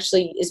artist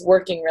actually is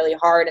working really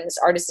hard, and this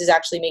artist is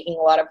actually making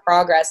a lot of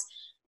progress.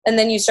 And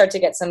then you start to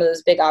get some of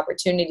those big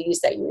opportunities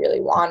that you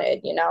really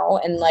wanted, you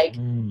know? And like,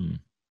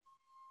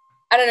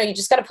 I don't know, you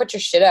just got to put your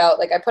shit out.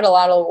 Like I put a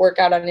lot of work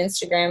out on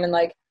Instagram, and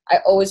like, I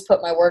always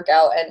put my work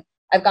out, and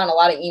I've gotten a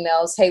lot of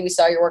emails. Hey, we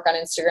saw your work on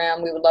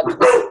Instagram. We would love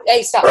to,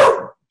 hey,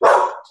 stop.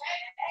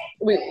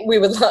 We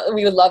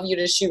would love you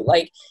to shoot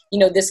like, you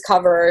know, this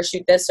cover or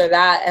shoot this or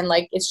that. And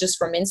like, it's just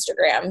from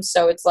Instagram.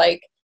 So it's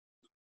like,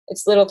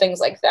 it's little things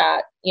like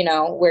that, you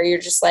know, where you're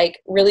just like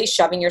really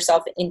shoving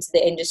yourself into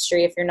the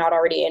industry if you're not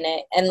already in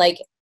it. And like,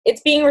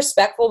 it's being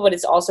respectful, but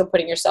it's also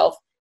putting yourself,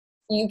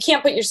 you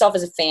can't put yourself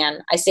as a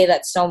fan. I say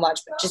that so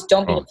much, but just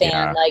don't be a fan.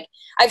 Yeah. Like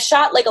I've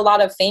shot like a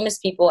lot of famous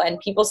people, and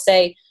people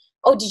say,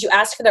 oh, did you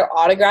ask for their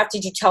autograph?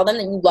 Did you tell them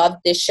that you loved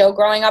this show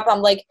growing up?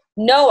 I'm like,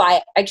 no,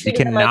 I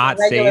treated them like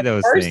a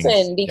regular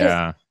person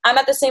because I'm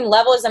at the same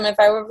level as them. If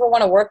I ever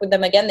want to work with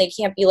them again, they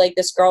can't be like,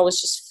 this girl was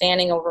just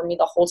fanning over me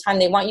the whole time.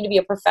 They want you to be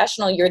a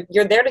professional.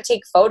 You're there to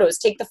take photos.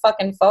 Take the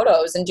fucking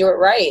photos and do it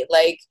right.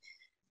 Like,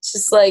 it's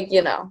just like,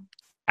 you know.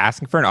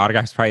 Asking for an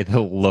autograph is probably the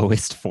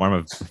lowest form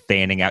of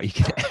fanning out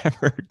you could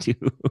ever do.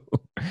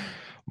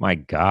 My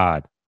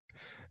God.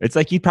 It's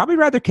like you'd probably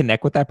rather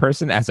connect with that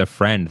person as a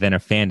friend than a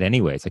fan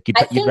anyways. Like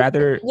you'd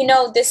rather... You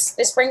know,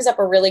 this brings up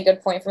a really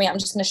good point for me. I'm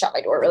just going to shut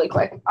my door really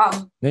quick.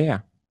 Yeah.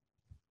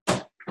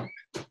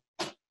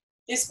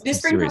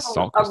 This brings Serious up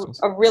salt crystals.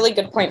 a really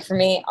good point for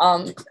me.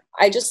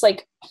 I just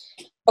like,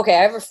 okay,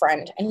 I have a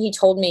friend, and he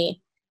told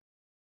me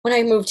when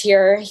I moved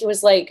here, he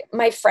was like,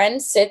 my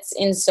friend sits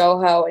in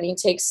Soho and he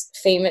takes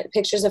famous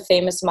pictures of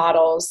famous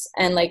models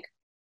and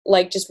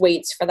like just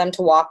waits for them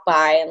to walk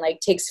by and like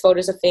takes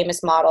photos of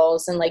famous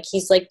models, and like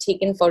he's like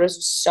taken photos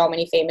of so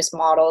many famous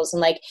models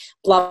and like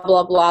blah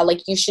blah blah,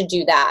 like you should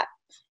do that.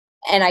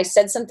 And I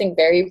said something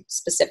very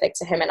specific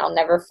to him, and I'll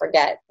never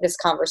forget this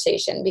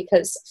conversation,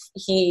 because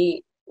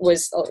he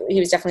was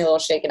definitely a little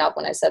shaken up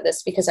when I said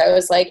this, because I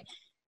was like,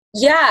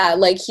 yeah,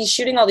 like he's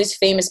shooting all these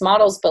famous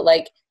models, but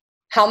like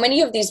how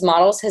many of these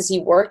models has he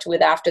worked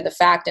with after the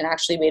fact and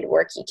actually made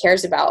work he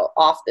cares about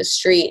off the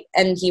street?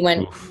 And he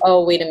went,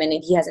 oh, wait a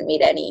minute, he hasn't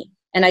made any.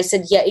 And I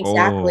said, yeah,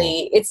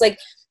 exactly. It's like,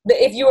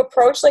 if you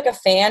approach like a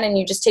fan and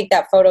you just take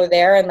that photo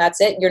there and that's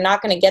it, you're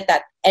not going to get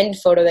that end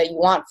photo that you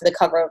want for the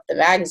cover of the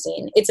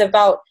magazine. It's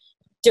about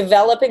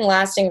developing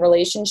lasting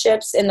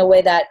relationships in the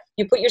way that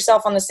you put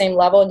yourself on the same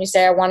level and you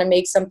say, I want to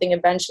make something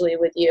eventually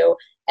with you.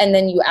 And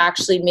then you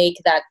actually make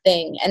that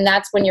thing. And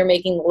that's when you're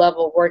making the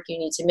level of work you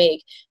need to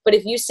make. But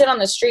if you sit on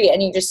the street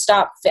and you just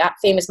stop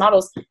famous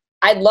models,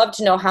 I'd love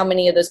to know how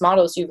many of those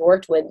models you've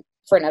worked with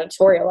for an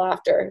editorial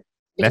after.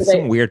 That's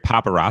some weird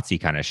paparazzi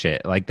kind of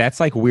shit. Like,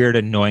 that's like weird,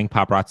 annoying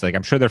paparazzi. Like,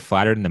 I'm sure they're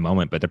flattered in the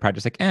moment, but they're probably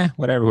just like,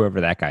 whatever,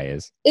 whoever that guy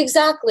is.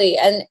 Exactly.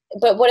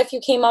 But what if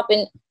you came up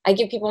and I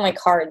give people my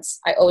cards?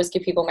 I always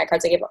give people my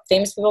cards. I give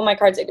famous people my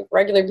cards. I give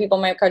regular people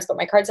my cards, but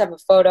my cards have a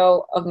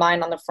photo of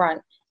mine on the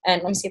front.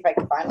 And let me see if I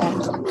can find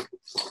one.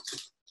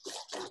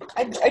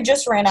 I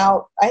just ran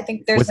out. I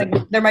think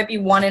there might be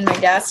one in my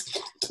desk.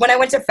 When I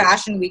went to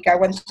Fashion Week, I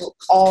went through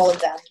all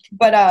of them.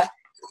 But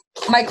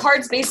my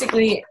cards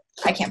basically,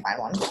 I can't find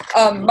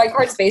one. My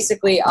cards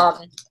basically,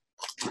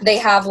 they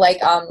have like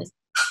a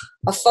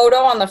photo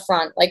on the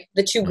front, like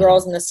the two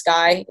girls in the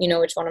sky. You know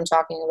which one I'm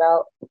talking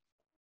about.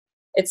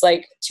 It's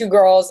like two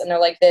girls and they're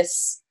like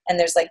this, and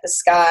there's like the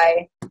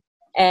sky,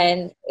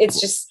 and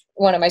it's just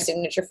one of my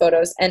signature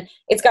photos, and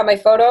it's got my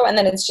photo, and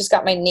then it's just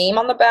got my name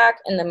on the back,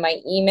 and then my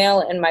email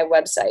and my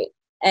website.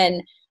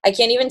 And I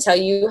can't even tell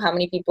you how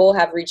many people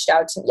have reached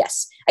out to me.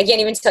 Yes, I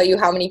can't even tell you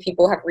how many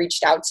people have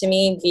reached out to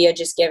me via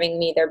just giving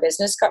me their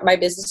business card, my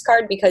business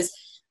card, because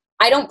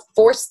I don't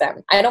force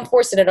them. I don't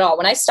force it at all.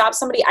 When I stop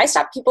somebody, I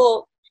stop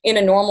people in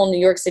a normal New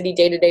York City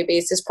day-to-day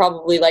basis,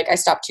 probably like I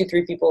stop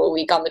 2-3 people a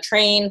week on the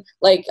train,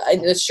 like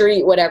in the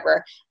street,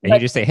 whatever. And you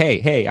just say,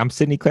 hey, I'm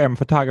Sydney Claire. I'm a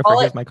photographer.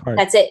 Here's my card.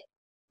 That's it.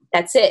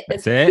 That's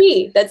the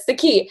key. That's the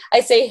key. I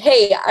say,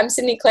 hey, I'm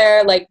Sydney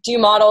Claire. Like, do you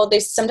model?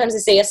 Sometimes they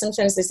say yes,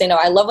 sometimes they say no.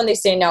 I love when they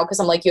say no,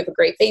 because I'm like, you have a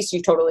great face.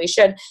 You totally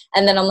should.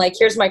 And then I'm like,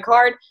 here's my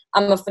card.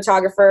 I'm a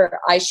photographer.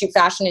 I shoot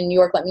fashion in New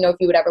York. Let me know if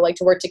you would ever like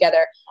to work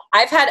together.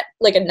 I've had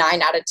like a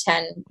 9 out of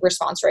 10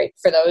 response rate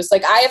for those.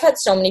 Like, I have had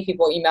so many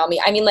people email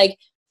me. I mean, like,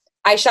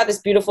 I shot this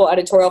beautiful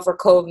editorial for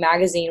Cove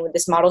magazine with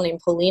this model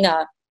named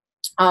Polina.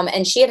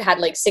 And she had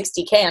like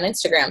 60K on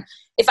Instagram.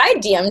 If I had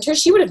DM'd her,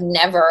 she would have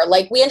never,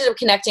 like, we ended up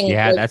connecting.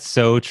 Yeah, like, that's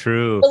so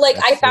true. But like,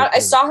 I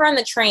saw her on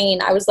the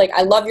train. I was like,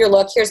 I love your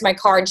look. Here's my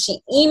card.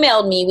 She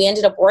emailed me. We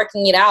ended up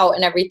working it out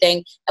and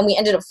everything. And we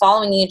ended up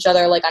following each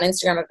other like on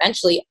Instagram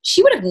eventually.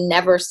 She would have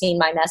never seen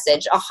my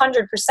message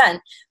 100%.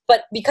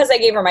 But because I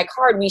gave her my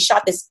card, we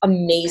shot this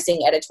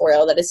amazing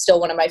editorial that is still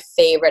one of my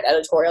favorite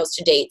editorials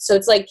to date. So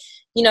it's like,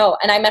 you know,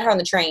 and I met her on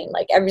the train.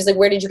 Like, everybody's like,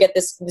 where did you get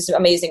this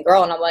amazing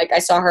girl? And I'm like, I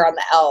saw her on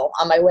the L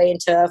on my way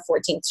into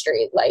 14th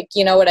Street. Like,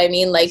 you know what I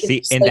mean? Like,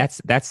 see, and like,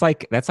 that's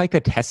like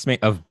the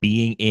testament of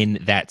being in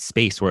that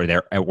space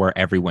where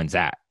everyone's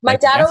at. My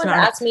like, dad always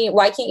asked me,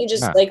 why can't you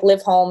just like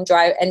live home,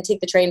 drive, and take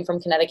the train from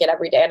Connecticut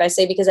every day? And I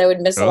say, because I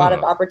would miss a lot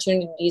of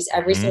opportunities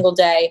every single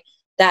day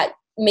that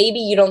maybe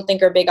you don't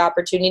think are big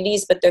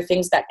opportunities, but they're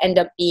things that end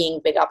up being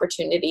big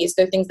opportunities.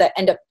 They're things that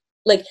end up,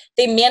 like,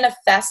 they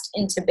manifest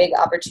into big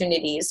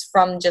opportunities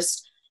from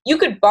just, you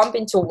could bump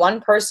into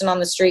one person on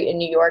the street in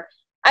New York.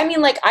 I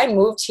mean, like, I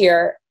moved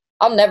here.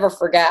 I'll never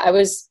forget. I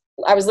was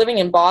living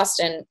in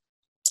Boston,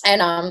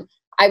 and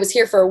I was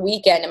here for a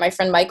weekend, and my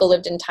friend Michael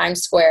lived in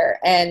Times Square,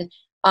 and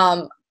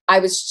I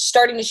was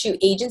starting to shoot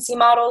agency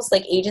models.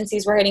 Like,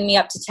 agencies were hitting me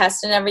up to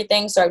test and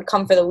everything. So I would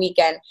come for the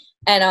weekend.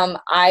 And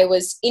I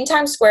was in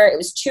Times Square. It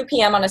was 2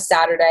 p.m. on a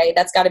Saturday.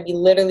 That's got to be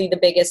literally the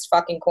biggest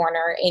fucking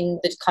corner in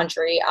the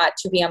country at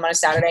 2 p.m. on a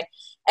Saturday.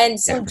 And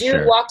some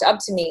dude walked up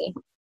to me,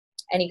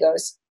 and he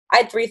goes, I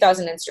had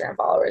 3,000 Instagram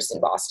followers in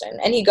Boston.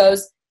 And he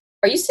goes,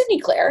 are you Sydney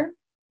Claire?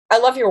 I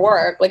love your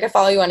work. Like, I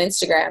follow you on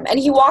Instagram. And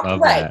he walked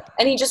away.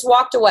 And he just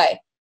walked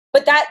away.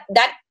 But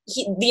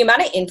the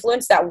amount of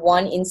influence that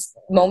one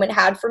moment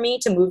had for me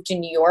to move to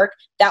New York,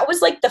 that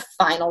was like the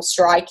final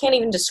straw. I can't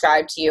even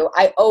describe to you.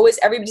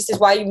 Everybody says,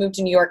 why you moved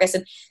to New York? I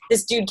said,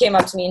 this dude came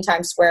up to me in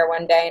Times Square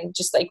one day and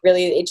just like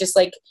really, it just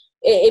like,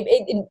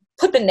 it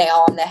put the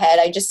nail on the head.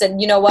 I just said,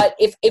 you know what,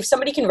 if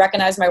somebody can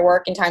recognize my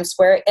work in Times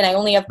Square and I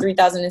only have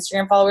 3,000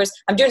 Instagram followers,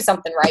 I'm doing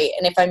something right.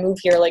 And if I move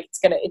here, like,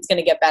 it's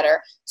gonna get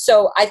better.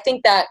 So I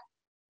think that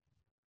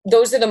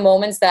those are the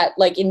moments that,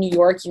 like, in New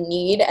York you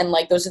need, and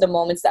like those are the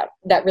moments that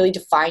really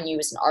define you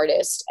as an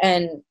artist.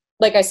 And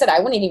like I said, I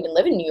wouldn't even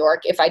live in New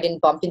York if I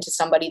didn't bump into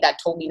somebody that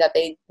told me that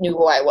they knew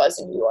who I was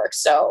in New York.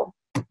 So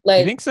like,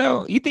 You think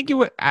so? You think you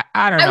would?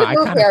 I don't I know. would I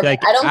move kind of here, feel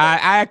but like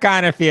I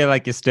kind of feel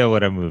like you still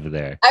would have moved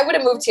there. I would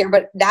have moved here,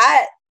 but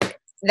that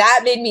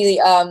made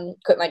me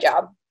quit my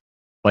job.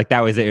 Like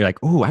that was it. You're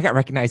like, ooh, I got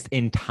recognized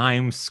in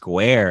Times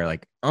Square.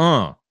 Like,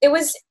 It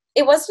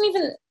wasn't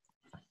even,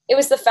 it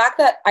was the fact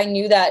that I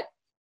knew that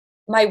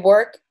my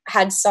work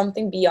had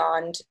something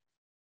beyond.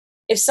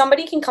 If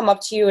somebody can come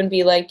up to you and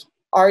be like,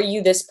 are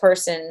you this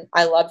person?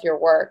 I love your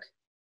work.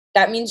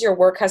 That means your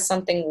work has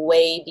something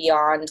way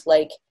beyond,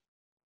 like,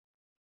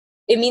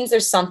 it means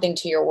there's something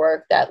to your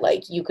work that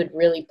like you could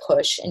really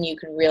push and you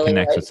could really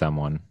connects like, with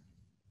someone.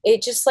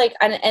 it just like,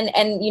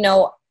 and you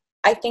know,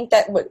 I think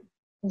that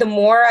the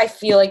more I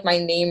feel like my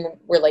name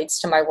relates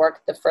to my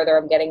work, the further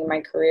I'm getting in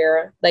my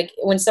career. Like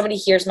when somebody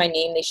hears my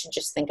name, they should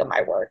just think of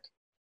my work.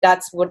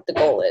 That's what the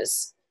goal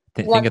is.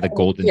 Think of the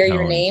golden hear tones.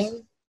 your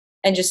name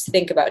and just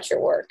think about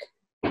your work.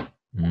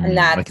 And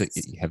Like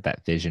that's, you have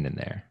that vision in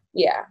there.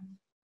 yeah.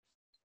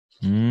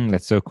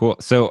 That's so cool.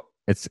 So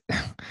it's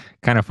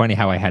kind of funny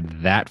how I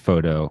had that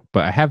photo,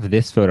 but I have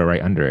this photo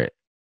right under it.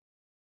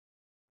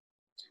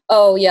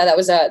 Oh yeah, that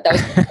was a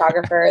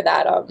photographer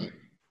that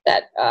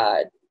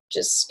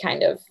just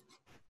kind of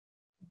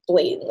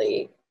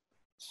blatantly.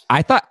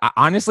 I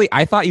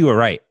thought you were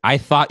right.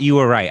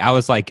 I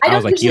was like, I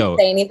don't usually yo,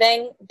 say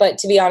anything, but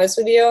to be honest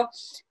with you,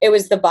 it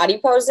was the body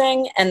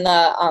posing and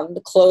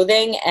the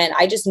clothing, and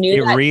I just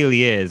knew it that.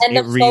 really is. And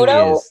It the really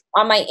photo is.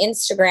 on my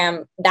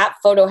Instagram, that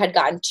photo had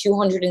gotten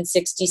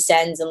 260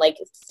 sends and like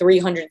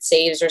 300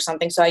 saves or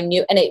something. So I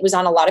knew, and it was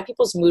on a lot of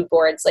people's mood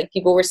boards. Like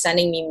people were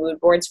sending me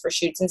mood boards for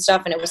shoots and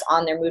stuff, and it was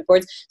on their mood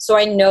boards. So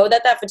I know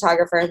that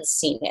photographer had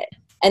seen it,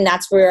 and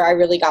that's where I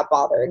really got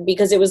bothered,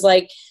 because it was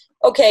like,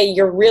 okay,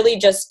 you're really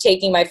just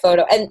taking my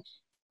photo. And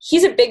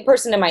he's a big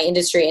person in my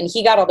industry, and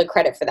he got all the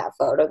credit for that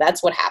photo.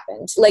 That's what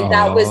happened. Like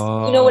that was,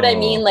 you know what I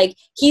mean? Like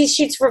he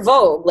shoots for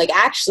Vogue, like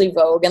actually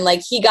Vogue. And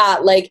like he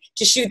got like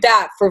to shoot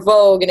that for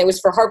Vogue, and it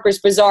was for Harper's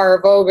Bazaar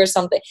or Vogue or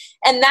something.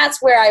 And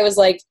that's where I was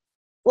like,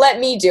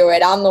 let me do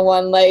it. I'm the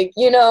one, like,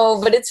 you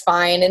know, but it's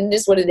fine. And it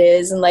is what it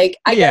is. And like,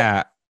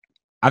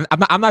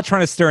 I'm not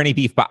trying to stir any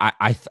beef, but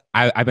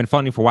I've been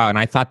following you for a while, and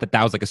I thought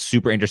that was like a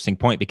super interesting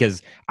point,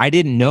 because I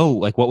didn't know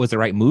like what was the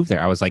right move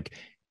there. I was like,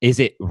 is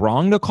it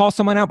wrong to call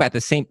someone out? But at the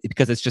same,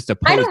 because it's just a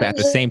pose, but at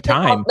the same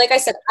time, like I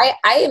said,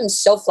 I am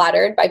so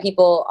flattered by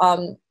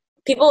people.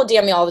 People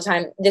DM me all the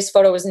time, this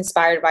photo was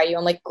inspired by you.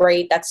 I'm like,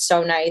 great, that's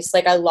so nice.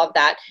 Like I love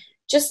that.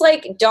 Just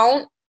like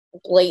don't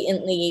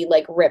blatantly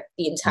like rip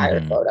the entire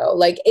photo.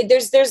 Like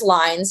there's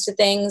lines to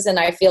things, and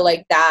I feel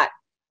like that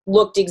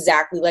looked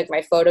exactly like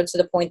my photo, to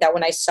the point that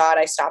when I saw it,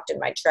 I stopped in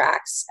my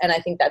tracks. And I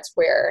think that's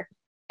where,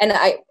 and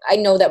I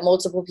know that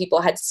multiple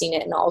people had seen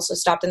it and also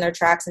stopped in their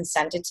tracks and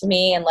sent it to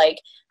me. And like,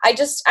 I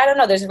don't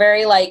know,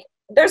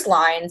 there's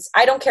lines.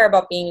 I don't care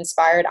about being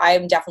inspired. I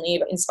am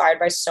definitely inspired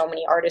by so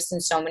many artists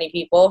and so many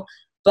people,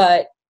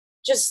 but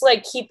just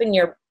like keeping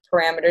your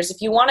parameters.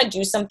 If you want to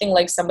do something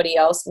like somebody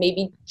else,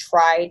 maybe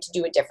try to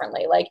do it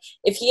differently. Like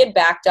if he had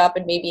backed up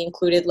and maybe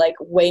included like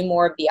way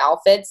more of the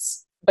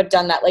outfits, but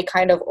done that like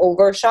kind of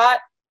overshot,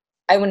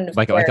 I wouldn't have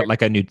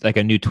like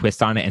a new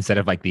twist on it, instead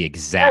of like the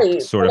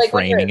exact sort of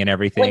framing and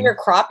everything. When you're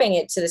cropping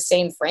it to the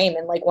same frame,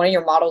 and like one of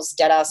your models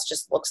dead ass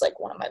just looks like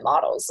one of my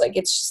models, like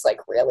it's just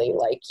like really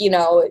like, you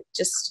know, it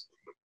just,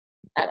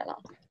 I don't know.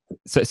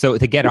 So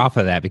to get off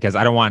of that, because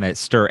I don't want to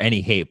stir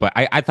any hate, but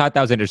I thought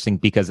that was interesting,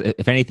 because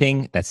if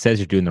anything, that says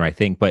you're doing the right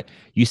thing. But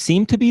you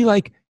seem to be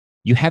like,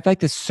 you have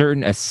like this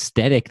certain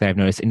aesthetic that I've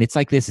noticed, and it's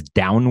like this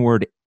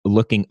downward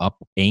looking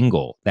up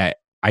angle that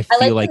I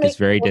feel like is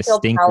very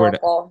distinct.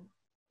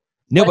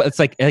 No, but it's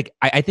like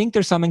I think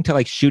there's something to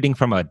like shooting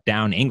from a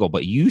down angle,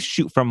 but you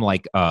shoot from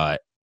like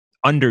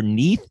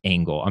underneath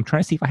angle. I'm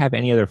trying to see if I have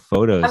any other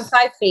photos. I'm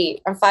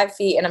 5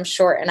 feet, and I'm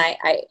short, and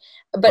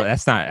but well,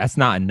 that's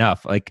not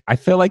enough. Like I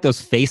feel like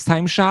those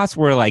FaceTime shots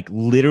where like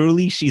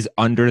literally she's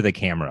under the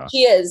camera.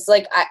 She is,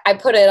 like I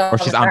put it on, or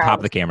she's on top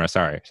of the camera.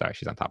 Sorry,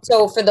 she's on top of the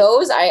camera. So for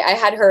those, I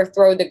had her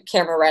throw the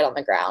camera right on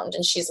the ground,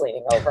 and she's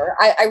leaning over.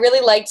 I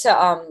really like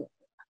to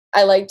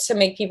I like to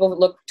make people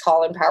look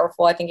tall and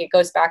powerful. I think it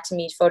goes back to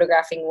me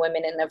photographing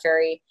women in a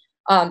very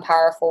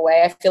powerful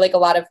way. I feel like a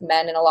lot of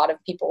men and a lot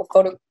of people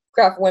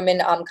photograph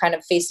women kind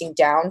of facing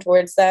down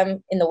towards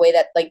them in the way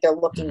that like they're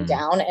looking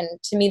down. And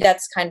to me,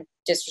 that's kind of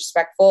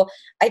disrespectful.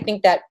 I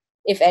think that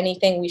if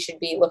anything, we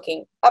should be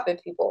looking up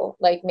at people,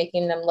 like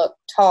making them look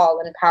tall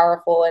and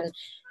powerful. And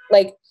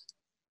like,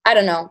 I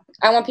don't know,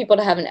 I want people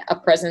to have a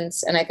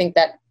presence. And I think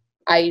that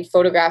I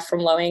photograph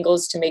from low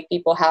angles to make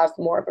people have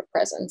more of a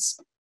presence.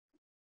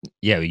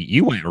 Yeah,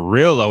 you went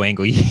real low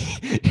angle.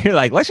 You're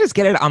like, let's just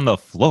get it on the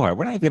floor.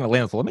 We're not even gonna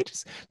land on the floor.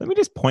 Let me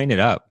just point it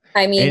up.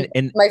 I mean,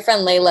 and my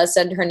friend Layla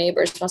said her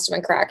neighbors must have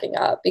been cracking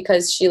up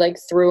because she like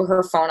threw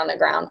her phone on the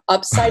ground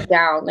upside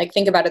down. Like,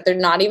 think about it. They're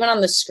not even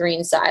on the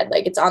screen side.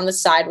 Like, it's on the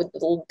side with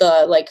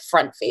the like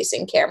front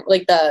facing camera,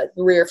 like the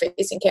rear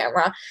facing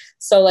camera.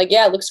 So like,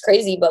 yeah, it looks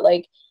crazy, but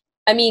like,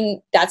 I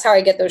mean, that's how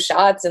I get those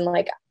shots, and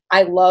like,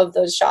 I love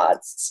those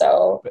shots.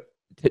 So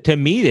to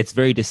me, it's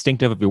very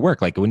distinctive of your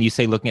work. Like when you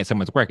say looking at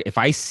someone's work, if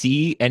I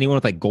see anyone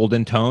with like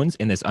golden tones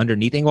in this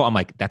underneath angle, I'm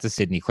like, that's a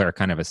Sydney Claire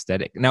kind of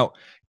aesthetic. Now,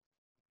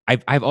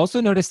 I've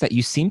also noticed that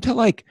you seem to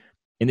like,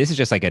 and this is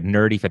just like a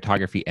nerdy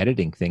photography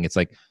editing thing. It's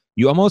like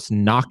you almost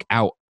knock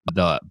out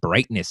the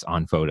brightness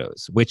on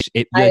photos, which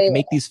you like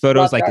make these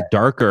photos like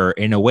darker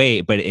in a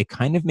way, but it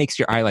kind of makes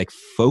your eye like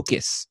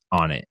focus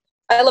on it.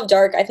 I love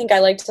dark. I think I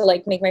like to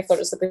like make my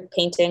photos look like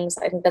paintings.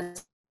 I think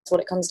that's what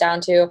it comes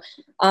down to.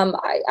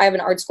 I have an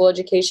art school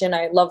education.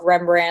 I love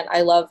Rembrandt.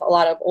 I love a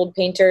lot of old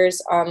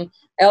painters. I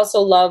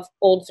also love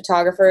old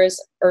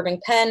photographers, Irving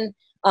Penn,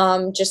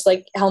 just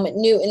like Helmut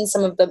Newton,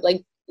 some of the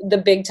like the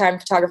big time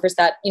photographers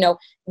that, you know,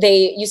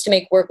 they used to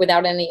make work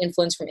without any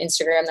influence from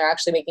Instagram. They're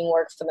actually making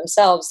work for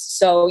themselves.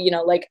 So, you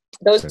know, like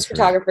those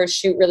photographers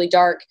shoot really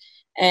dark.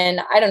 And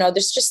I don't know,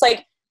 there's just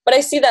like, but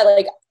I see that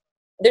like,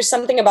 there's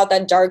something about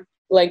that dark,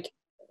 like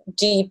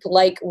deep,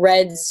 like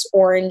reds,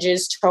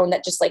 oranges tone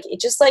that just like,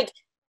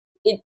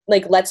 it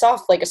like lets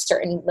off like a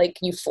certain like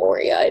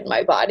euphoria in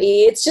my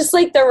body. It's just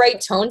like the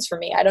right tones for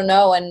me. I don't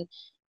know. And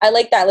I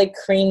like that like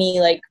creamy,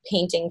 like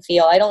painting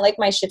feel. I don't like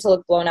my shit to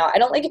look blown out. I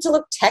don't like it to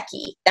look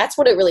techie. That's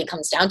what it really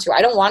comes down to.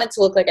 I don't want it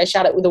to look like I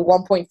shot it with a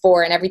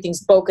 1.4 and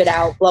everything's bokeh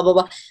out, blah, blah,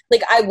 blah.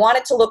 Like I want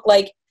it to look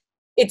like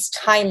it's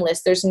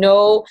timeless.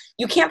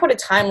 You can't put a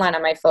timeline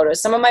on my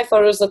photos. Some of my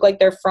photos look like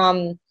they're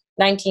from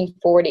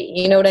 1940.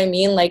 You know what I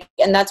mean? Like,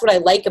 and that's what I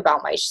like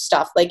about my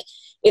stuff. Like,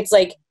 it's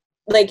like,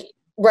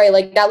 right.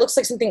 Like that looks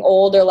like something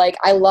old, or like,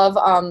 I love,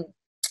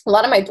 a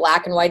lot of my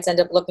black and whites end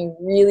up looking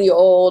really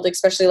old,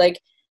 especially like,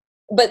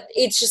 but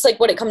it's just like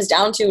what it comes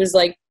down to is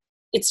like,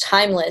 it's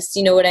timeless.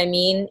 You know what I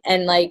mean?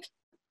 And like,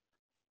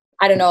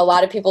 I don't know, a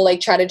lot of people like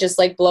try to just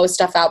like blow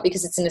stuff out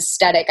because it's an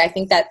aesthetic. I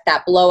think that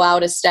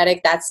blowout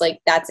aesthetic, that's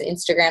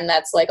Instagram.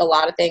 That's like a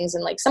lot of things.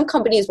 And like some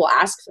companies will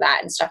ask for that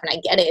and stuff. And I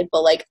get it.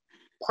 But like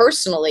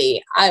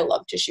personally, I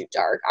love to shoot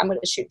dark. I'm going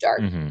to shoot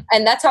dark. Mm-hmm.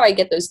 And that's how I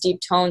get those deep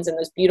tones and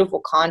those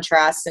beautiful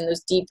contrasts and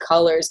those deep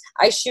colors.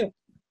 I shoot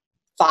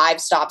 5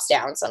 stops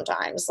down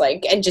sometimes,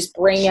 like, and just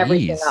bring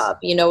everything up.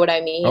 You know what I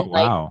mean? Oh,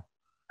 wow. Like,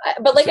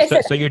 but like I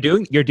said, so you're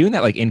doing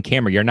that like in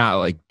camera. You're not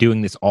like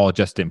doing this all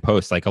just in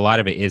post. Like a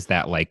lot of it is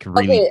that like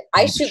really. Okay,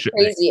 I shoot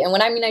crazy, and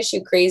when I mean I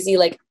shoot crazy,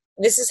 like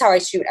this is how I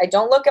shoot. I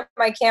don't look at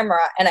my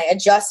camera and I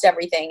adjust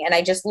everything, and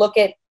I just look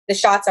at the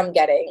shots I'm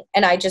getting,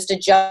 and I just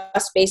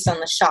adjust based on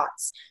the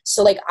shots.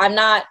 So like I'm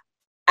not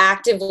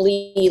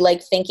actively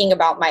like thinking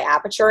about my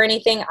aperture or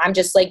anything. I'm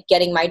just like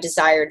getting my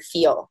desired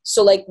feel.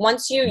 So like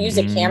once you use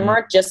a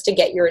camera just to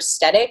get your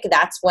aesthetic,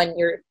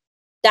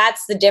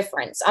 that's the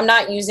difference. I'm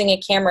not using a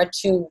camera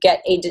to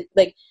get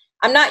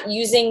I'm not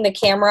using the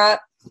camera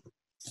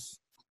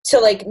to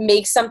like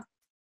make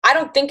I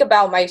don't think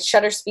about my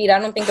shutter speed. I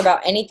don't think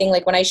about anything.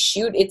 Like when I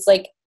shoot, it's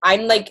like,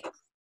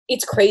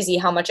 it's crazy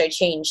how much I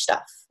change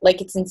stuff. Like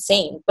it's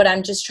insane, but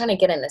I'm just trying to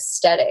get an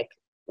aesthetic.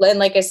 And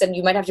like I said,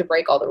 you might have to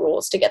break all the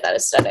rules to get that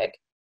aesthetic.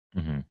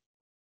 Mm-hmm.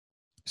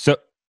 So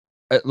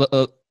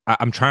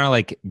I'm trying to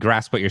like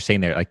grasp what you're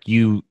saying there. Like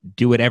you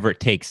do whatever it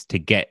takes to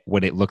get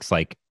what it looks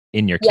like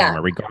in your camera,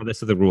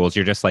 regardless of the rules.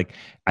 You're just like,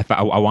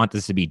 I want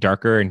this to be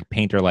darker and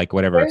paint or like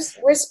whatever.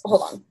 Where's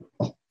hold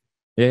on.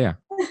 Yeah.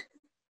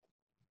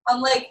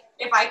 I'm like,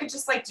 if I could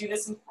just like do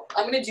this,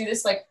 I'm going to do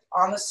this like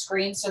on the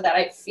screen so that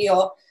I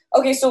feel,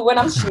 okay. So when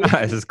I'm shooting,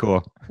 this is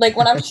cool. Like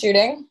when I'm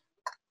shooting,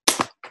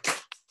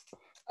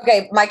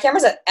 okay, my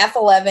camera's at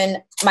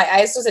f11. My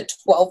ISO's at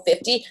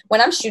 1250. When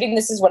I'm shooting,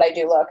 this is what I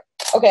do. Look,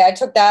 okay, I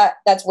took that.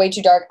 That's way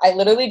too dark. I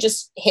literally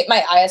just hit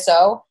my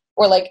ISO.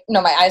 Or like,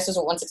 no, my ISO's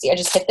at 160. I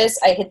just hit this,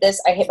 I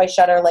hit my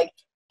shutter, like,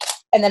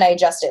 and then I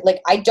adjust it.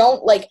 Like, I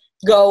don't like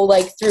go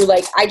like through,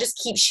 like, I just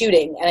keep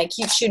shooting and I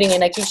keep shooting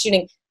and I keep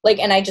shooting. Like,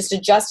 and I just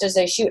adjust as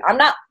I shoot. I'm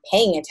not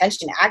paying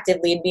attention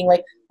actively and being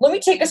like, let me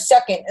take a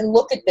second and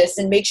look at this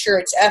and make sure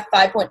it's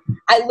f5 point.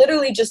 I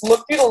literally just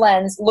look through the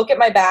lens, look at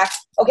my back.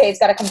 Okay, it's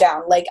got to come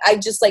down. Like, I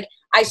just like,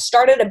 I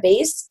start at a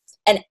base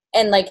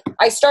and like,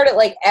 I start at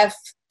like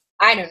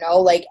I don't know,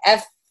 like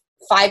F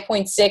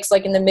 5.6,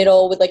 like in the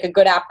middle with like a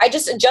good app. I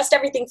just adjust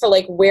everything for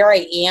like where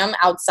I am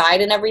outside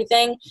and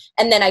everything.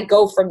 And then I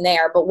go from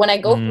there. But when I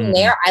go from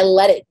there, I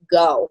let it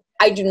go.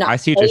 I do not. I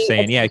see what you're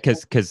saying. Yeah.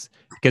 Cause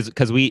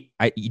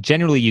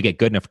generally you get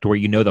good enough to where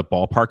you know the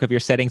ballpark of your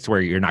settings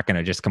where you're not going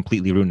to just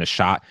completely ruin the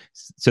shot.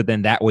 So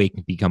then that way it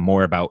can become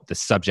more about the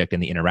subject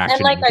and the interaction.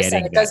 And like and I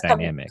said,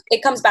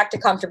 it comes back to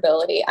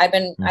comfortability. I've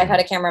had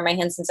a camera in my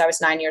hand since I was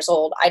 9 years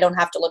old. I don't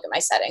have to look at my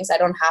settings. I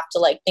don't have to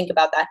like think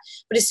about that.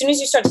 But as soon as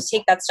you start to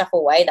take that stuff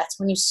away, that's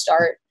when you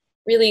start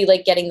really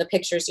like getting the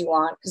pictures you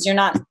want. Cause you're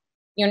not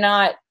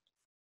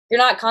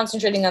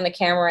concentrating on the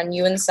camera, and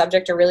you and the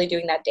subject are really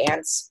doing that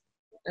dance.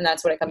 And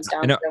that's what it comes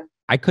down to.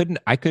 I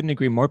couldn't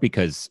agree more,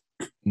 because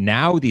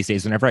now these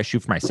days, whenever I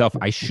shoot for myself,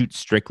 I shoot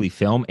strictly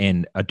film.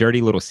 And a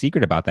dirty little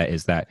secret about that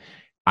is that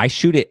I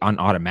shoot it on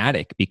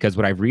automatic, because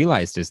what I've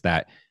realized is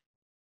that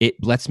it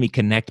lets me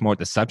connect more with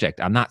the subject.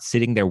 I'm not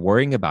sitting there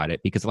worrying about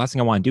it because the last thing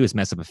I want to do is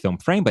mess up a film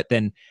frame. But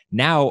then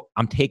now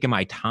I'm taking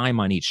my time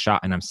on each shot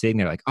and I'm sitting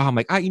there like, oh, I'm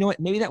like, you know what?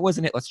 Maybe that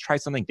wasn't it. Let's try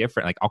something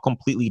different. Like I'll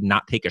completely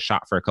not take a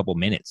shot for a couple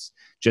minutes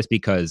just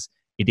because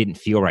it didn't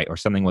feel right or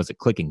something wasn't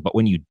clicking. But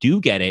when you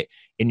do get it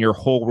and your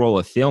whole roll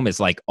of film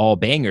is like all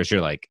bangers, you're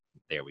like,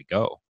 there we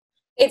go.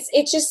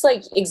 It's just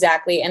like,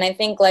 exactly. And I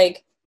think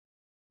like,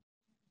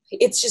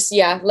 it's just,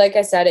 yeah, like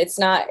I said, it's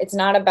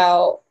not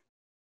about,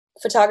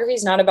 photography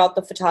is not about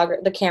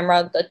the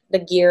camera, the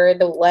gear,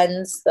 the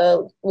lens,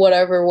 the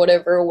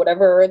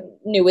whatever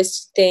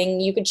newest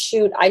thing you could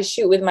shoot. I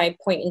shoot with my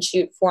point and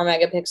shoot 4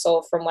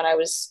 megapixel from when I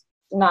was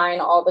 9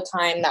 all the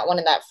time. That one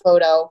in that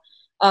photo.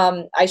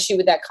 I shoot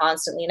with that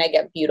constantly and I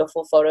get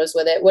beautiful photos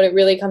with it. What it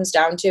really comes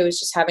down to is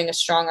just having a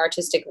strong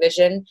artistic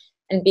vision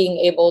and being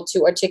able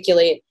to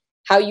articulate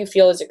how you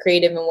feel as a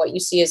creative and what you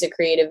see as a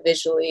creative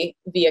visually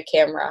via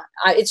camera.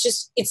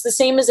 It's the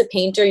same as a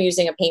painter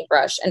using a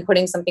paintbrush and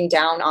putting something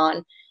down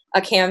on a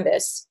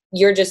canvas.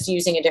 You're just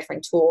using a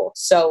different tool.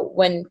 So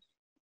when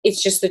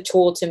it's just the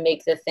tool to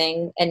make the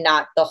thing and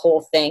not the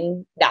whole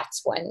thing,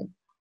 that's when.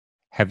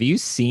 Have you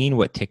seen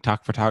what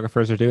TikTok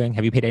photographers are doing?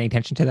 Have you paid any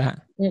attention to that?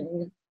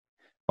 Mm-mm.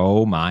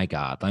 Oh my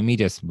God. Let me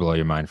just blow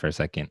your mind for a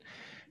second.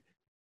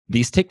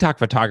 These TikTok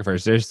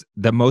photographers, there's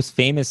the most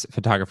famous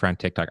photographer on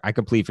TikTok. I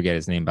completely forget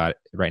his name about it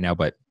right now,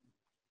 but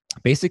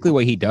basically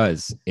what he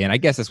does, and I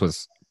guess this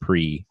was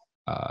pre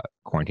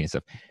quarantine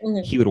stuff,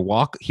 Mm-hmm. he would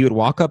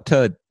walk up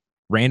to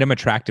random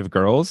attractive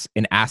girls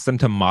and ask them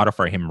to model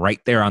for him right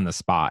there on the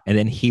spot. And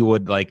then he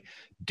would like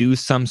do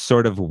some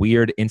sort of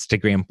weird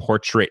Instagram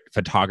portrait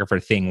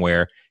photographer thing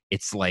where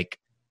it's like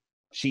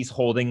she's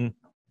holding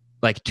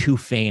like 2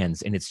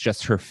 fans and it's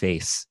just her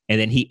face. And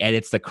then he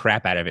edits the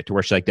crap out of it to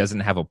where she like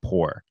doesn't have a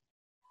pore.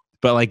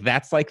 But like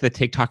that's like the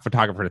TikTok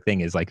photographer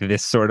thing is like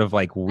this sort of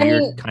like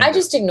weird I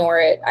just ignore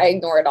it. I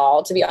ignore it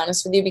all, to be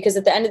honest with you, because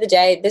at the end of the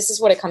day, this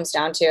is what it comes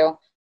down to.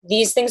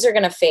 These things are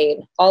going to fade.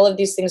 All of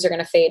these things are going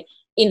to fade.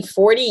 In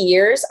 40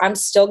 years, I'm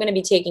still going to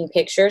be taking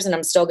pictures and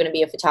I'm still going to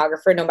be a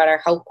photographer no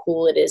matter how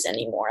cool it is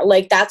anymore.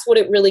 Like that's what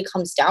it really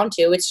comes down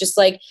to. It's just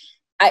like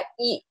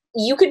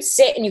you could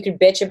sit and you could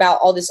bitch about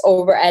all this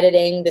over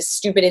editing, this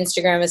stupid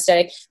Instagram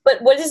aesthetic, but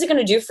what is it going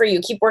to do for you?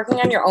 Keep working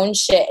on your own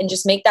shit and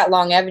just make that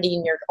longevity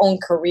in your own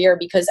career.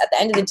 Because at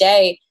the end of the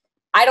day,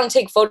 I don't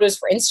take photos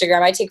for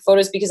Instagram. I take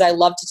photos because I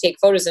love to take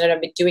photos and I've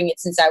been doing it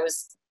since I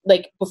was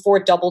like before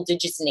double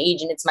digits in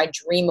age. And it's my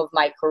dream of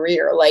my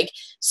career. Like,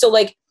 so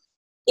like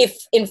if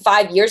in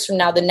 5 years from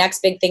now, the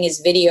next big thing is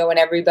video and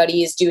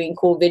everybody is doing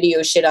cool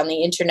video shit on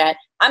the internet,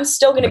 I'm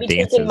still going to be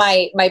taking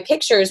my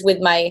pictures with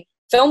my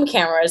film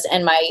cameras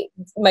and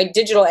my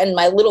digital and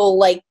my little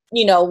like,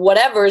 you know,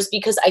 whatevers,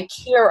 because I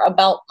care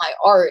about my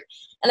art.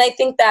 And I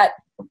think that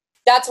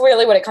that's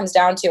really what it comes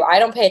down to. I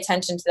don't pay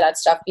attention to that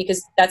stuff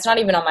because that's not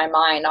even on my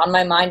mind. On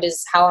my mind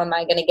is how am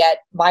I going to get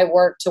my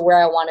work to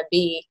where I want to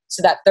be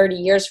so that 30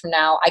 years from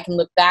now, I can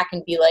look back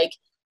and be like,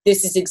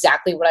 this is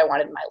exactly what I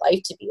wanted my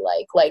life to be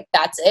like. Like,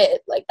 that's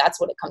it. Like, that's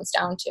what it comes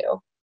down to.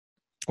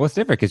 Well, it's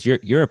different because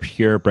you're a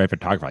purebred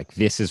photographer. Like,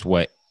 this is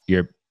what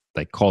you're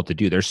like called to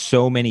do. There's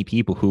so many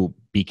people who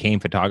became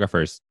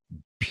photographers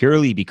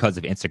purely because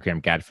of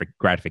Instagram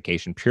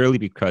gratification, purely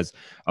because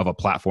of a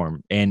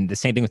platform. And the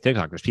same thing with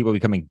TikTok. There's people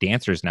becoming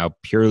dancers now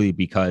purely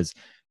because,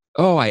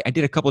 oh, I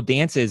did a couple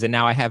dances and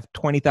now I have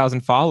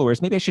 20,000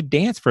 followers. Maybe I should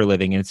dance for a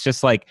living. And it's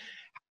just like,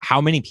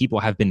 how many people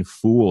have been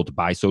fooled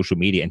by social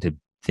media into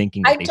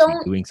thinking that they should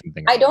be doing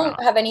something? I don't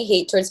have any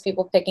hate towards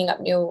people picking up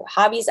new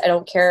hobbies. I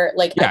don't care.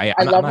 Like, yeah,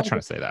 I'm not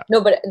trying to say that.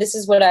 No, but this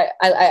is what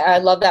I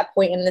love that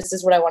point, and this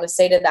is what I want to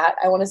say to that.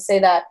 I want to say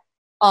that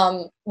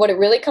what it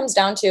really comes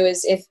down to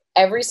is if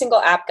every single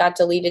app got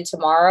deleted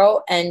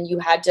tomorrow and you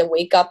had to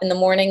wake up in the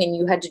morning and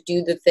you had to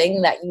do the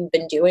thing that you've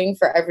been doing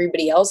for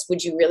everybody else,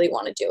 would you really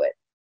want to do it?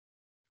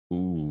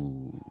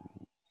 Ooh.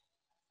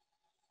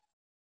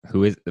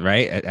 Who is,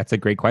 right? That's a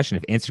great question.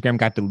 If Instagram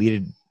got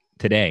deleted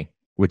today,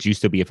 would you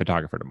still be a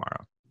photographer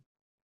tomorrow?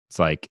 It's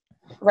like,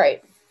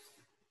 right.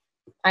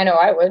 I know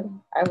I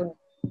would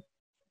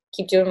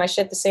keep doing my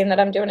shit the same that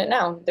I'm doing it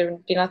now. There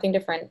would be nothing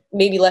different.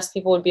 Maybe less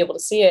people would be able to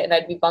see it and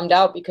I'd be bummed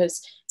out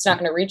because it's not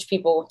going to reach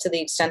people to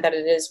the extent that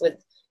it is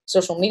with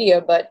social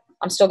media, but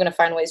I'm still going to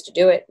find ways to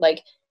do it.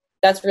 Like,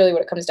 that's really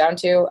what it comes down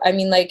to. I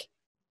mean, like,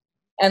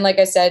 and like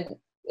I said,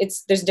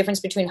 there's a difference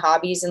between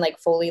hobbies and like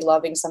fully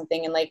loving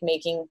something and like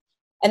making.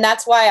 And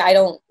that's why I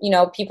don't,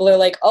 people are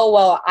like, oh,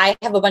 well, I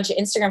have a bunch of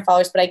Instagram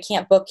followers, but I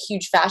can't book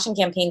huge fashion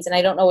campaigns and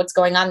I don't know what's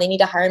going on. They need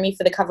to hire me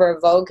for the cover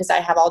of Vogue because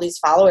I have all these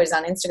followers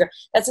on Instagram.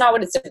 That's not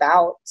what it's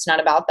about. It's not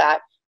about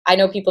that. I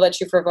know people that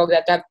shoot for Vogue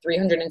that have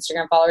 300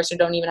 Instagram followers who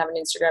don't even have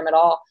an Instagram at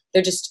all.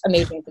 They're just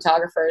amazing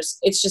photographers.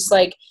 It's just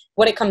like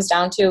what it comes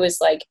down to is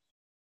like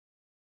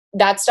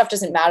that stuff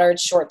doesn't matter.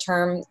 It's short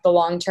term. The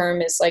long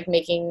term is like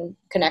making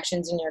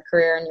connections in your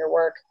career and your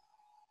work.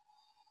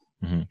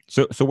 Mm-hmm.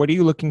 So what are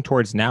you looking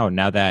towards now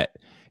that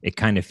it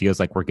kind of feels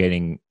like we're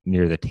getting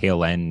near the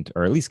tail end,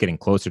 or at least getting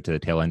closer to the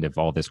tail end of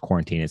all this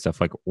quarantine and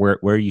stuff. Like, where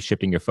are you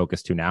shifting your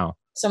focus to now?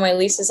 So my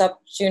lease is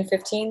up June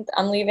 15th.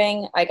 I'm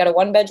leaving. I got a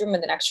 1-bedroom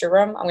with an extra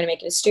room. I'm going to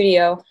make it a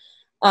studio.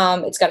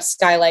 It's got a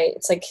skylight.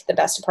 It's like the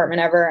best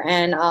apartment ever.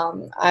 And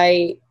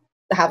I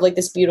have like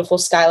this beautiful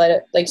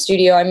skylight like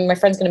studio. I mean, my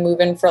friend's going to move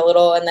in for a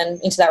little and then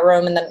into that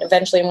room. And then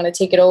eventually I'm going to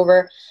take it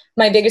over.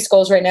 My biggest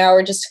goals right now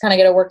are just to kind of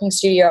get a working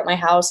studio at my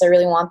house. I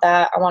really want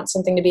that. I want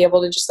something to be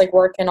able to just like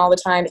work in all the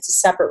time. It's a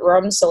separate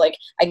room. So like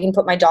I can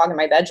put my dog in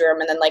my bedroom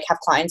and then like have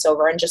clients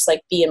over and just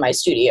like be in my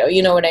studio.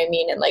 You know what I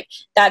mean? And like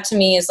that to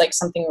me is like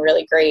something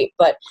really great.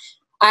 But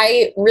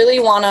I really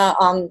want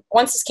to,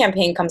 once this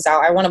campaign comes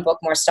out, I want to book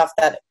more stuff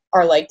that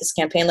are like this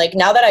campaign. Like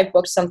now that I've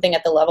booked something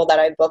at the level that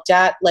I booked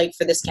at, like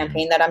for this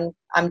campaign that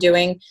I'm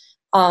doing,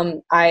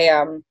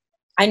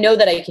 I know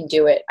that I can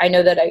do it. I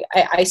know that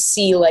I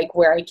see like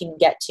where I can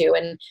get to.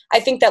 And I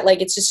think that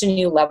like, it's just a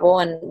new level.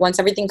 And once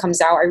everything comes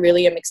out, I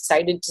really am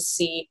excited to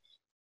see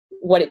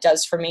what it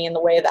does for me in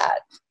the way that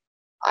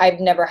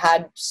I've never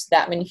had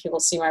that many people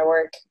see my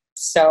work.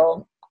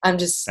 So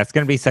that's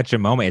going to be such a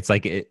moment. It's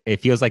like,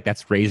 it feels like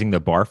that's raising the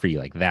bar for you.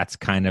 Like that's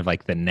kind of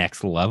like the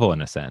next level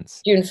in a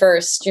sense. June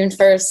 1st. June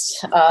 1st.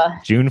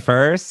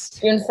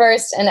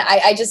 And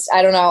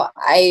I don't know.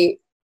 I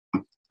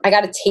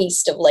got a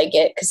taste of like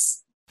it because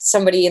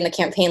somebody in the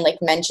campaign like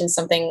mentioned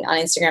something on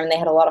Instagram and they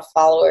had a lot of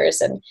followers,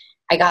 and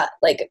I got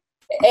like,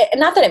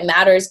 not that it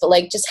matters, but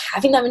like just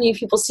having that many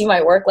people see my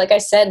work. Like I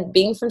said,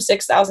 being from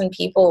 6,000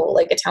 people,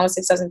 like a town with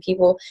 6,000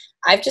 people,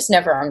 I've just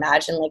never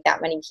imagined like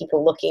that many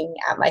people looking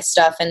at my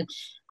stuff. And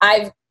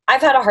I've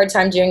had a hard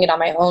time doing it on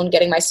my own,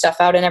 getting my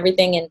stuff out and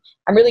everything. And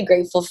I'm really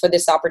grateful for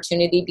this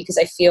opportunity because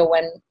I feel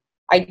when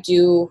I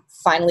do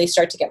finally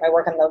start to get my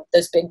work on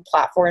those big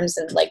platforms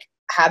and like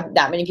have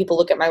that many people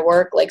look at my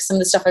work, like some of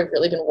the stuff I've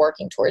really been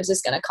working towards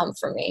is going to come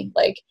from me.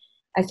 Like,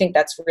 I think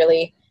that's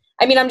really,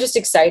 I mean, I'm just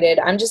excited.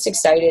 I'm just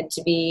excited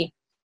to be,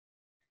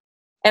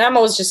 and I'm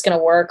always just going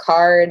to work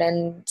hard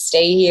and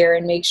stay here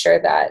and make sure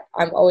that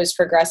I'm always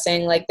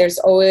progressing. Like there's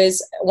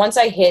always, once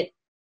I hit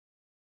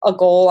a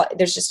goal,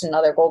 there's just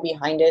another goal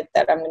behind it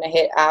that I'm going to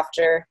hit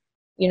after,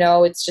 you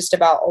know. It's just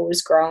about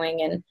always growing,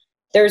 and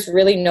there's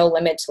really no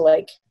limit to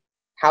like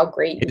how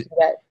great you can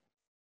get.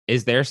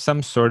 Is there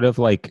some sort of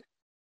like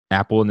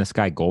apple in the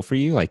sky goal for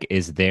you? Like,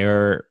 is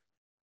there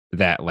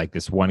that like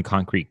this one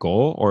concrete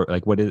goal, or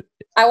like what is?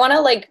 I want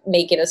to like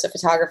make it as a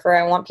photographer.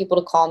 I want people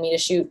to call me to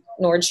shoot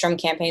Nordstrom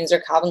campaigns or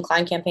Calvin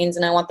Klein campaigns,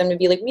 and I want them to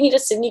be like, we need a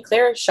Sydney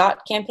Claire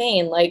shot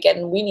campaign, like,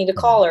 and we need to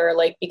call her,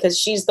 like, because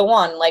she's the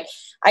one. Like,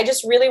 I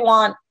just really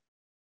want,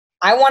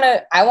 I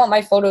want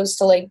my photos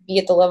to like be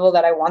at the level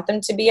that I want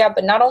them to be at.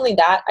 But not only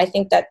that, I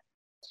think that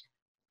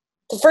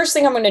the first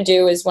thing I'm going to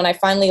do is when I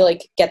finally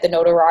like get the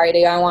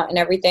notoriety I want and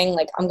everything,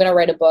 like I'm going to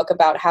write a book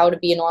about how to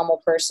be a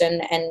normal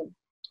person and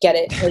get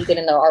into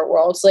the art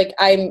world. So like,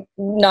 I'm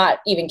not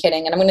even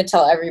kidding. And I'm going to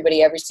tell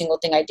everybody every single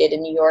thing I did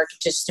in New York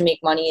just to make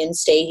money and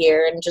stay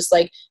here. And just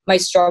like my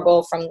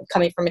struggle from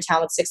coming from a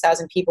town with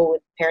 6,000 people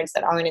with parents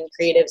that aren't in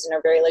creatives and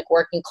are very like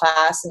working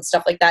class and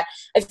stuff like that.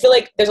 I feel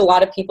like there's a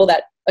lot of people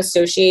that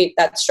associate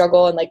that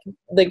struggle and like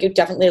it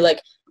definitely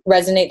like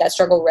that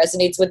struggle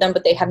resonates with them,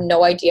 but they have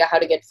no idea how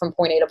to get from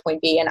point A to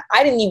point B. And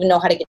I didn't even know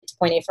how to get to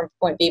point A from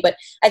point B, but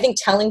I think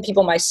telling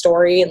people my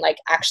story and like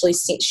actually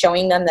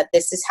showing them that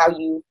this is how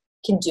you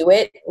can do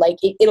it, like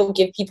it'll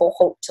give people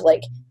hope to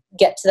like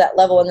get to that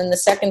level. And then the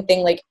second thing,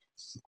 like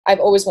I've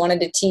always wanted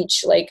to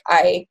teach, like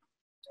I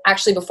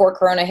actually before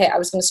Corona hit, I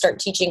was going to start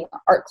teaching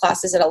art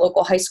classes at a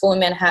local high school in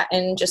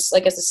Manhattan, just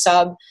like as a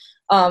sub,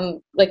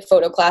 like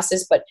photo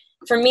classes. But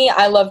for me,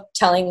 I love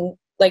telling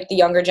like the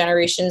younger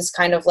generations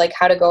kind of like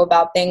how to go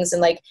about things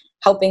and like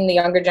helping the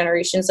younger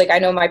generations. Like I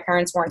know my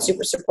parents weren't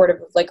super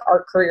supportive of like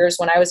art careers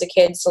when I was a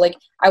kid. So like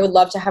I would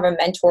love to have a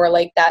mentor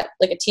like that,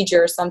 like a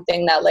teacher or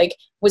something that like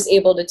was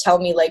able to tell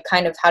me like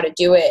kind of how to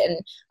do it.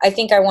 And I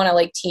think I want to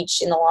like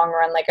teach in the long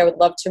run. Like I would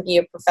love to be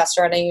a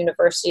professor at a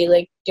university,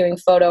 like doing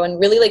photo and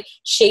really like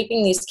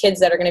shaping these kids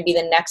that are going to be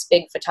the next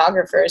big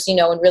photographers, you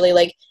know, and really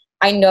like,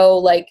 I know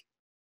like,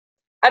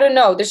 I don't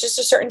know, there's just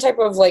a certain type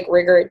of like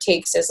rigor it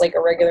takes as like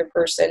a regular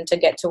person to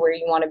get to where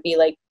you want to be,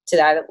 like to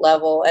that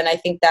level. And I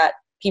think that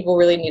people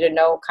really need to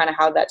know kind of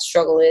how that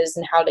struggle is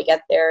and how to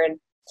get there. And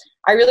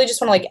I really just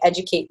want to like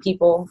educate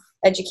people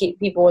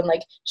and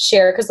like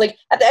share. Cause like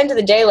at the end of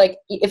the day, like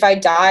if I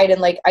died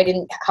and like I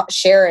didn't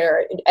share it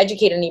or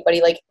educate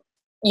anybody, like,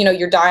 you know,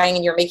 you're dying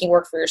and you're making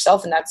work for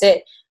yourself and that's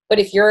it. But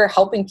if you're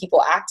helping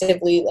people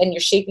actively and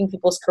you're shaping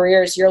people's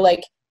careers, you're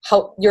like,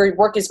 how your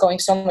work is going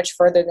so much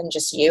further than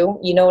just you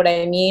know what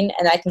I mean?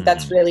 And I think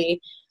that's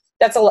really,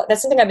 that's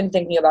something I've been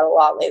thinking about a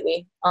lot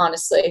lately,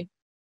 honestly.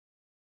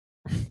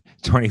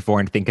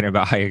 24 and thinking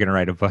about how you're going to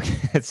write a book.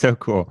 It's so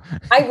cool.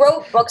 I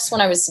wrote books when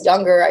I was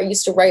younger. I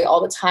used to write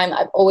all the time.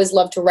 I've always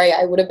loved to write.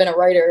 I would have been a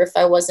writer if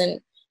I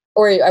wasn't,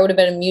 or I would have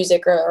been a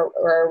music or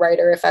a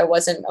writer if I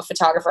wasn't a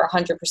photographer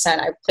 100%.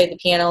 I played the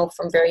piano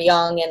from very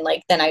young and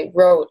like, then I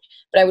wrote,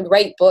 but I would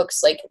write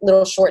books, like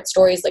little short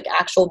stories, like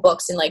actual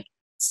books in like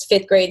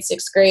fifth grade,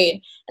 sixth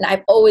grade. And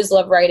I've always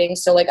loved writing.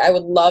 So like, I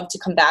would love to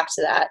come back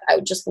to that. I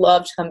would just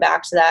love to come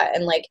back to that.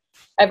 And like,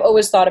 I've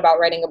always thought about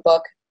writing a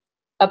book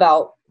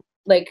about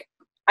like,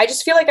 I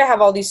just feel like I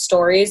have all these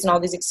stories and all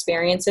these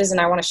experiences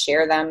and I want to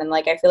share them. And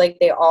like, I feel like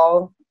they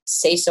all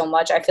say so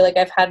much. I feel like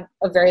I've had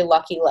a very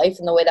lucky life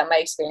in the way that my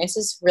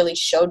experiences really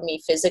showed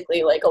me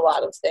physically like a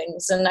lot of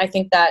things. And I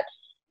think that,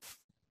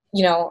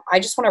 you know, I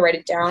just want to write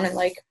it down and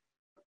like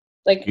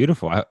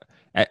beautiful.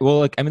 Well,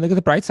 like, I mean, look at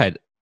the bright side.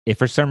 If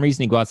for some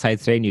reason you go outside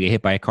today and you get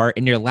hit by a car,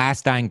 in your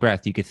last dying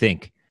breath, you could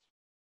think,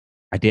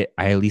 I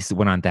at least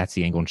went on That's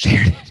the Angle and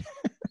shared it.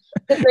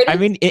 I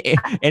mean,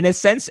 in a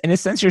sense,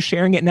 you're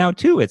sharing it now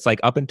too. It's like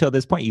up until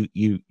this point,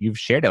 you've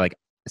shared it. Like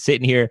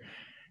sitting here,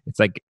 it's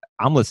like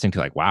I'm listening to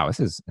like, wow, this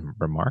is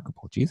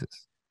remarkable.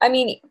 Jesus. I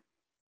mean,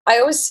 I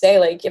always say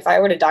like, if I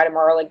were to die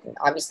tomorrow, like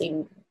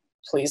obviously,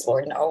 please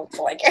Lord, no,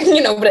 like,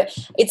 you know, but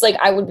it's like,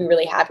 I would be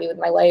really happy with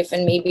my life.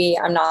 And maybe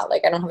I'm not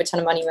like, I don't have a ton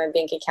of money in my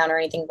bank account or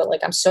anything, but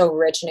like, I'm so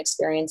rich in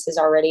experiences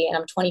already. And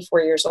I'm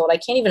 24 years old. I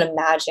can't even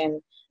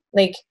imagine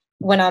like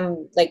when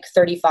I'm like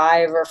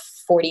 35 or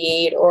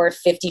 48 or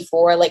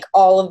 54, like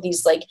all of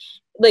these, like,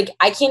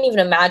 I can't even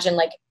imagine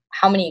like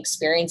how many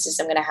experiences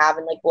I'm going to have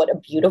and like what a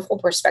beautiful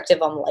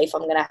perspective on life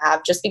I'm going to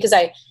have just because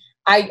I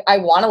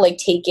want to like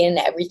take in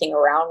everything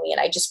around me and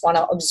I just want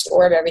to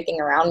absorb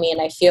everything around me.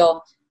 And I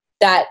feel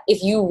that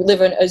if you live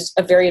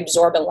a very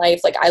absorbent life,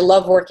 like I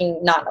love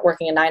not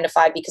working a 9 to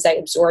 5 because I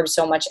absorb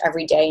so much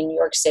every day in New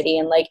York City.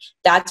 And like,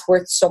 that's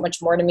worth so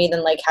much more to me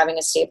than like having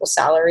a stable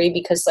salary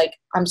because like,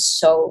 I'm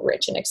so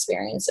rich in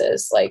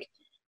experiences. Like,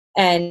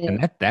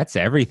 and that's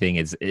everything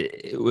is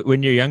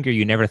when you're younger,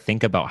 you never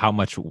think about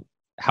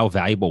how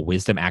valuable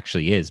wisdom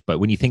actually is. But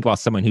when you think about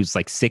someone who's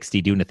like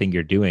 60 doing the thing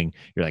you're doing,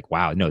 you're like,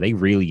 wow, no, they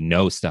really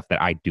know stuff that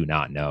I do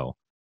not know.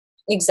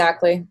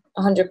 Exactly.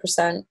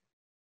 100%.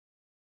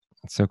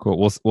 So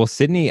cool. Well,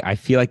 Sydney, I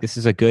feel like this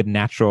is a good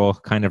natural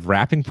kind of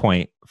wrapping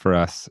point for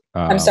us.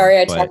 I'm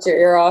sorry I talked your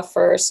ear off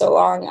for so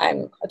long.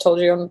 I told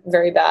you I'm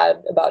very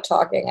bad about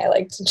talking. I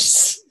like to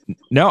just...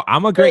 No,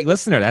 I'm a great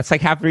listener. That's like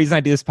half the reason I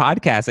do this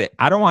podcast. If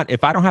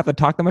I don't have to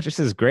talk that much, this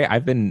is great.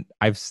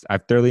 I've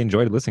thoroughly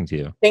enjoyed listening to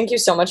you. Thank you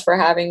so much for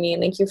having me.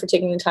 And thank you for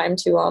taking the time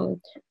to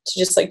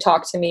just like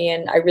talk to me.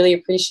 And I really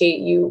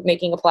appreciate you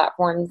making a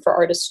platform for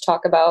artists to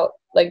talk about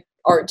like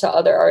art to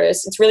other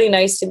artists. It's really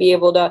nice to be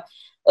able to,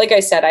 like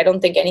I said, I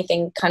don't think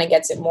anything kind of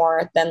gets it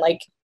more than like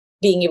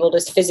being able to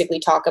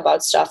physically talk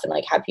about stuff and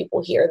like have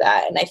people hear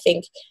that. And I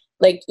think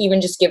like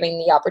even just giving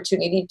the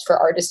opportunity for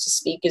artists to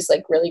speak is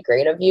like really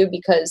great of you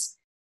because,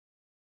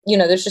 you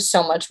know, there's just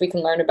so much we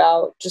can learn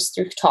about just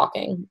through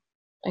talking,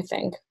 I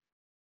think.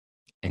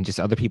 And just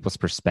other people's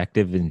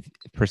perspectives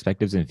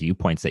and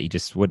viewpoints that you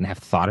just wouldn't have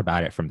thought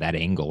about it from that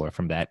angle or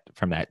from that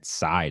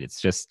side.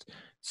 It's just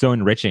so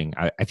enriching.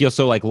 I feel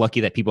so like lucky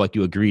that people like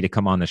you agree to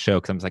come on the show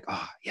because I'm just like,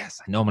 oh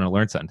yes, I know I'm going to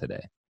learn something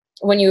today.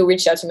 When you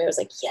reached out to me, I was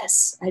like,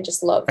 yes, I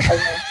love.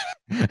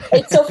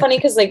 It's so funny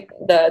because like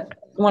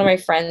one of my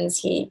friends,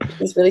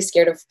 he's really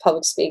scared of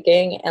public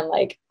speaking, and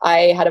like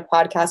I had a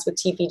podcast with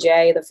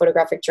TPJ, the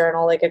Photographic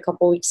Journal, like a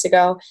couple weeks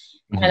ago,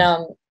 mm-hmm.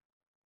 and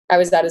I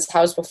was at his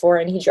house before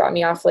and he dropped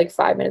me off like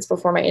 5 minutes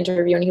before my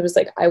interview. And he was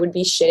like, I would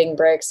be shitting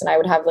bricks and I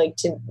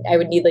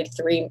would need like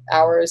 3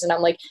 hours. And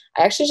I'm like,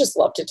 I actually just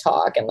love to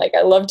talk. And like,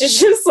 I love to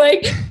just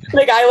like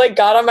I like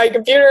got on my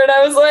computer and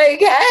I was like,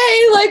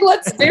 hey, like,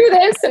 let's do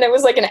this. And it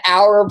was like an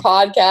hour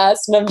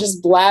podcast and I'm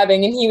just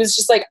blabbing. And he was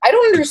just like, I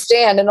don't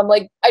understand. And I'm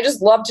like, I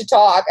just love to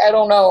talk. I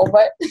don't know,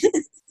 but.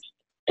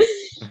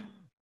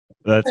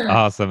 That's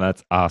awesome.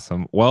 That's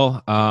awesome.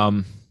 Well,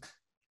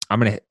 I'm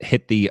going to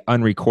hit the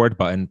unrecord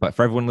button, but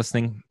for everyone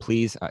listening,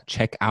 please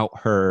check out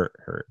her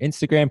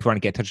Instagram. If you want to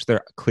get in touch with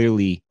her,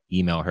 clearly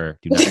email her.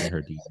 Do not send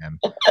her DM.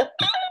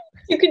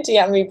 You can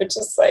DM me, but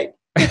just like,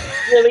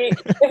 really,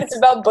 if it's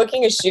about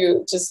booking a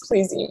shoot, just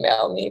please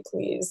email me,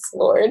 please,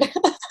 Lord.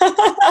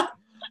 All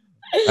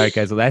right,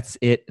 guys. Well, that's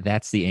it.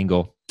 That's the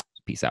angle.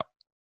 Peace out.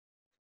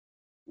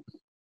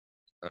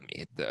 Let me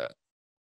hit the